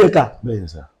 ẹ ṣe ìkà. bẹ́ẹ̀ ni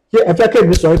sà. ṣé ẹ fẹ́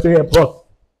kémi sọ pé Emperor.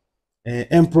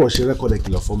 Emperor ṣe rẹ́kọ̀dù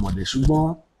kìlọ̀ fọ́mọdé ṣùgbọ́n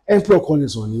Emperor kan ni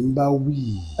Sunny ń bá wí.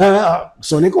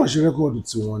 Sunny kan ṣe rẹ́kọ̀dù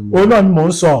tí wọ́n ní. òun náà ni mò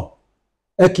ń sọ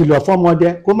ẹ kìlọ̀ fọ́mọdé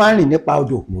kó má rìn nípa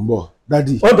odò. mò ń bọ̀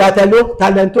dádì. ó dá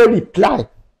talent tó reply.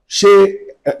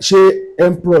 ṣé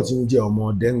Emperor ti ń jẹ́ ọmọ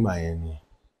dẹ́ngbà yẹn ni.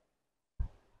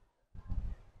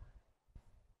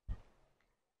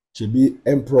 ṣebí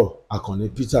Emperor Akànnì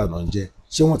Peter náà ń jẹ́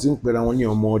ṣé wọ́n ti ń pera wọn ní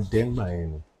ọmọ dẹ́ngbà yẹn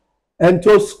ni. ẹni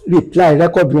tó reply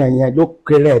rẹ́kọ̀dù yẹn ló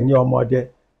kéré ẹ̀ ní ọmọdé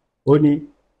ó ní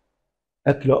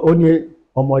ẹ kìlọ̀ ó ní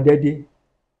ọmọdé dé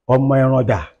ọmọ ẹran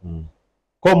dà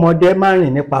kọ́mọdé má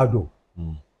rìn nípa odò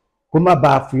kó má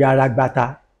bàa fi ara gbata.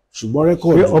 ṣùgbọ́n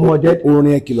rẹ́kọ̀dù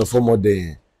orin ẹ kìlọ̀ fọ́mọdé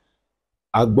yẹn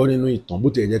a gbọ́ nínú ìtàn bó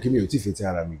tilẹ̀ jẹ́ kí mi ò tí ì fetí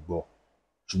ara mi gbọ́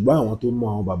ṣùgbọ́n àwọn tó mọ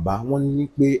àwọn bàbá wọn ní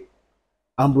pé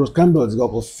Ambrose Campbell ti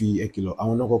kọ́kọ́ fi ẹ̀kìlọ̀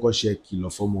àwọn náà kọ́kọ́ ṣe ẹ̀kìlọ̀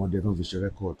fọ́mọdé tó ń fi ṣe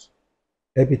rẹ́kọ̀dù.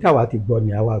 ẹbí táwa ti gbọ́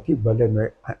ni àwa ti gbọ́ lẹ́nu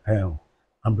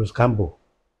Ambrose Campbell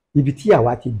ibi tí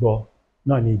àwa ti gbọ́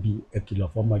náà ni ibi ẹ̀kìlọ̀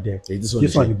fọ́mọdé tí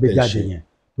Sunny gbé jáde yẹn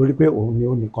torí pé òun ni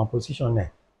ó ní composition ẹ̀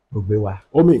tó gbé wa.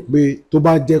 ó mì pé tó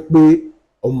bá jẹ́ pé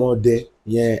ọmọdé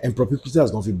yẹn Emperor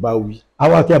Peters kan fi bá wí.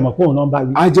 àwa tí a mọ̀ pé òun náà bá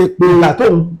wí. a jẹ́ pé ìgbà tó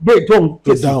ń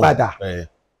fèsì padà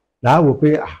làá wò pé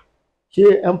ṣé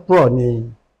Emperor ni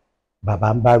bàbá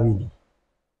ń bá wí ni.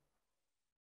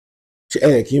 ṣé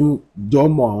ẹ kí n jọ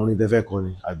mọ àwọn orin tẹfẹ kọ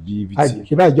ni àbí ibi tí.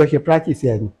 ṣe báyìí jọ ṣe practice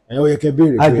ẹ ni. ẹ ó yẹ kẹ́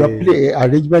béèrè pé àjọ play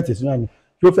arrangement sínú ẹ ni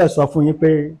tí ó fẹ́ sọ fún yín pé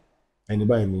ẹni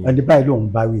báyìí lòun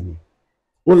bá wí ni.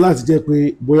 ó láti jẹ́ pé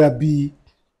bóyá bí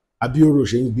Abioro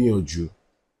ṣe ń gbìyànjú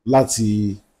láti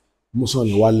mú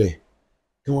Sunny wálẹ̀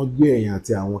kí wọ́n gbé ẹ̀yìn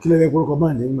àti àwọn kí lẹ́fẹ̀ẹ́ kórúkọ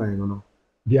báyìí nígbà yẹn náà.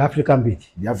 The African Beat.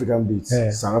 The African Beat.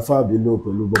 Sharafa Bello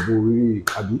pẹ̀lú Bob Ohiri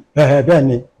àbí. bẹ́ẹ̀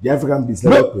ni. The African Beat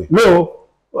lẹ́wọ̀ pé. no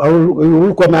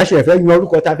orúkọ mi àṣẹ fẹ́ yan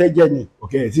orúkọ tá a fẹ́ jẹ́ ni.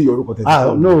 ok ẹ tí yọ orúkọ tẹ ti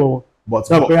kọ. no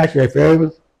sọ pé àṣẹ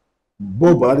fẹ́.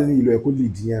 Bob Aládé ní ìlú ẹ̀kọ́ lè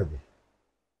dín yàgbẹ́.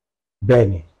 bẹ́ẹ̀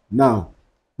ni. now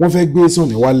wọ́n fẹ́ gbé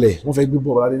Sunny wálẹ̀ wọ́n fẹ́ gbé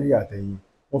Bob Aládé ní àtẹ̀yìn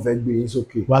wọ́n fẹ́ gbé yín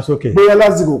sókè. wá sókè. bóyá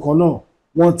lásìkò kan náà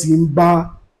wọ́n ti ń bá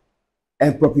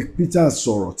Emperor Peters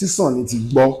sọ̀rọ̀ tí Sunny ti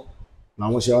gbọ́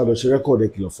làwọn ṣe wá lọ ṣe rẹ́kọ̀dù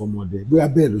ẹ̀kìlọ̀ fọ́mọdé bóyá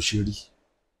bẹ́ẹ̀ ló ṣe rí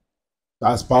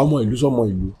àṣìpá ọmọ ìlú sọmọ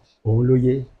ìlú. òun ló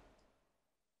yé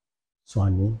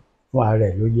Sunny fún ara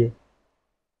ẹ̀ ló yé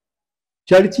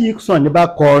ṣẹ́rí tí Sunny bá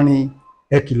kọrin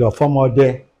ẹ̀kìlọ̀ fọ́mọdé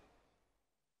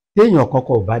téèyàn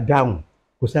kankan ò bá dáhùn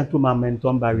kò sẹ́ni tó máa mẹ́ni tó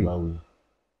ń bá rí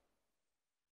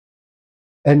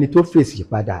ẹni tó fèsì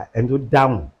padà ẹni tó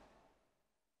dáhùn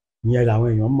ìyẹn làwọn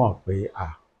èèyàn mọ̀ pé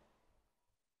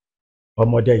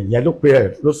ọmọdé ìyẹn ló pé ẹ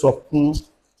ló sọ fún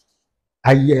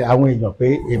ayé àwọn èèyàn pé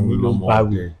èmi ló ń bá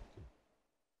wí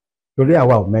torí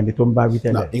àwa ò mẹ́ni tó ń bá wí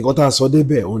tẹ́lẹ̀. nǹkan tá a sọ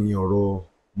débẹ̀ ó ní ọ̀rọ̀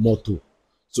mọ́tò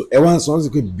so ẹ wá ń sọ ọ́n sì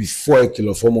pé before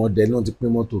ẹ̀kìlọ̀ fọ́mọdé náà ti pín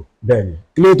mọ́tò. bẹ́ẹ̀ni.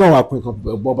 kí ló tán wàá pín kan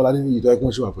Bob Aládé ní ìtọ́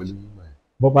ẹkún ṣe wà pẹ̀lú nígbà yẹn.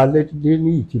 Bob Aládé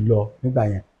ní ìtì lọ nígbà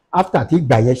yẹn after tí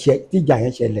ìjà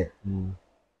yẹn ṣẹlẹ̀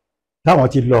táwọn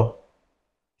ti lọ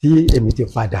tí èmi ti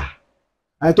padà.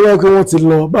 àìtọ́ wọ́n pé wọ́n ti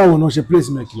lọ báwo náà ṣe place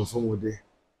mi ẹ̀kìlọ̀ fọ́mọdé.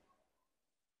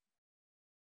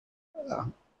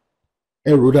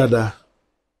 ẹ rò dáadáa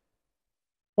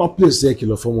wọ́n place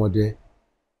ẹ̀kìlọ̀ fọ́mọdé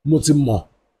mo ti mọ̀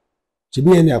ṣebí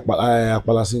ẹni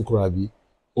àpàlà sí ń kóra bí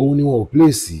òun ni wọn ò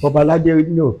place. Bob Aládé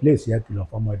ní ò place ẹ̀kìlọ̀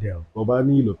fọ́mọdé o. Bọ́ba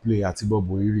ní ìlò play àti Bob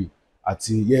Ohiri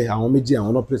àti àwọn méjì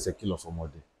àwọn náà place ẹ̀kìlọ̀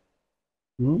fọ́mọdé.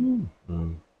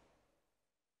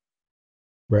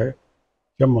 pẹ́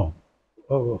ṣé mọ̀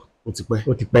ó ti pẹ́.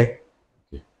 ó ti pẹ́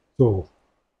so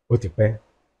ó ti pẹ́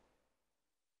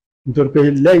nítorí pé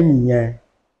lẹ́yìn yẹn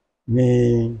ni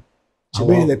ṣe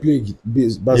bẹ́ẹ̀ lẹ play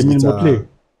bass èmi ni mo play.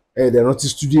 guitar dẹ̀ rántí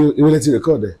studio ewé lẹ́tí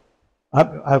record ẹ̀.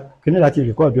 kíní láti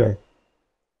record ẹ̀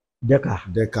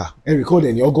Decca record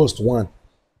ẹ̀ ní August 1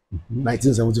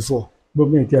 1974.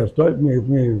 gbogbo mi tẹ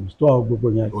mi store gbogbo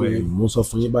yẹn. mo sọ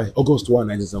fún yín báyìí August 1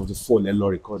 1974 lẹ lọ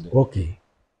record ẹ̀. ok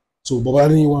so bàbá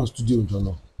ní one studio ìjọ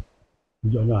náà.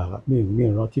 ìjọ náà mi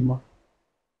rántí mọ́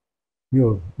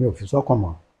mi ò fi sọ́kàn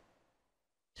mọ́.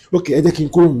 ok ẹ jẹ́ kí n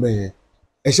kúrò níbẹ̀ yẹn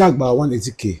ẹ ṣáà gba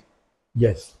 180k.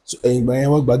 yes. ẹ̀yìn ìgbà yẹn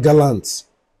wọ́n gba Gallant.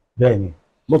 bẹ́ẹ̀ni.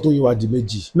 mọ́tò yìí wá di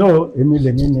méjì. no èmi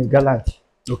lèmi ní Gallant.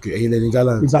 ok ẹ̀yin lẹ ní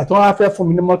Gallant. ìgbà tó wá fẹ́ fún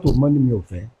mi ní mọ́tò mo ní mi ò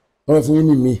fẹ́. wọ́n fẹ́ fún yín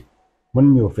ní mi. mo ní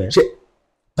mi ò fẹ́. ṣé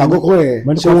tàkọ́kọ́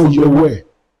yẹn ṣé wọ́n yọ owó ẹ̀.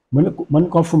 mo ní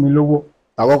kàn fún mi lówó.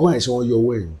 tàkọ́kọ́ yẹn ṣé wọ́n yọ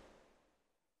owó ẹ̀.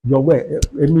 yọwọ́ ẹ̀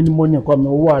èmi ni mo ní nǹkan mi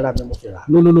owó ara mi mo fi rà.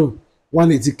 no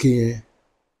 180k yẹn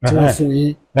tí wọ́n fún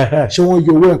yín ṣé wọ́n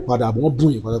yọ owó ẹ̀ padà àbí wọ́n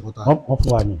bùn yín pátápátá. wọ́n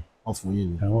fún wa ni. wọ́n fún yín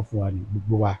ni. wọ́n fún wa ni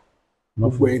gbogbo wa.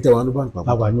 gbogbo ẹ̀yin tẹ́ wà ní báńkì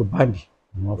pàápàá. àwa ní báńkì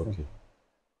ni wọ́n fún.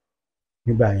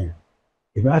 nígbà yẹn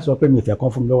èmi á sọ pé mi ìfẹ́ kan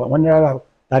fún mi lọ́wọ́ wọ́n ní rárá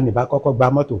ta ni bá kọ́kọ́ gba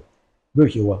mọ́tò bí ò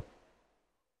ṣe wọ.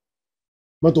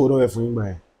 mọ́tò wo ló fẹ́ fún yín gbà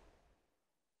yẹn.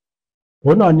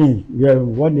 òun náà ní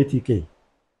 180k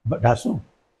Datsun.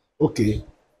 ok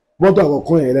mọ́tò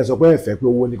àkọ́kọ́ yẹn lẹ sọ pé ẹ fẹ́ pé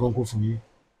owó ní kọ́ńkó fún yín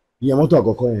ìyẹn mọ́tò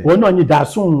àkọ́kọ́ yẹn. òun náà ní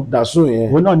Datsun yẹn.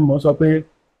 òun náà ni mo sọ pé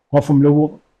wọ́n fún mi lówó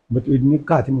ní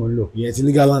káà tí mo ń lò. ìyẹn ti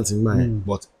ní Gallant ń gbà yẹn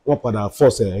but wọ́n padà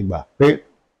force ẹ̀ gbà. pé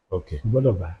ok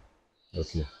gbọ́dọ̀ gbà.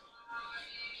 ok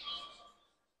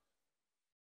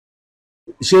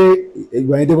ṣé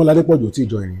ìgbà yẹn Dẹ́mọ́lá Adépọ̀jù ò tí ì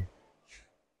jọ yẹn.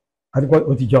 Adépọ̀jù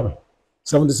ó ti join.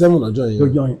 77 ọjọ́ yẹn. ó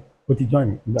join ó ti join.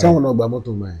 táwọn náà gba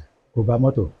mọ́tò gbà yẹn. kò gba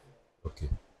mọ́tò. ok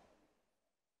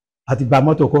àti gba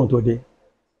mọ́tò kóhun tó dé.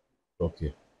 ok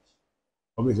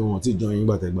ọmọ ìfẹ́ wọn tí ì join yín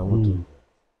gbà tẹ́ gba mọ́tò.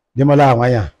 Dẹ́mọ́lá àwọn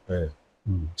àyà.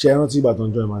 ṣé ẹ rántí ìgbà tó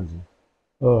ń join máa dín.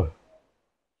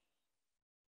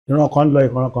 ìran kan lọ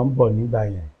ìran kan bọ̀ nígbà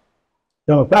yẹn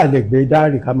tẹmọ pé àlè gbé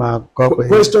dáárì ká máa kọ pé.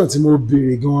 question tí mo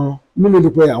béèrè gan-an mímú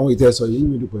dúpẹ́ àwọn ìtẹ̀sọ̀ yìí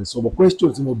mímú dúpẹ́ sọ but question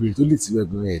tí mo béèrè tó lè tiwẹ̀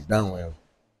gan ẹ̀ dáhùn ẹ̀.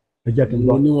 ẹ jẹ́ kí n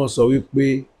gbọ́. mo ní wọ́n sọ wípé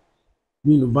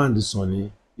nínú báǹdì Sunny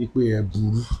wípé ẹ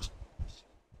burú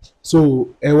so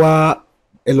ẹ wá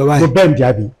ẹ lọ báyìí. mo bend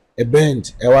àbí. ẹ bend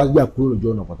ẹ wá gbà kúrò lójú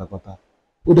ọ̀nà pátápátá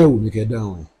ó dẹ̀ wù mí kẹ́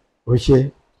dáhùn ẹ̀. ó ṣe.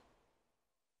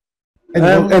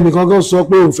 ẹnìkan kan sọ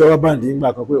pé òun fẹ́ wá báǹdì nígbà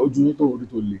kan pé ojú yín tó orí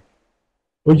tó le.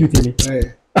 ojú tèmi.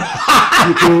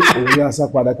 wípé òun yà sá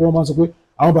padà kí wọ́n máa sọ pé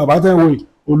àwọn bàbá tẹ̀ ń wò yìí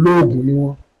olóògùn ni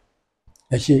wọ́n.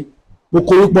 ẹ ṣe. mo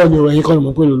kó pọ̀ ní ọ̀rọ̀ yín kọ́ ni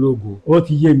mo pè lólóògùn. ó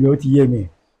ti yé mi ó ti yé mi.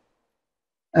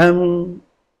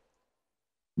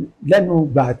 lẹ́nu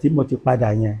ìgbà tí mo ti padà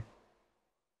yẹn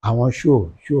àwọn show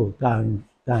tá à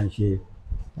ń ṣe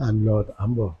tá à ń lọ à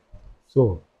ń bọ̀ so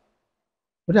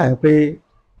ó dàbí pé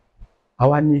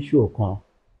àwa ní show kan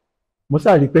mo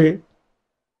sáà rí i pé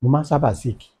mo máa ń sábà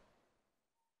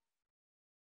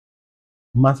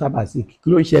sick kí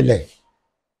ló ń ṣẹlẹ̀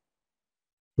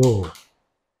tó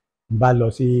n bá lọ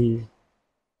sí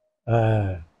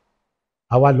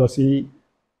àwa lọ sí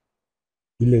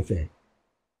Ilé-Ifẹ̀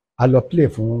a lọ play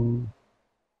fún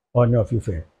Ọọ̀ni of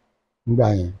Ifẹ̀ nígbà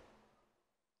yẹn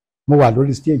mo wà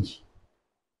lórí stage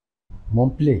mo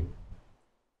ń play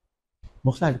mo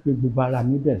sáré pé gbogbo ara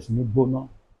mi bẹ̀rẹ̀ sí ní gbóná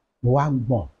mo wá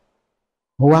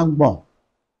ń gbọ̀n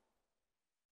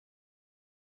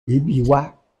èébì wá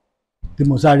tí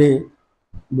mo sáré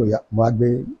gbòòyà mo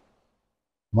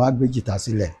wá gbé jìtá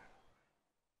sílẹ̀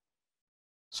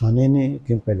Sunny ní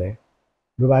kí n pẹ̀lẹ́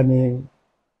ló bá ní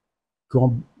kí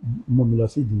wọ́n mú mi lọ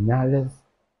sí the nearest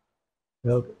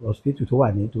hospital tó wà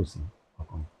ní tòsí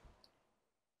ọkàn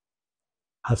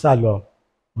a sá lọ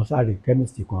mo sáré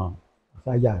chemist kan mo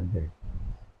sá yà ń bẹ̀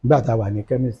nígbà tá a wà ní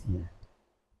chemist yẹn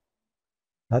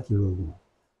láti rògùn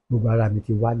gbogbo ara mi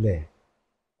ti wálẹ̀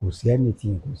kò sí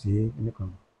anything kò sí nìkan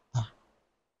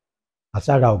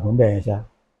àsára ògùn bẹ́ẹ̀ yẹn ṣá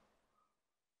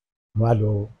mo wá lo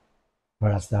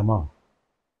paracetamol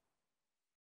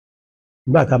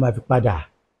nígbà tá a máa fi padà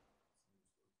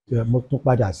mo tún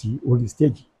padà sí orí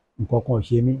stage nǹkan kan ò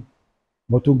ṣe mí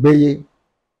mo tún gbé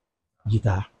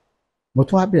jìtá mo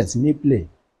tún wá bẹ̀rẹ̀ sí ní play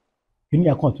kí ni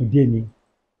ẹ̀kan tún dé ni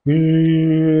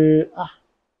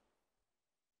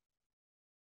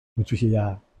mo tún ṣe ya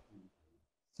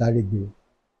sáré gbé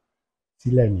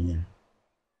sílẹ̀ nìyẹn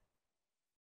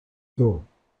tó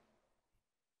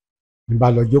n bá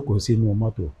lọ jókòó sínú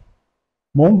mọ́tò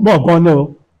mo ń gbọ̀n gan náà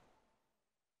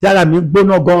tí ara mi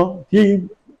gbóná gan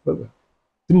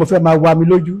tí mo fẹ́ máa wá mi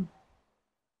lójú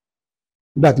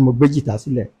nígbà tí mo gbé jìtá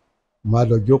sílẹ̀ mo á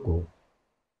lọ jókòó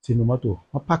sínú mọ́tò,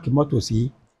 wọ́n páàkì mọ́tò sí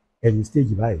ẹ̀yìn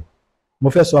stage báyìí. Mo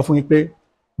fẹ́ sọ fún yín pé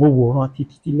mo wòran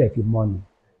títí tílẹ̀ fi mọ́ ni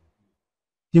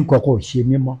tí nǹkan kan ò ṣe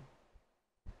mí mọ́.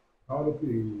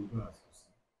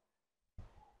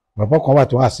 Bàbá kan wà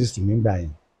tó assist mi gbà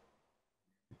yẹn,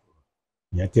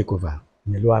 ìyẹn take over,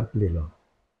 ìyẹn ló wá ń play lọ.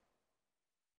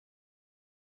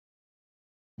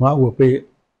 Wọ́n á wò pé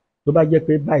tó bá jẹ́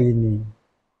pé báyìí ni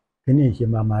kíní ìṣe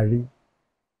máa rí,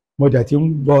 mo dẹ̀ ti ń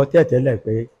gbọ́ tẹ́tẹ́lẹ̀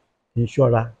pé kí n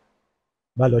ṣọ́ra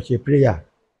bá lọ ṣe prayer,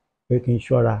 pé kí n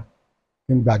ṣọ́ra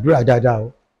kí n gbàdúrà dáadáa o,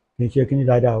 kí n ṣe kíní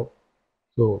dáadáa o.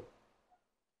 So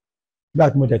nígbà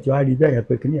tí mo dẹ̀ ti wá rí bẹ́ẹ̀ yẹn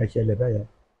pé kíní ẹ̀ ṣẹlẹ̀ bẹ́ẹ̀ yẹn,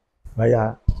 báyà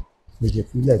méje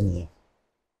fílẹ̀ nìyẹn.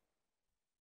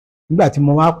 Nígbà tí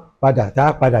mo wá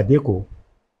padà dÉkòó,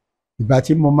 ìgbà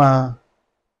tí mo máa,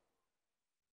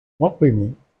 wọ́n pè mí,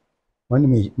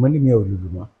 wọ́n ní mi ò lùlù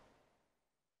mọ́.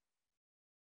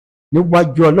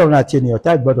 Níwájú Ọlọ́run àti ènìyàn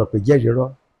tá gbọ́dọ̀ pé jẹ́rìí rọ́.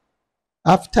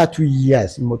 After 2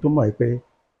 years mo tó mọ̀ pé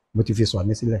mo ti fi sọ̀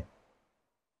mí sílẹ̀.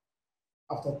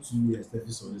 After 2 years tẹ́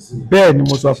fi sọ̀ mí sílẹ̀. Bẹ́ẹ̀ ni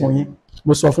mo sọ fún yín,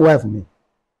 mo sọ fún wife mi.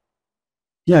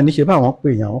 Yíyan níṣe báwọn pè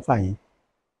yàn wọ́n fà yín.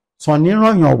 Sọ̀ní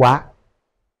rányàn wá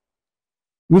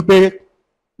wípé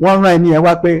wọ́n rán ẹni ẹ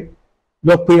wá pé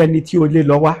lọ pé ẹni tí o lé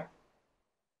lọ wá.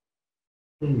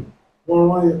 Wọ́n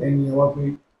rán ẹni ẹ wá pé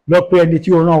lọ pé ẹni tí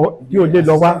o lé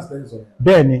lọ wá.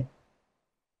 Bẹ́ẹ̀ ni.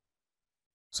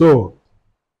 So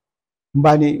n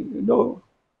bá ní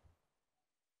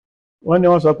wọ́n ní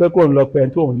wọ́n sọ pé kò ń lọ pé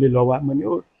ẹni tó ń lé lọ wá. Mo ní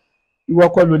ìwọ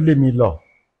kọ́ ló lé mi lọ,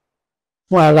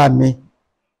 fún ara mi,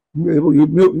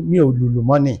 mi ò lùlù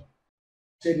mọ́ ni.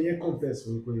 Ṣé ni ẹ confess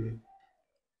fún pé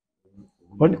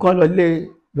wọ́n ní kọ́ lọ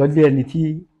lé ẹni tí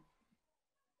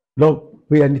lọ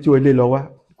pé ẹni tí o lé lọ wá,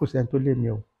 kò sẹ́ni tó lé mi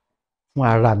o, fún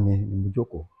ara mi ni mo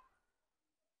jókòó.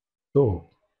 So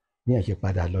ní ẹ̀ ṣe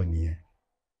padà lọ nìyẹn.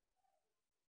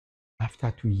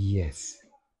 After 2 years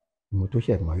mo tó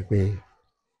ṣẹ̀ mọ̀ wípé.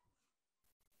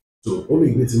 So ó lè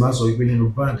gbé tí máa sọ wípé nínú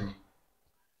báńdì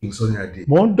King Sunny Adé.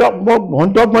 Mo ń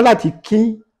dọ́gbọ́n láti kín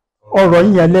ọ̀rọ̀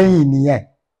yíyan lẹ́yìn nìyẹn.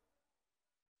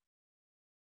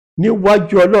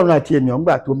 Níwájú Ọlọ́run àti ènìyàn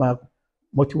gbà tó máa,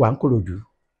 mo ti wà ń Ìkòròdú.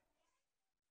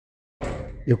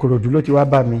 Ìkòròdú ló ti wá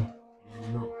bá mi.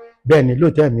 Bẹ́ẹ̀ ni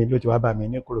lóòótọ́ mi ló ti wá bá mi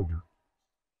ní Ìkòròdú.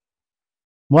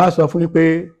 Mo wá sọ fún yín pé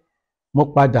mo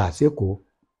padà sékòó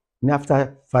ní after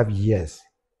 5 years.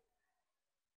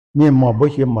 Mi mọ̀ bó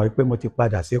ṣe mọ̀ pé mo ti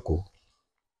padà sékòó.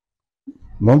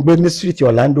 Mo ń gbé ní street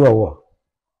Orlando Ọ̀wọ̀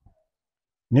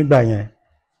nígbà yẹn,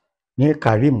 ní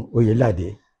Karim Oyelade,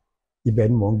 ibẹ̀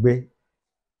ni mo ń gbé.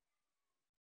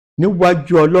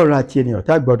 Níwájú Ọlọ́run àti ènìyàn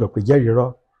tá gbọ́dọ̀ pé jẹ́rìí rọ́,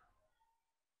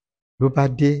 ló bá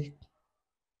dé.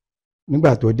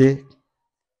 Nígbà tó dé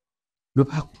ló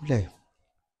bá kúnlẹ̀,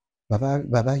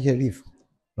 bàbá Sheriff,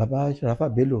 bàbá Sharafa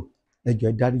Bello, ẹ jọ̀ọ́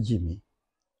ẹ dáríjì mi,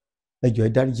 ẹ jọ̀ọ́ ẹ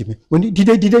dáríjì mi. Mo ní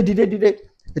dìde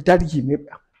ẹ dáríjì mi,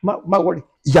 má wọrí,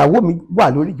 ìyàwó mi wà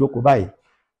lórí ìjókòó báyìí,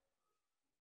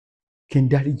 kí n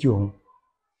dáríjì òun.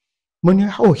 Mo ní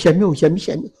ó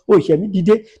ṣẹ̀mí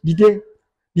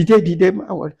dìde, má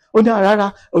wọrí. Ó ní rárá,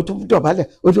 ó tún dọ̀bálẹ̀,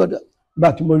 bá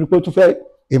tí mo rí pé ó tún fẹ́,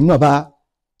 èmi náà bá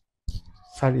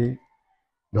sáré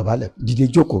dọ̀bálẹ̀, dìde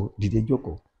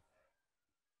jókòó.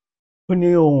 Ó ní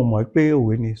òun mọ̀ pé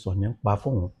òwe ni Sọ̀ní ń pa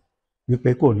fóun, wípé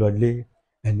kò lọ lé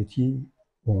ẹni tí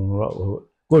òun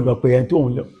kò lọ pé ẹni tó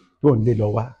ń lé lọ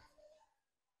wá.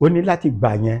 Ó ní láti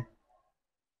gbà yẹn,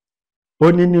 ó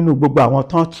ní nínú gbogbo àwọn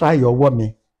tán tráì ọwọ́ mi,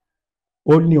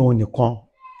 ó ní òun nìkan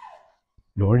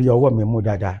lòún rí ọwọ́ mi mú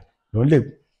dáadáa, lòún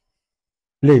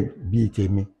lè bí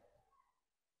tèmi.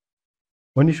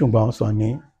 Ó ní ṣùgbọ́n Sọ̀ní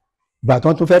ìgbà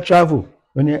tán tún fẹ́ travel,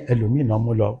 ó ní ẹlòmíì náà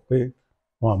mú lọ pé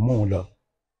wọ́n mú un lọ.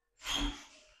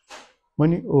 Mo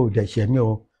ní o dẹ̀ ṣẹ̀ mí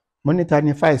o. Mo ní ta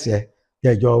ni fáìsì ẹ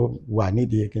tẹ́jọ wà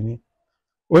nídìí kínní.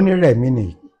 Ó ní Rẹ̀mí ni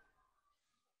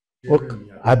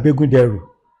Abégúndẹrù.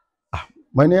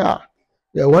 Mo ní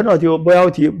ìwọ náà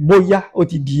bóyá ó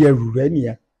ti di ẹrù rẹ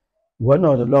nìyẹn. Ìwọ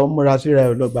náà lọ múra síra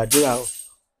ẹ lọ gbàdúrà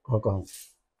kankan.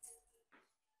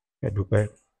 Ẹ dúpẹ́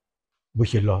bó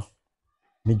ṣe lọ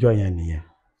níjọ́ yẹn nìyẹn.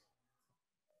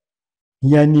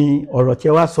 Ìyẹn ni ọ̀rọ̀ tí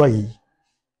ẹ wá sọ yìí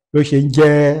ló ṣe ń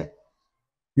jẹ́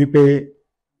wípé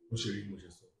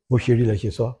bó ṣe rí lẹ ṣe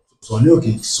sọ. Sọ̀ní ọ̀rọ̀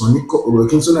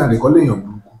King Sunny Adé kọ́ léèyàn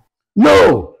burúkú.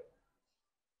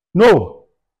 No,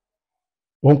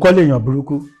 òun kọ́ léèyàn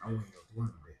burúkú.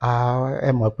 Ẹ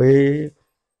mọ̀ pé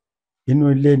inú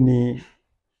ilé ni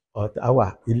ọ̀tá wà,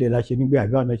 ilé la ṣe nígbé,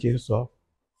 àbí ọ̀nà ṣe ń sọ.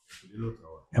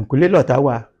 Ẹ̀kúnlé lọ̀tá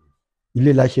wà,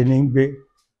 ilé la ṣe ní gbé.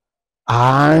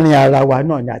 Àárín ara wa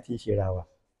náà ni a ti ń ṣera wa.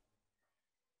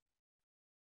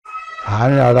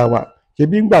 Àárín ara wa.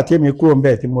 Ṣebí ńgbà tí èmi kúrò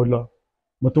ńbẹ̀ tí mo lọ,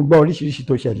 mo tún gbọ́ oríṣiríṣi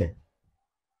tó ṣẹlẹ̀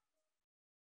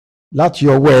láti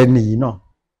ọwọ́ ẹni yìí náà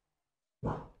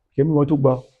ṣé mo tún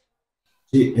gbọ́.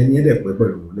 ṣé ẹni ẹ̀dẹ̀ pẹ́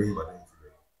pẹ̀lú lẹ́yìn ìbàdàn yìí ti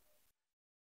bẹ̀rẹ̀?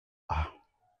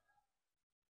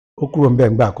 ó kúrò ń bẹ̀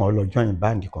ńgbà kan lọ join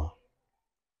báǹdì kan,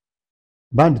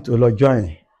 báǹdì tó lọ join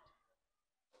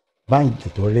báǹdì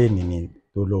tó réènì ni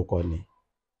tó lóko ni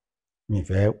mi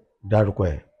fẹ́ dárúkọ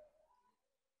ẹ̀,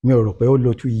 mi ò rò pé ó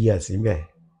lo 2 years níbẹ̀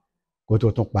kó tó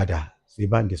tún padà sí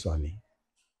báǹdì Sunny.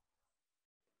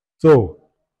 So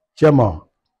ṣé mọ̀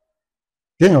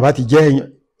téèyàn bá ti jẹ́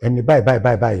ẹni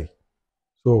báyìí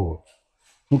so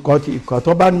nǹkan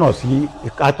tó bá nà sí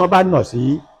ìka tó bá nà sí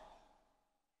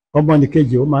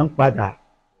ọmọnìkejì ó máa ń padà,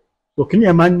 so kí ni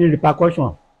ẹ máa ń ní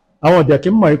repercussion, àwọn ọ̀dẹ̀ kí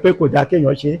n mọ̀ pé kò dáa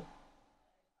kéèyàn ṣe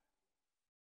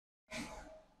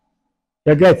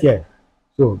gẹ́gẹ́ tiẹ̀,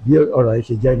 so bí ọ̀rọ̀ yìí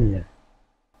ṣe jẹ́ nìyẹn.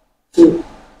 so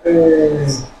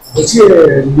ọtí ẹ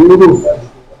lérò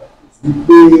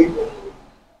wípé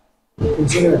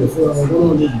ìṣẹ̀lẹ̀ àdè fún àwọn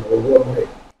ọmọ lè lọ ọwọ́ rẹ̀.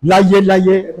 láyé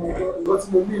nǹkan tí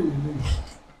mo ní ìrìn ní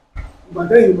ìgbà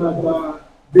tẹ́yìn máa gba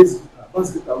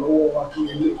básíkítà lọ́wọ́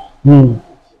Akínyẹlé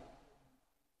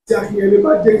tí Akínyẹlé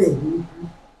bá jẹ́ èèyàn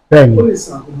burúkú ó lè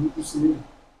sàn àkókò burúkú sí i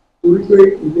torí pé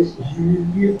ilé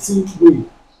ìrírí tí ń pè.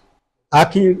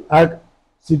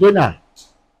 Sidona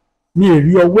mi ì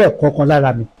rí ọwọ́ ẹ̀ kankan lára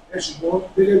mi. ẹ ṣùgbọ́n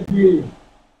gẹ́gẹ́ bí èèyàn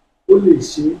ó lè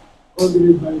ṣe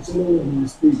ọ́ndínlẹ̀ gba iṣẹ́ lọ́wọ́ ní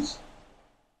stage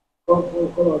kọ́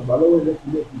àgbà lọ́wọ́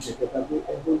ilẹ̀kùnlẹ̀ kì í ṣe kẹta pé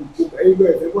ẹgbẹ́ olùkọ́ ẹgbẹ́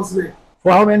ẹ̀fẹ́ bọ́ sílẹ̀.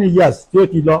 For how many years tí ó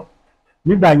ti lọ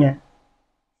nígbà yẹn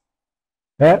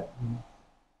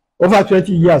over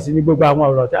 20 years ní gbogbo àwọn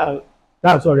ọ̀rọ̀ tá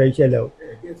à ń sọ̀rọ̀ ìṣẹ̀lẹ̀ o.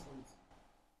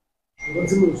 nǹkan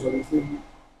tí mo sọ ni pé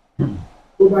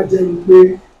tó bá jẹ́ pé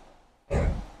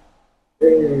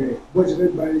bọ́n ṣe fẹ́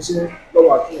gba iṣẹ́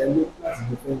lọ́wọ́ Akínyẹlé láti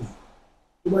gbé fẹ́ẹ́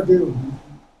tó bá jẹ́ òbí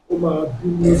ó máa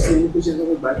bínú sí i pé ṣe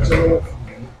fẹ́ gba iṣẹ́ lọ́wọ́ fún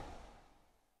mi.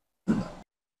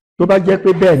 tó bá jẹ́ pé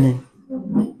bẹ́ẹ̀ ni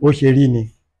ó ṣe rí ni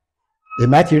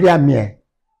èmi á ti rí àmì ẹ̀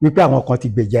wípé àwọn kan ti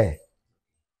gbèjà ẹ̀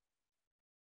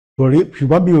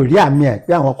ṣùgbọ́n mi ò rí àmì ẹ̀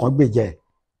pé àwọn kan gbèjà ẹ̀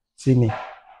sí ni.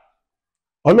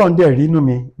 Ọlọ́run dẹ̀ rí inú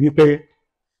mi wípé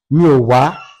mi ò wá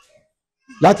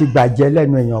láti gbàjẹ́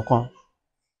lẹ́nu èèyàn kan,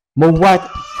 mo wá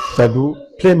pẹ̀lú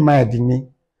plain mind ni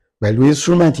pẹ̀lú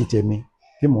instrument tèmi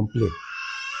tí mò ń play.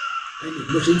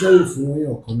 mo ṣe ń jáwé fún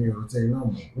èèyàn kan mi ìrántí ẹni náà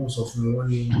mọ̀ wọ́n sọ fún mi wọ́n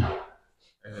ní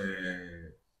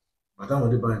bàtà àwọn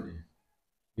débàndì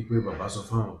ni pé bàbá sọ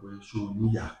fún àwọn pé ṣó o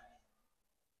níyà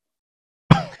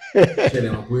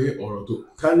ṣẹlẹ̀ mọ̀ pé ọ̀rọ̀ tó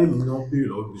kálẹ̀ mi náà béèrè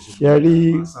lọ́wọ́ mi ṣe rí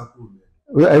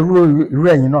irú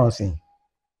ẹ̀yin náà sìn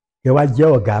kí wá jẹ́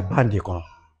ọ̀gá báǹdì kan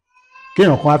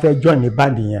kéèyàn kan wá fẹ́ join ní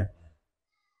báǹdì yẹn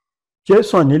ṣé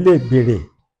Sunny lè béèrè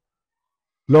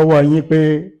lọ́wọ́ yín pé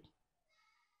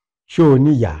ṣó o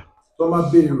níyà. tó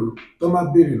má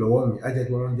béèrè lọ́wọ́ mi á jẹ́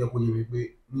pé wọ́n jẹ́ kó yé mi pé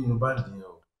nínú báǹdì yẹn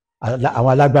o.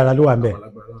 àwọn alágbára ló wà ń bẹ̀.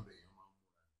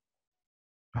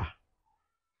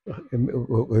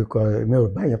 mi ò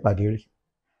bá yẹn pàdé rí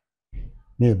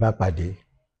mi ò bá pàdé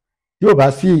tí ò bá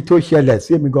sí tó ṣẹlẹ̀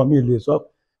sí èmi gan mi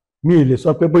ì lè sọ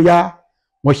pé bóyá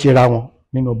wọ́n ṣera wọn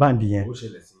nínú báǹdì yẹn. ó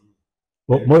ṣẹlẹ̀ sí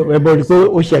mo rí i pé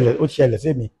ó ṣẹlẹ̀ sí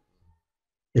mi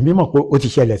èmi mọ̀ pé ó ti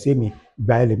ṣẹlẹ̀ sí mi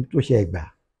ìgbà ẹ̀ lèmi tó ṣe ẹ̀gbà.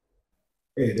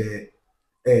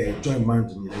 join band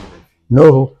mi lẹ́yìn rẹ̀. no.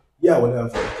 bí àwọn ẹ̀rọ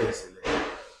fẹ́ kẹ́ ẹ̀ sílẹ̀.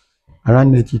 around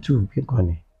 82 kíkan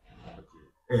ni.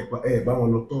 bá wọn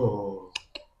lọ tọ́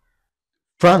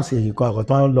France èyí kan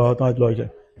àkọ́tọ́ lọ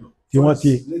tí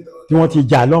wọ́n ti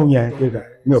jà lọ́hùn yẹn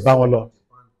mi ò bá wọn lọ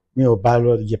mi ò bá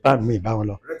lọ Japan mi ì bá wọn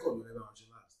lọ.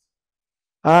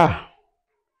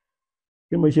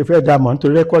 Bí mo ṣe fẹ́ dá mọ̀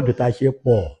nítorí rẹ́kọ̀dù tá a ṣe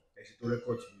pọ̀.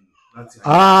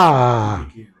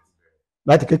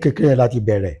 Láti kékeré yẹn láti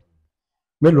bẹ̀rẹ̀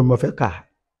mélòó mo fẹ́ kà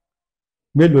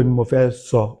mélòó ni mo fẹ́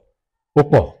sọ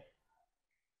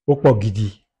ó pọ̀ gidi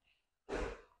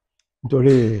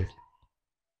nítorí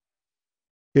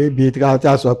ibi tí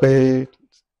a sọ pé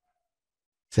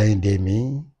Sẹ̀yìndé mi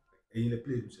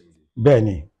bẹ́ẹ̀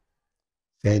ni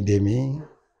Sẹ̀yìndé mi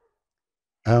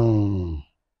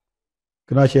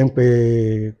kí wọ́n ṣe ń pe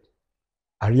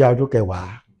àríyá ọdún kẹwàá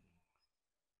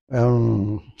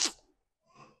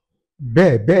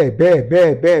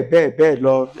bẹ́ẹ̀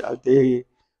lọ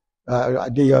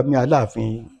Adéyẹmí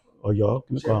Aláàfin Ọ̀yọ́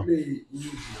nìkan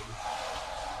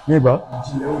nígbà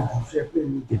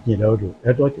ìjìnlẹ̀ odò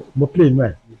ẹ̀tọ́ mo play inú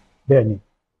ẹ̀ bẹ́ẹ̀ ni.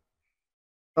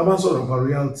 tá a bá sọ̀rọ̀ nípa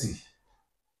royalty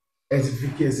ẹ ti fi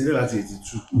kí ẹ sílẹ̀ láti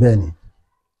 82. bẹ́ẹ̀ ni.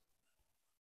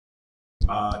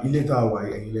 ilé tá a wà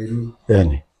ẹ̀yìn lẹ́yìn. bẹ́ẹ̀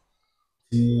ni.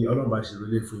 tí Ọlọ́run bá ṣe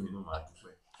lólè fún mi náà máa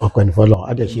dúpẹ́. ọpẹ́ ní fọlọ́run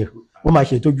á dẹ̀ ṣe ó máa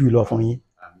ṣe tójú lọ fún yín.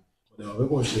 ọ̀dẹ̀ wà pé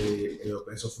kò ṣe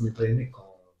ẹ̀yọ̀pẹ̀ sọ fún mi pé nìkan.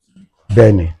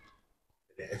 bẹ́ẹ̀ ni.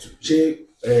 ṣé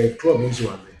club yẹn ṣì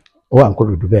wà bẹ́ẹ̀? Ó wà ní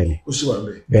Ìkòròdú bẹ́ẹ̀ ni. Ó ṣì wà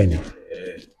bẹ́ẹ̀. Bẹ́ẹ̀ ni.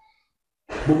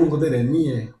 Gbogbo nǹkan tẹ́lẹ̀ ní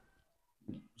yẹn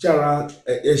ṣé ara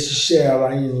ẹ ṣiṣẹ́ ara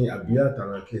yín ni àbí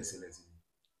àtàrà kí ẹ sílẹ̀ sí?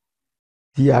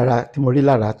 Tí mo rí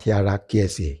lára ti ara kí ẹ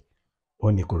sì ó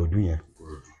ní Ìkòròdú yẹn.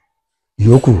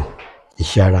 Yòókù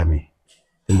iṣẹ́ ara mi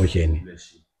tí mo ṣe ni.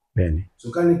 Bẹ́ẹ̀ ni. So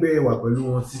ká ní pé ẹ wà pẹ̀lú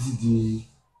wọn títí di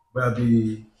bóyá bí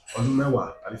ọdún 10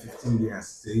 àbí 15 years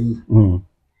sẹ́yìn.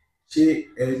 Ṣé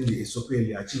ẹ lè sọ pé ẹ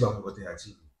lè achieve àwọn nǹkan tẹ́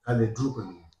achieve? Ká lè dúró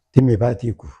pẹ̀lú. Tí mi bá ti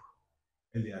kú.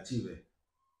 Ẹ lè achieve ẹ.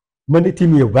 Mo ní tí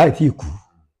mi ò bá ti kú.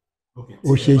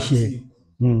 Ó ṣeé ṣe.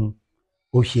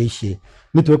 Ó ṣeé ṣe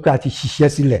nítorí pé a ti ṣiṣẹ́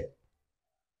sílẹ̀.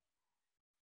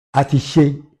 A ti ṣe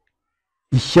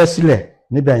iṣẹ́ sílẹ̀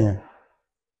níbẹ̀ yẹn.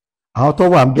 Àwọn tó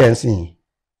wà ń bẹ̀ ń sìn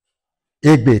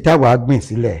egbè táwa gbìn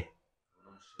sílẹ̀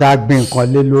tá a gbìn nǹkan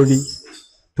lé lórí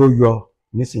tó yọ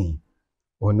nísìnyí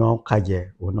ọ̀nà kájẹ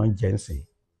ọ̀nà jẹ ń sìn.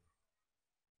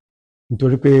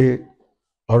 Nítorí pé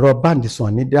ọ̀rọ̀ báńdì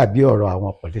sàn ní dàbí ọ̀rọ̀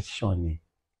àwọn politician ni.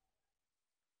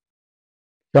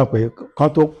 Sọ pé kán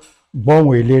tó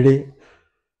gbọ́hùn eléré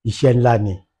iṣẹ́ ńlá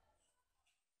ni.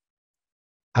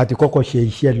 A ti kọ́kọ́ ṣe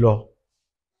iṣẹ́ lọ.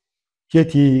 Ṣé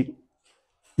ti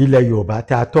ilẹ̀ Yorùbá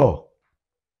tí a tọ̀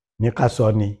ní ká sọ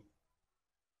ni?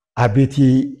 Àbí ti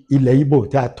ilẹ̀ Ìgbò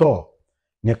tí a tọ̀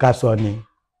ní ká sọ ni?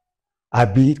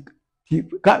 Àbí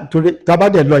torí tá bá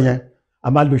dẹ̀ lọ yẹn a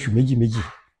máa lo oṣù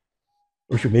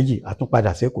méjì a tún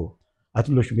padà sékòó, a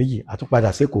tún lo oṣù méjì a tún padà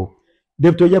sékòó.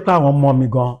 Débi tó jẹ́ pé àwọn ọmọ mi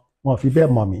gan wọn ò fi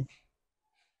bẹ́ẹ̀ mọ̀ mí.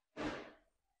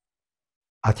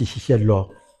 A ti ṣiṣẹ́ lọ.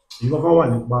 Ìwọ́n kan wà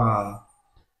nípa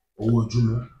owó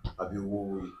ojúmọ́ àbí owó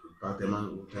ìgbà tẹ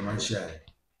máa ń ṣe ààrẹ.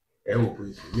 Ẹ wò pé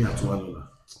ìmí àtúwá lọ́la.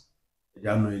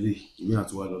 Ẹja náà ilé ìmí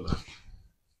àtúwá lọ́la.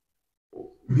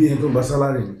 Bí ẹni tó ń gba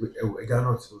sálárì ni pé ẹja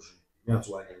náà ti oṣù ìmí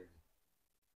àtúwá yẹn.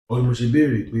 Ọ̀rọ̀ mo ṣe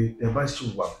béèrè pé ẹ bá ṣì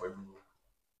wà pẹ̀lú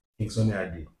King Sunny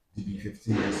Adé di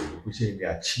 15 years ago pé ṣe ilé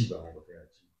achieve àwọn ọ̀gá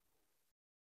achieve.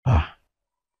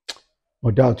 Mo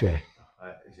doubt ẹ̀.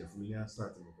 Ẹ̀ṣẹ̀ fún ilé answer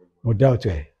tí mo fẹ́. Mo doubt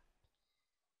ẹ̀.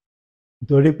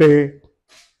 Nítorí pé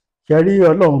ṣe rí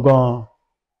Ọlọ́run gan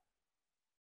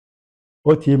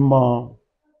ó ti mọ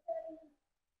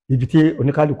ibi tí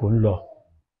oníkálùkù ń lọ.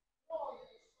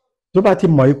 Tó bá ti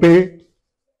mọ̀ pé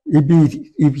ibi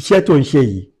iṣẹ́ tó ń ṣe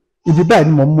yìí ibi báyìí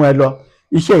ni mo mú ẹ lọ,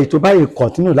 iṣẹ́ yìí tó báyìí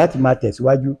continue láti máa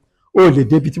tẹ̀síwájú ó lè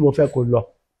débi tí mo fẹ́ kó lọ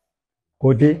kó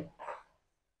dé.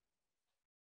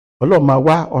 Ọlọ́run máa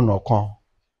wá ọ̀nà kan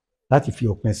láti fi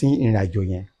òpin sí ìrìn àjò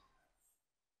yẹn.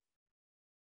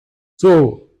 So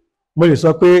mo lè sọ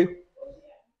pé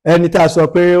ẹni tá a sọ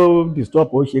pé ó disturb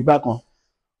ó ṣe gbá kan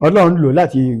Ọlọ́run lò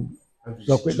láti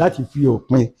sọ pé láti fi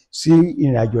òpin sí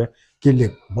ìrìn àjò yẹn kí n lè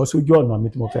bọ́ sójú ọ̀nà mi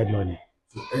tí mo fẹ́ lọ ni.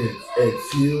 Ẹ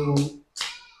feel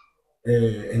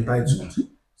entitled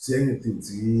sí anything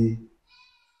tí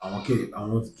àwọn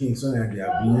King Sunny Adé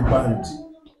àbí band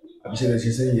àbí ṣẹlẹ̀ ṣe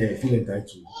sẹ́yìn ẹ feel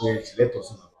entitled pé ẹ ṣì lẹ́tọ̀ọ́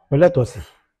sí. Mo lẹ́tọ̀ọ́ sí.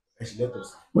 Ẹ ṣì lẹ́tọ̀ọ́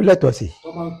sí. Mo lẹ́tọ̀ọ́ sí. Tó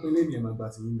máa ń pín lé ní ẹ̀ máa gba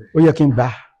ti níbẹ̀. Ó yẹ kí n gbà.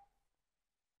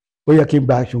 Ó yẹ kí n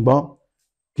gbà ṣùgbọ́n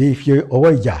kì í ṣe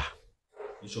ọwọ́ ìjà.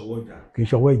 Kì í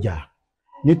ṣe ọwọ́ ìjà.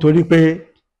 Nítorí pé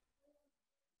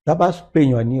tá bá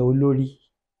pèèyàn ní olórí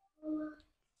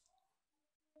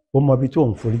ó mọ ibi tó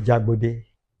ń forí jágbódé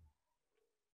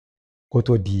kó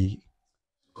tó di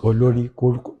olórí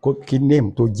kí name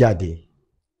tó jáde.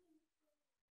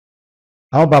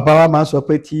 Àwọn bàbá wa máa ń sọ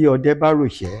pé tí ọdẹ bá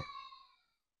ròṣẹ́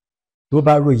tó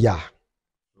bá ròyà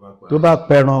tó bá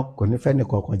pẹran kò ní fẹ́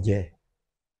nìkankan jẹ.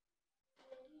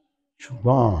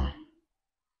 Ṣùgbọ́n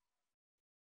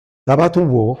tá bá tún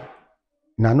wò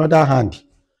in another hand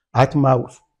a tún máa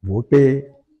wò pé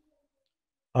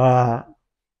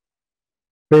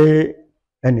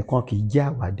ẹnìkan kì í jẹ́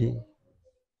àwádé.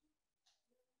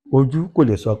 Ojú kò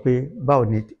lè sọ pé báwo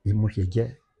ni imú ṣe jẹ́.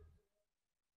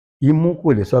 Imú kò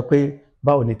lè sọ pé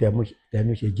báwo ni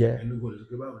tẹnu ṣe jẹ́.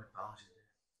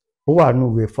 Ó wà nínú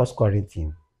ìwé 1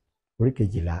 Corinthians orí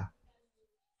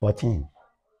 12:14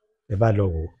 ẹ bá lọ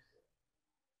wò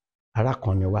ará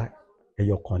kan ni wá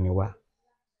ẹyọ kan ni wá.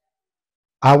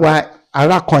 Àwa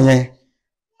ará kan yẹn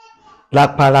la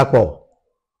parapọ̀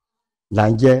là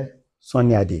ń jẹ́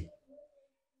Sunny Adé.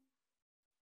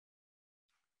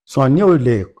 Sunny ò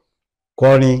lè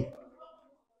kọrin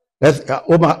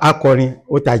ó máa akọrin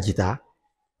ó ta jìtá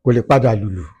kò lè padà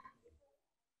lùlù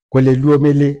kò lè lu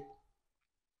omele.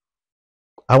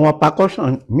 Àwọn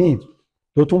percussion míì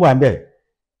tó tún wà ńbẹ̀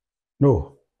no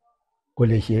kò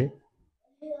lè ṣe.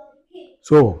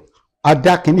 So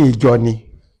adákíní ìjọ ni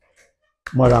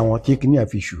mọ́ra wọn tí kíní ẹ̀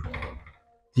fi ṣù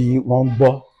tí wọ́n ń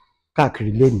gbọ́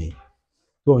káàkiri lénìí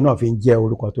tóun náà fi ń jẹ́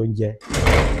orúkọ tó ń jẹ́.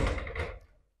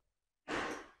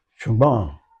 Ṣùgbọ́n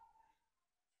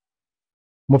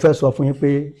mo fẹ́ sọ fún yín pé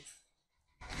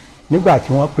nígbà tí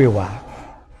wọ́n pè wá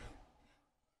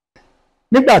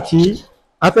nígbà tí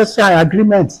a fẹ́ sign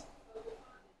agreement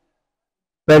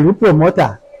pẹ̀lú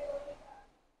promoter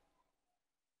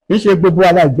kì í ṣe gbogbo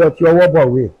alájọ tí ọwọ́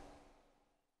bọ̀wé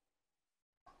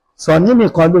Sọ̀ní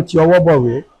nìkan ló ti ọwọ́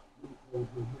bọ̀wé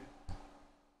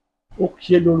ó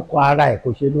ṣe lórúkọ ara ẹ̀ kò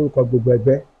ṣe lórúkọ gbogbo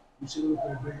ẹgbẹ́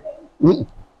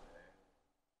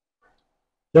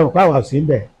jẹun pàwọ̀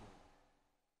síbẹ̀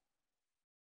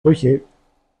ó ṣe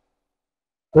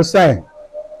ó sign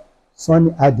Sunny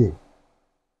Adé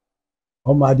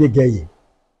ọmọ Adégẹyè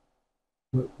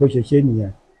bó ṣe ṣe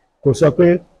nìyẹn kò sọ pé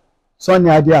Sunny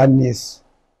Adé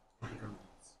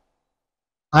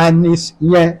anis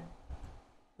yẹn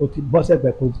ó ti bọ́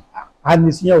sẹ́gbẹ̀ẹ́ kò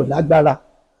anis yẹn ò lágbára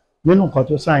nínú nǹkan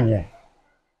tó sàn yẹn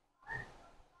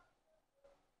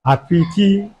àfi tí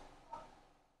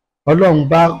Ọlọ́run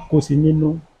bá kó sí nínú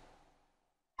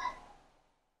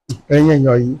ẹ̀yin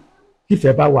èèyàn yìí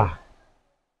tífẹ̀ bá wà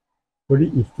torí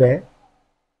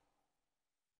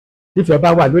tífẹ̀ bá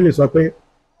wà ló lè sọ pé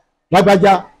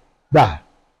lágbájá gbà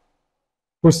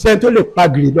kò sẹ́ni tó lè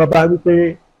pagìrì lọ́ba wípé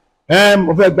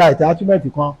mo fẹ́ gba ìtàtúmẹ̀tì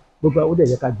kan gbogbo ó dẹ̀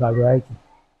yẹ ká gba royalty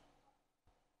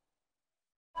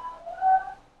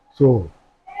so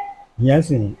ìyẹn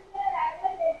sì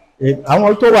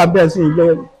àwọn tó wà bẹ́ẹ̀ sì ilé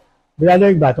bóyá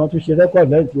lẹ́yìn ìgbà tí wọ́n tún ṣe rẹ́kọ̀dì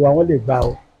lẹ́yìn tí wọ́n lè gbà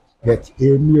ó but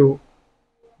èmi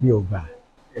ò gbà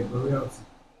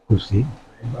kò sí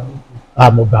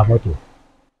mo gba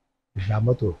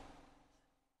mọ́tò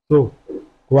so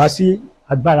kò wá sí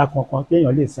agbára kankan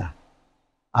téèyàn lè sà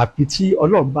àfi tí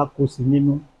Ọlọ́run bá kó sí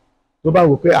nínú tó bá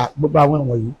wò pé gbogbo àwọn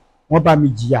wọ̀nyí wọ́n bá mi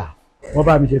jìyà wọ́n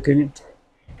bá mi ṣe kínní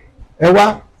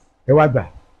ẹ wá gbà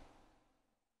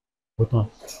ó tán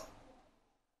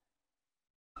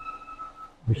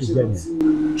bó ṣe jẹ́ nìyẹn.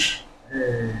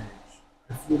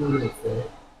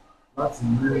 láti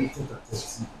ní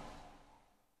tẹ̀tàtẹ̀tì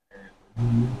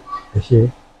pẹ̀lú ẹ ṣe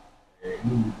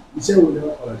iṣẹ́ wo ni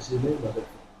wọ́n padà ṣe lẹ́yìn ìgbà tó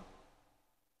kàn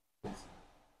án.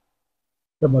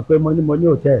 ṣe mọ̀ pé mo ní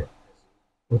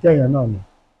hòtẹ́ẹ̀lì yẹn náà ni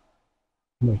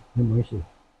mo ń ṣe.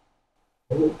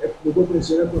 gbogbo pé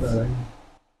ṣe rẹ́pọ̀ dára yìí.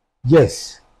 Yes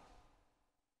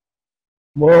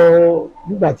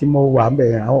nígbà tí mo wà ń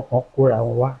bẹ̀rẹ̀ àwọn kan kóra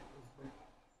wọn wá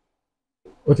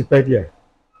ó ti pẹ́ díẹ̀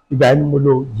ìgbà yẹn ni mo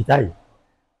lo jìtá yìí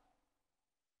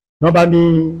wọ́n bá ní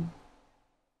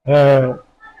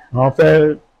àwọn fẹ́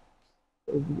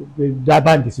dá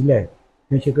báǹdì sílẹ̀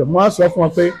ní ṣe pé wọ́n sọ fún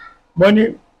wọn pé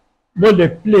mo lè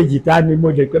play jìtá ni mo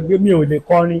lè pé mi ò lè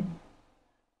kọrin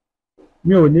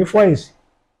mi ò ní voice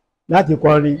láti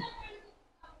kọrin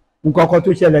nǹkan kan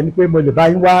tó ṣẹlẹ̀ ni pé mo lè bá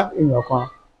yín wá èèyàn kan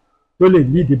tó lè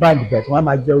lead báǹdì bẹ̀ tí wọ́n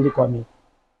máa jẹ́ orúkọ mi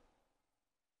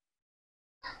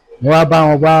mo wá bá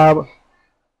wọn wá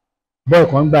bọ́ọ̀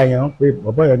kan gbà yẹn pé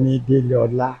bọ́ọ̀ yẹn ní Délé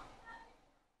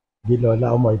Ọlá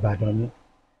ọmọ Ìbàdàn ni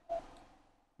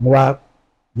mo wá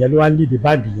yẹn ló wá lead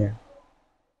báǹdì yẹn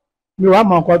mi wá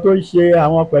mọ nǹkan tó ń ṣe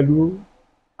àwọn pẹ̀lú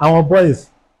àwọn boys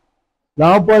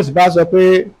làwọn boys bá sọ pé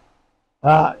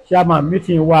chairman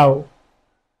meeting wà o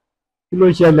kí ló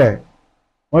ṣẹlẹ̀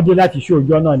wọ́n dé láti ṣó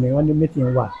ọjọ́ náà ni wọ́n ní meeting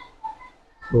wà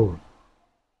so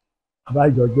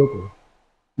abájọ jókòó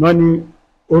wọ́n ní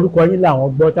orúkọ yín làwọn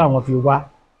gbọ́ táwọn fi wá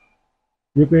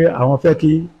wípé àwọn fẹ́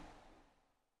kí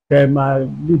ẹ máa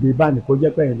lead báǹdì kó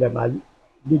jẹ́ pé ẹ̀yin lẹ máa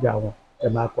lead àwọn ẹ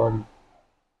máa kọrin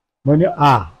mo ní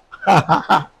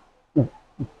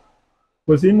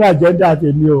kò sí inú àjẹ́ndà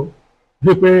tèmi o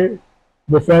bí pé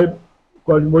mo fẹ́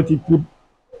kọrin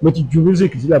mo ti ju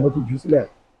music sílẹ̀ mo ti jù sílẹ̀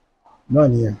náà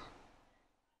nìyẹn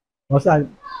wọ́n sá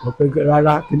wọ́n pe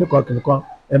rárá kìnnìkan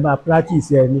ẹ máa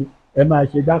practice ẹni ẹ máa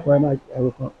ṣe dákan ẹ máa ṣe ẹ̀rọ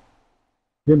kan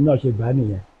bí mi náà ṣe gbà á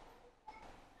nìyẹn.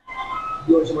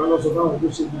 bí wọ́n ṣe máa ń lọ sọ fáwọn tó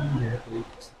ṣe bí ilẹ̀ pé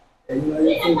ẹ̀yin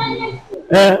ayé fún mi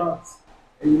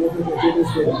ẹ̀yin ló fẹ́ fẹ́ tó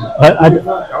ṣe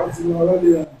àwọn tí wọ́n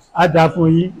lọ́lẹ̀ yẹn. á dáa fún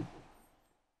yín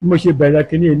bí mo ṣe bẹ̀rẹ̀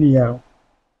kínní nìyẹn o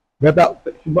bẹ́ẹ̀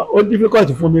ṣùgbọ́n ó difficult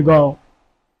fún mi gan-an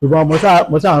ṣùgbọ́n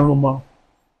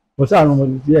mo ṣàrùn mọ́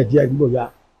díẹ̀ gbòòyà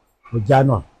mo já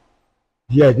náà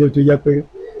díẹ̀ tó yẹ pé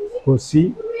kò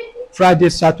sí Friday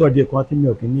Saturday kan tí mi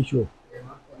ò kí ní show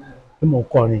tí mo ń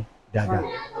kọrin dáadáa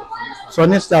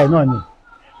Sunny style náà ni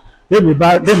tèmi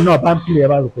náà bá ń pè é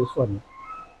bá rò pé Sunny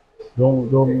ló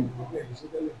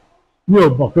mi ò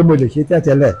mọ̀ pé mo lè ṣe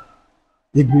tẹ́tẹ́lẹ̀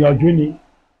ìgbìyànjú ni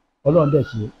Ọlọ́run dẹ̀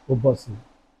ṣe ó bọ́ sí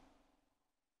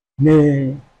ní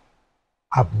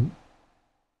àbú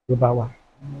tó bá wà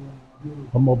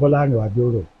ọmọ Bọ́lárìn wà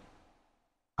dóró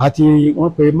àti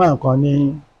wọ́n pe máa kan ní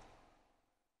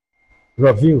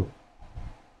review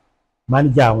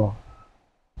máníjà wọn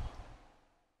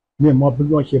mi mọ bí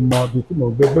wọ́n ṣe mọ ibi tí mo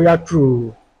gbé bóyá through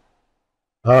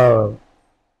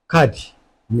káàdì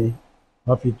mi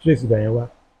wọ́n fi trace ibẹ̀ yẹn wá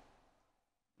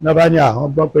náà bá ní àwọn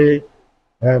gbọ́ pé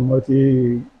mo ti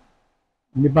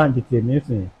ní báńkì tèmi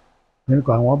sìn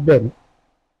nǹkan àwọn bẹ̀ mí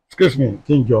excuse me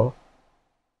kí n jọ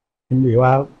kí n lè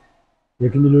wá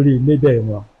èkíní lórí ilé bẹ́ẹ̀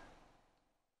wọn.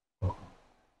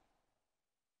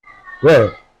 bẹ́ẹ̀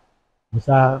mo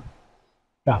sá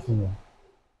tà fún wọn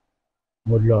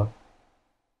mo lọ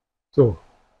so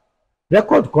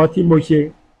rẹ́kọ̀dù kan tí mo ṣe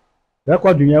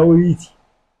rẹ́kọ̀dù yẹn ó hit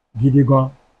gidi gan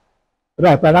ó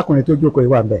dà pé arákùnrin tó jókòó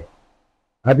ìwà ń bẹ̀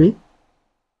àbí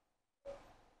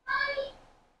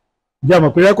jẹ́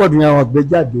mọ̀ pé rẹ́kọ̀dù yẹn wọ́n gbé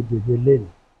jáde dèdè lẹ́nu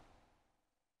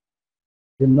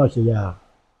tí náà ṣe yà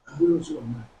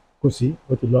kò sí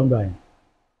ó ti lọ́ngbà yẹn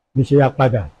mi ṣe yà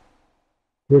padà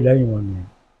tó lẹ́yìn wọn nìyẹn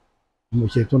mo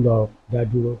ṣe tún lọ dá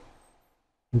dúró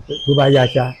tó bá yá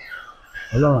ṣá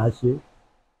ọlọ́run á ṣe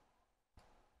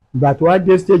ìgbà tó wá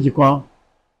dé stage kan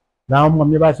làwọn ọmọ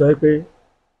mi bá sọ pé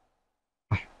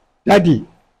dádì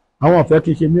àwọn ò fẹ́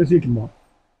kí n ṣe music mọ́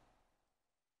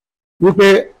wípé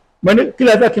mo ní kí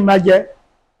lẹ fẹ́ kí n máa jẹ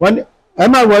wọ́n ní ẹ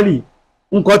má wọlì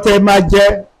nǹkan tẹ́ máa jẹ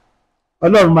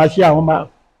ọlọ́run máa ṣe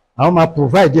àwọn máa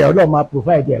provide ẹ ọlọ́run máa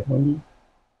provide ẹ fún yín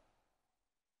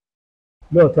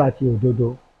lóòótọ́ àti òdodo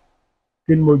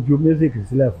kí ni mo ju music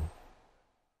sílẹ̀ fún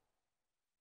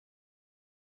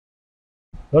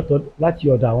lọ́tọ̀ láti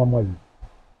ọ̀dọ̀ àwọn ọmọ yìí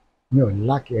mi ò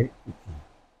lákẹ́ ìtì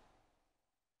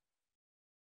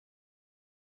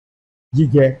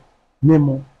jíjẹ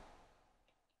mímu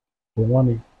kò wọ́n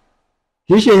mi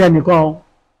kì í ṣe yẹn nìkan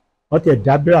wọ́n tẹ̀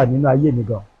dábìrà nínú ayé mi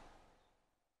gan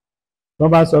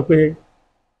wọ́n bá sọ pé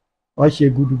wọ́n ṣe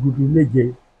gudugudu méje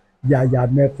yàyà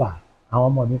mẹ́fà àwọn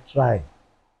ọmọ mi try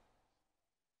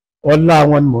ọlá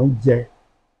wọn ni mò ń jẹ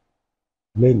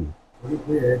lẹ́nu. orí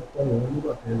pé ẹ tọ́ wọn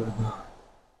nígbà tẹ́ lọ gbà.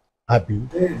 àbí.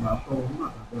 bẹ́ẹ̀ máa tọ́ wọn nígbà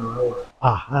tẹ́ lọ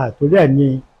lọ́wọ́. torí ẹ̀ ni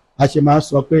a ṣe máa ń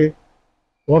sọ pé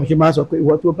wọ́n ṣe máa ń sọ pé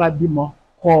ìwọ tó bá bímọ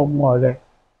kọ́ ọmọ rẹ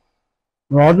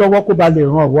ràn án lọ́wọ́ kó ba lè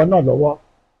ràn ìwọ náà lọ́wọ́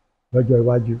lọ́jọ́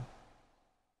iwájú.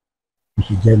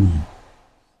 ìṣe jẹ́ nìyẹn.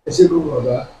 ẹ ṣe ló wọ̀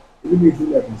ọ̀gá inú mi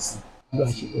ìfúnlẹ̀ kò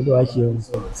sí. olúwa ṣeun.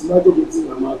 tí má jókòó tí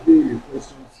màá máa béèrè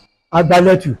questions.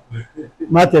 agbálẹ́tù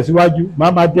máa tẹ̀síwájú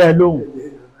máa dẹ́ ẹ lóhùn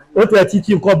ó tẹ̀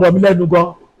títí nǹkan bọ̀ mí lẹ́nu gan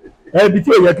ẹbí tí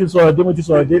ò yẹ kí n sọ̀rọ̀ dé mo ti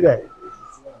sọ̀rọ̀ dé rẹ̀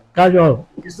káyọ̀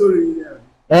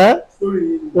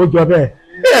ó jọ bẹ́ẹ̀.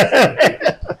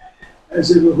 ẹ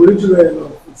ṣe gbogbo oríjìlá ẹ lọ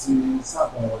ti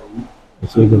sábà wà yìí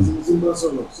àti tí mo bá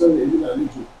sọ̀rọ̀ sọ̀rọ̀ èyí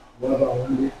lálejò wọn bá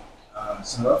wọn lé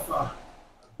Sharafa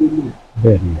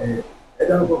Bello ẹ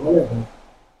dárúkọ kọlẹ kan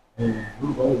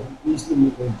orúkọ muslim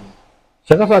nìkan jẹ.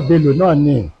 Sharafa Bello náà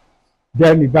ní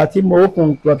bẹ́ẹ̀ni ìgbà tí mo open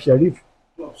club Sheriff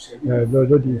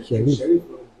lórí Sheriff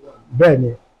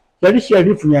bẹ́ẹ̀ni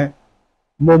Sheriff yẹn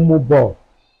mo mú bọ̀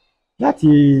láti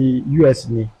US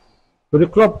ni torí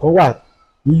club kan wà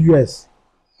ní US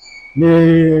ní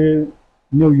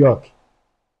New York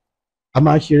a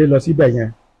máa ń ṣeré lọ síbẹ̀ yẹn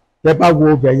tẹ́ bá wo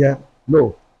ibẹ̀ yẹn no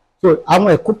so àwọn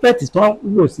ẹ̀kúpẹ́ẹ̀tì tó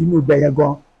ń lò sínú ibẹ̀ yẹn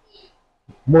gan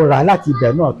mo rà láti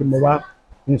ibẹ̀ náà kí mo wá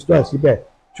install síbẹ̀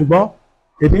ṣùgbọ́n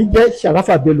èmi jẹ́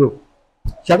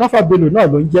Sharafa Bello náà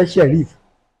ló ń jẹ́ Sheriff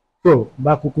so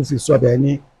bá kúkú fi sọ bẹ́ẹ̀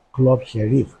ní club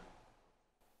Sheriff.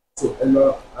 so ẹ lọ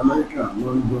Amẹ́ríkà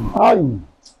London.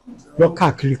 lọ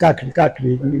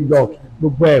káàkiri New York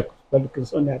gbogbo ẹ̀ pẹ̀lú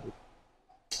kìrìsìtọ́nì àdé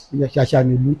ilẹ̀ ṣàṣà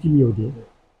nílùú tí mi ò dé.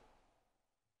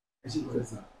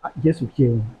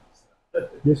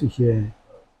 Jésù ṣe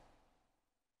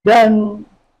then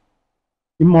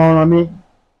ìmọ̀ràn mi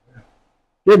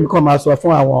lèmi kàn máa sọ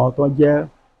fún àwọn tó jẹ́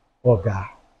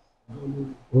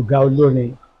ọ̀gá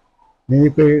olórin ní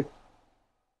wípé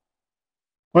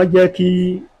wọ́n jẹ́ kí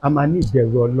a máa ní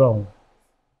ìbẹ̀rù Ọlọ́run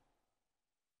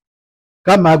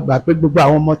ká máa gbà pé gbogbo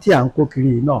àwọn ọmọ tí à ń kó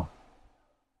kiri náà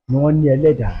ni wọ́n ní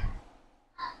ẹlẹ́dàá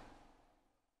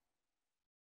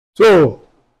so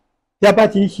tí a bá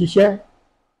ti ń ṣiṣẹ́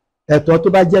ẹ̀tọ́ tó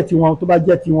bá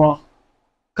jẹ́ tiwọn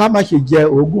ká má ṣe jẹ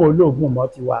ogún olóògùn mọ́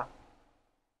tiwa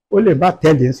ó lè má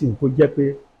tẹ̀lé sí kó jẹ́ pé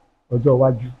ọjọ́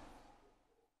iwájú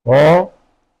ọ́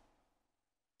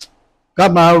ká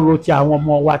máa ro ti àwọn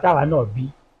ọmọ wa táwa náà bí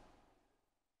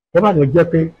kó má lọ jẹ́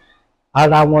pé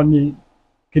ara wọn ni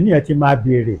kíní ẹ̀ ti máa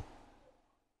béèrè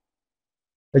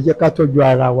ẹ jẹ́ ká tọ́jú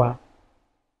ara wa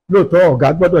lóòótọ́ ọ̀gá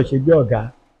gbọ́dọ̀ ṣe bí ọ̀gá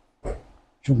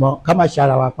ṣùgbọ́n ká má ṣe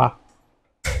ara wa pa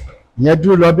ìyẹn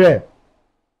dúró lọ bẹ́ẹ̀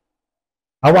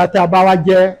àwa tá a bá wá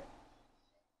jẹ́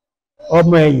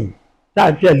ọmọ ẹ̀yìn tá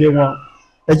à ń tẹ̀lé wọn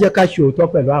ẹ jẹ́ ká ṣe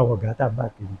òótọ́ pẹ̀lú àwọn ọ̀gá tá a bá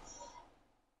kiri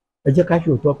ẹ jẹ́ ká ṣe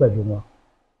òótọ́ pẹ̀lú wọn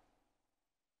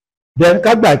bẹ́ẹ̀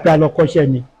ká gbà pé a lọ kọ́ṣẹ́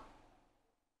ni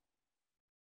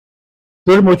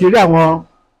torí mo ti rí àwọn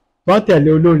tó ń tẹ̀lé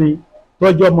olórin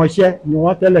tọ́jú ọmọṣẹ́ ni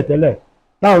wọ́n tẹ́lẹ̀tẹ́lẹ̀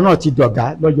táwọn náà ti dọ̀gá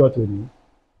lọ́jọ́ tòní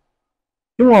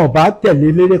tí wọn ò bá tẹ̀lé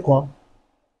eléré kan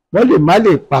wọ́n lè má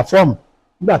lè perform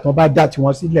nígbà tí wọ́n bá dá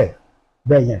tiwọn sílẹ̀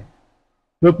bẹ́ẹ̀ yẹn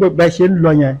tó pé bẹ́ẹ̀ ṣe ń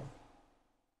lọ yẹn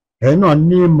ẹ̀yin náà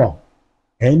ní ìmọ̀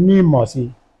ẹ̀yin ní ìmọ̀ sí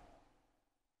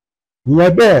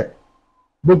ìyẹn bẹ́ẹ̀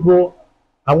gbogbo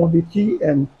àwọn ibi tí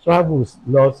travels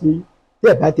lọ sí tí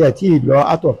ẹ̀ bá tẹ̀ tí ì lọ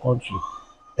out of country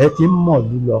ẹ ti ń mọ̀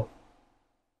lú lọ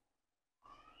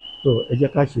so ẹ jẹ́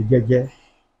ká ṣe jẹ́jẹ́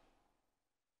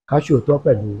ká ṣòótọ́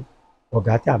pẹ̀lú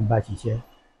ọ̀gá tí à ń bá ṣiṣẹ́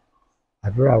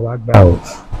àdúrà wa gbà o.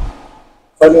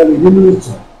 Finally, nínú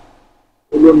ìtàn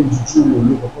olórin jùjú wo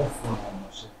ló kọ́kọ́ fún àwọn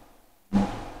ọmọọṣẹ́?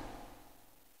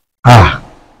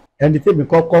 Ẹni tèmi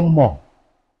kọ́kọ́ mọ̀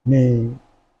ni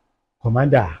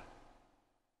kọ̀mándà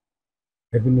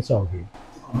Ebenezer Obey.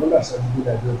 Kọ̀mándà ṣáájú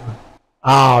dájọ́ kan.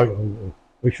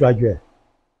 Oṣuájú ẹ̀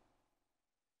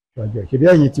ṣebí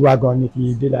ẹ̀yìn tiwa gan ni ti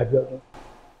dé lábẹ́ ọdún.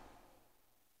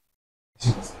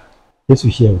 Jésù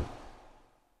ṣe o.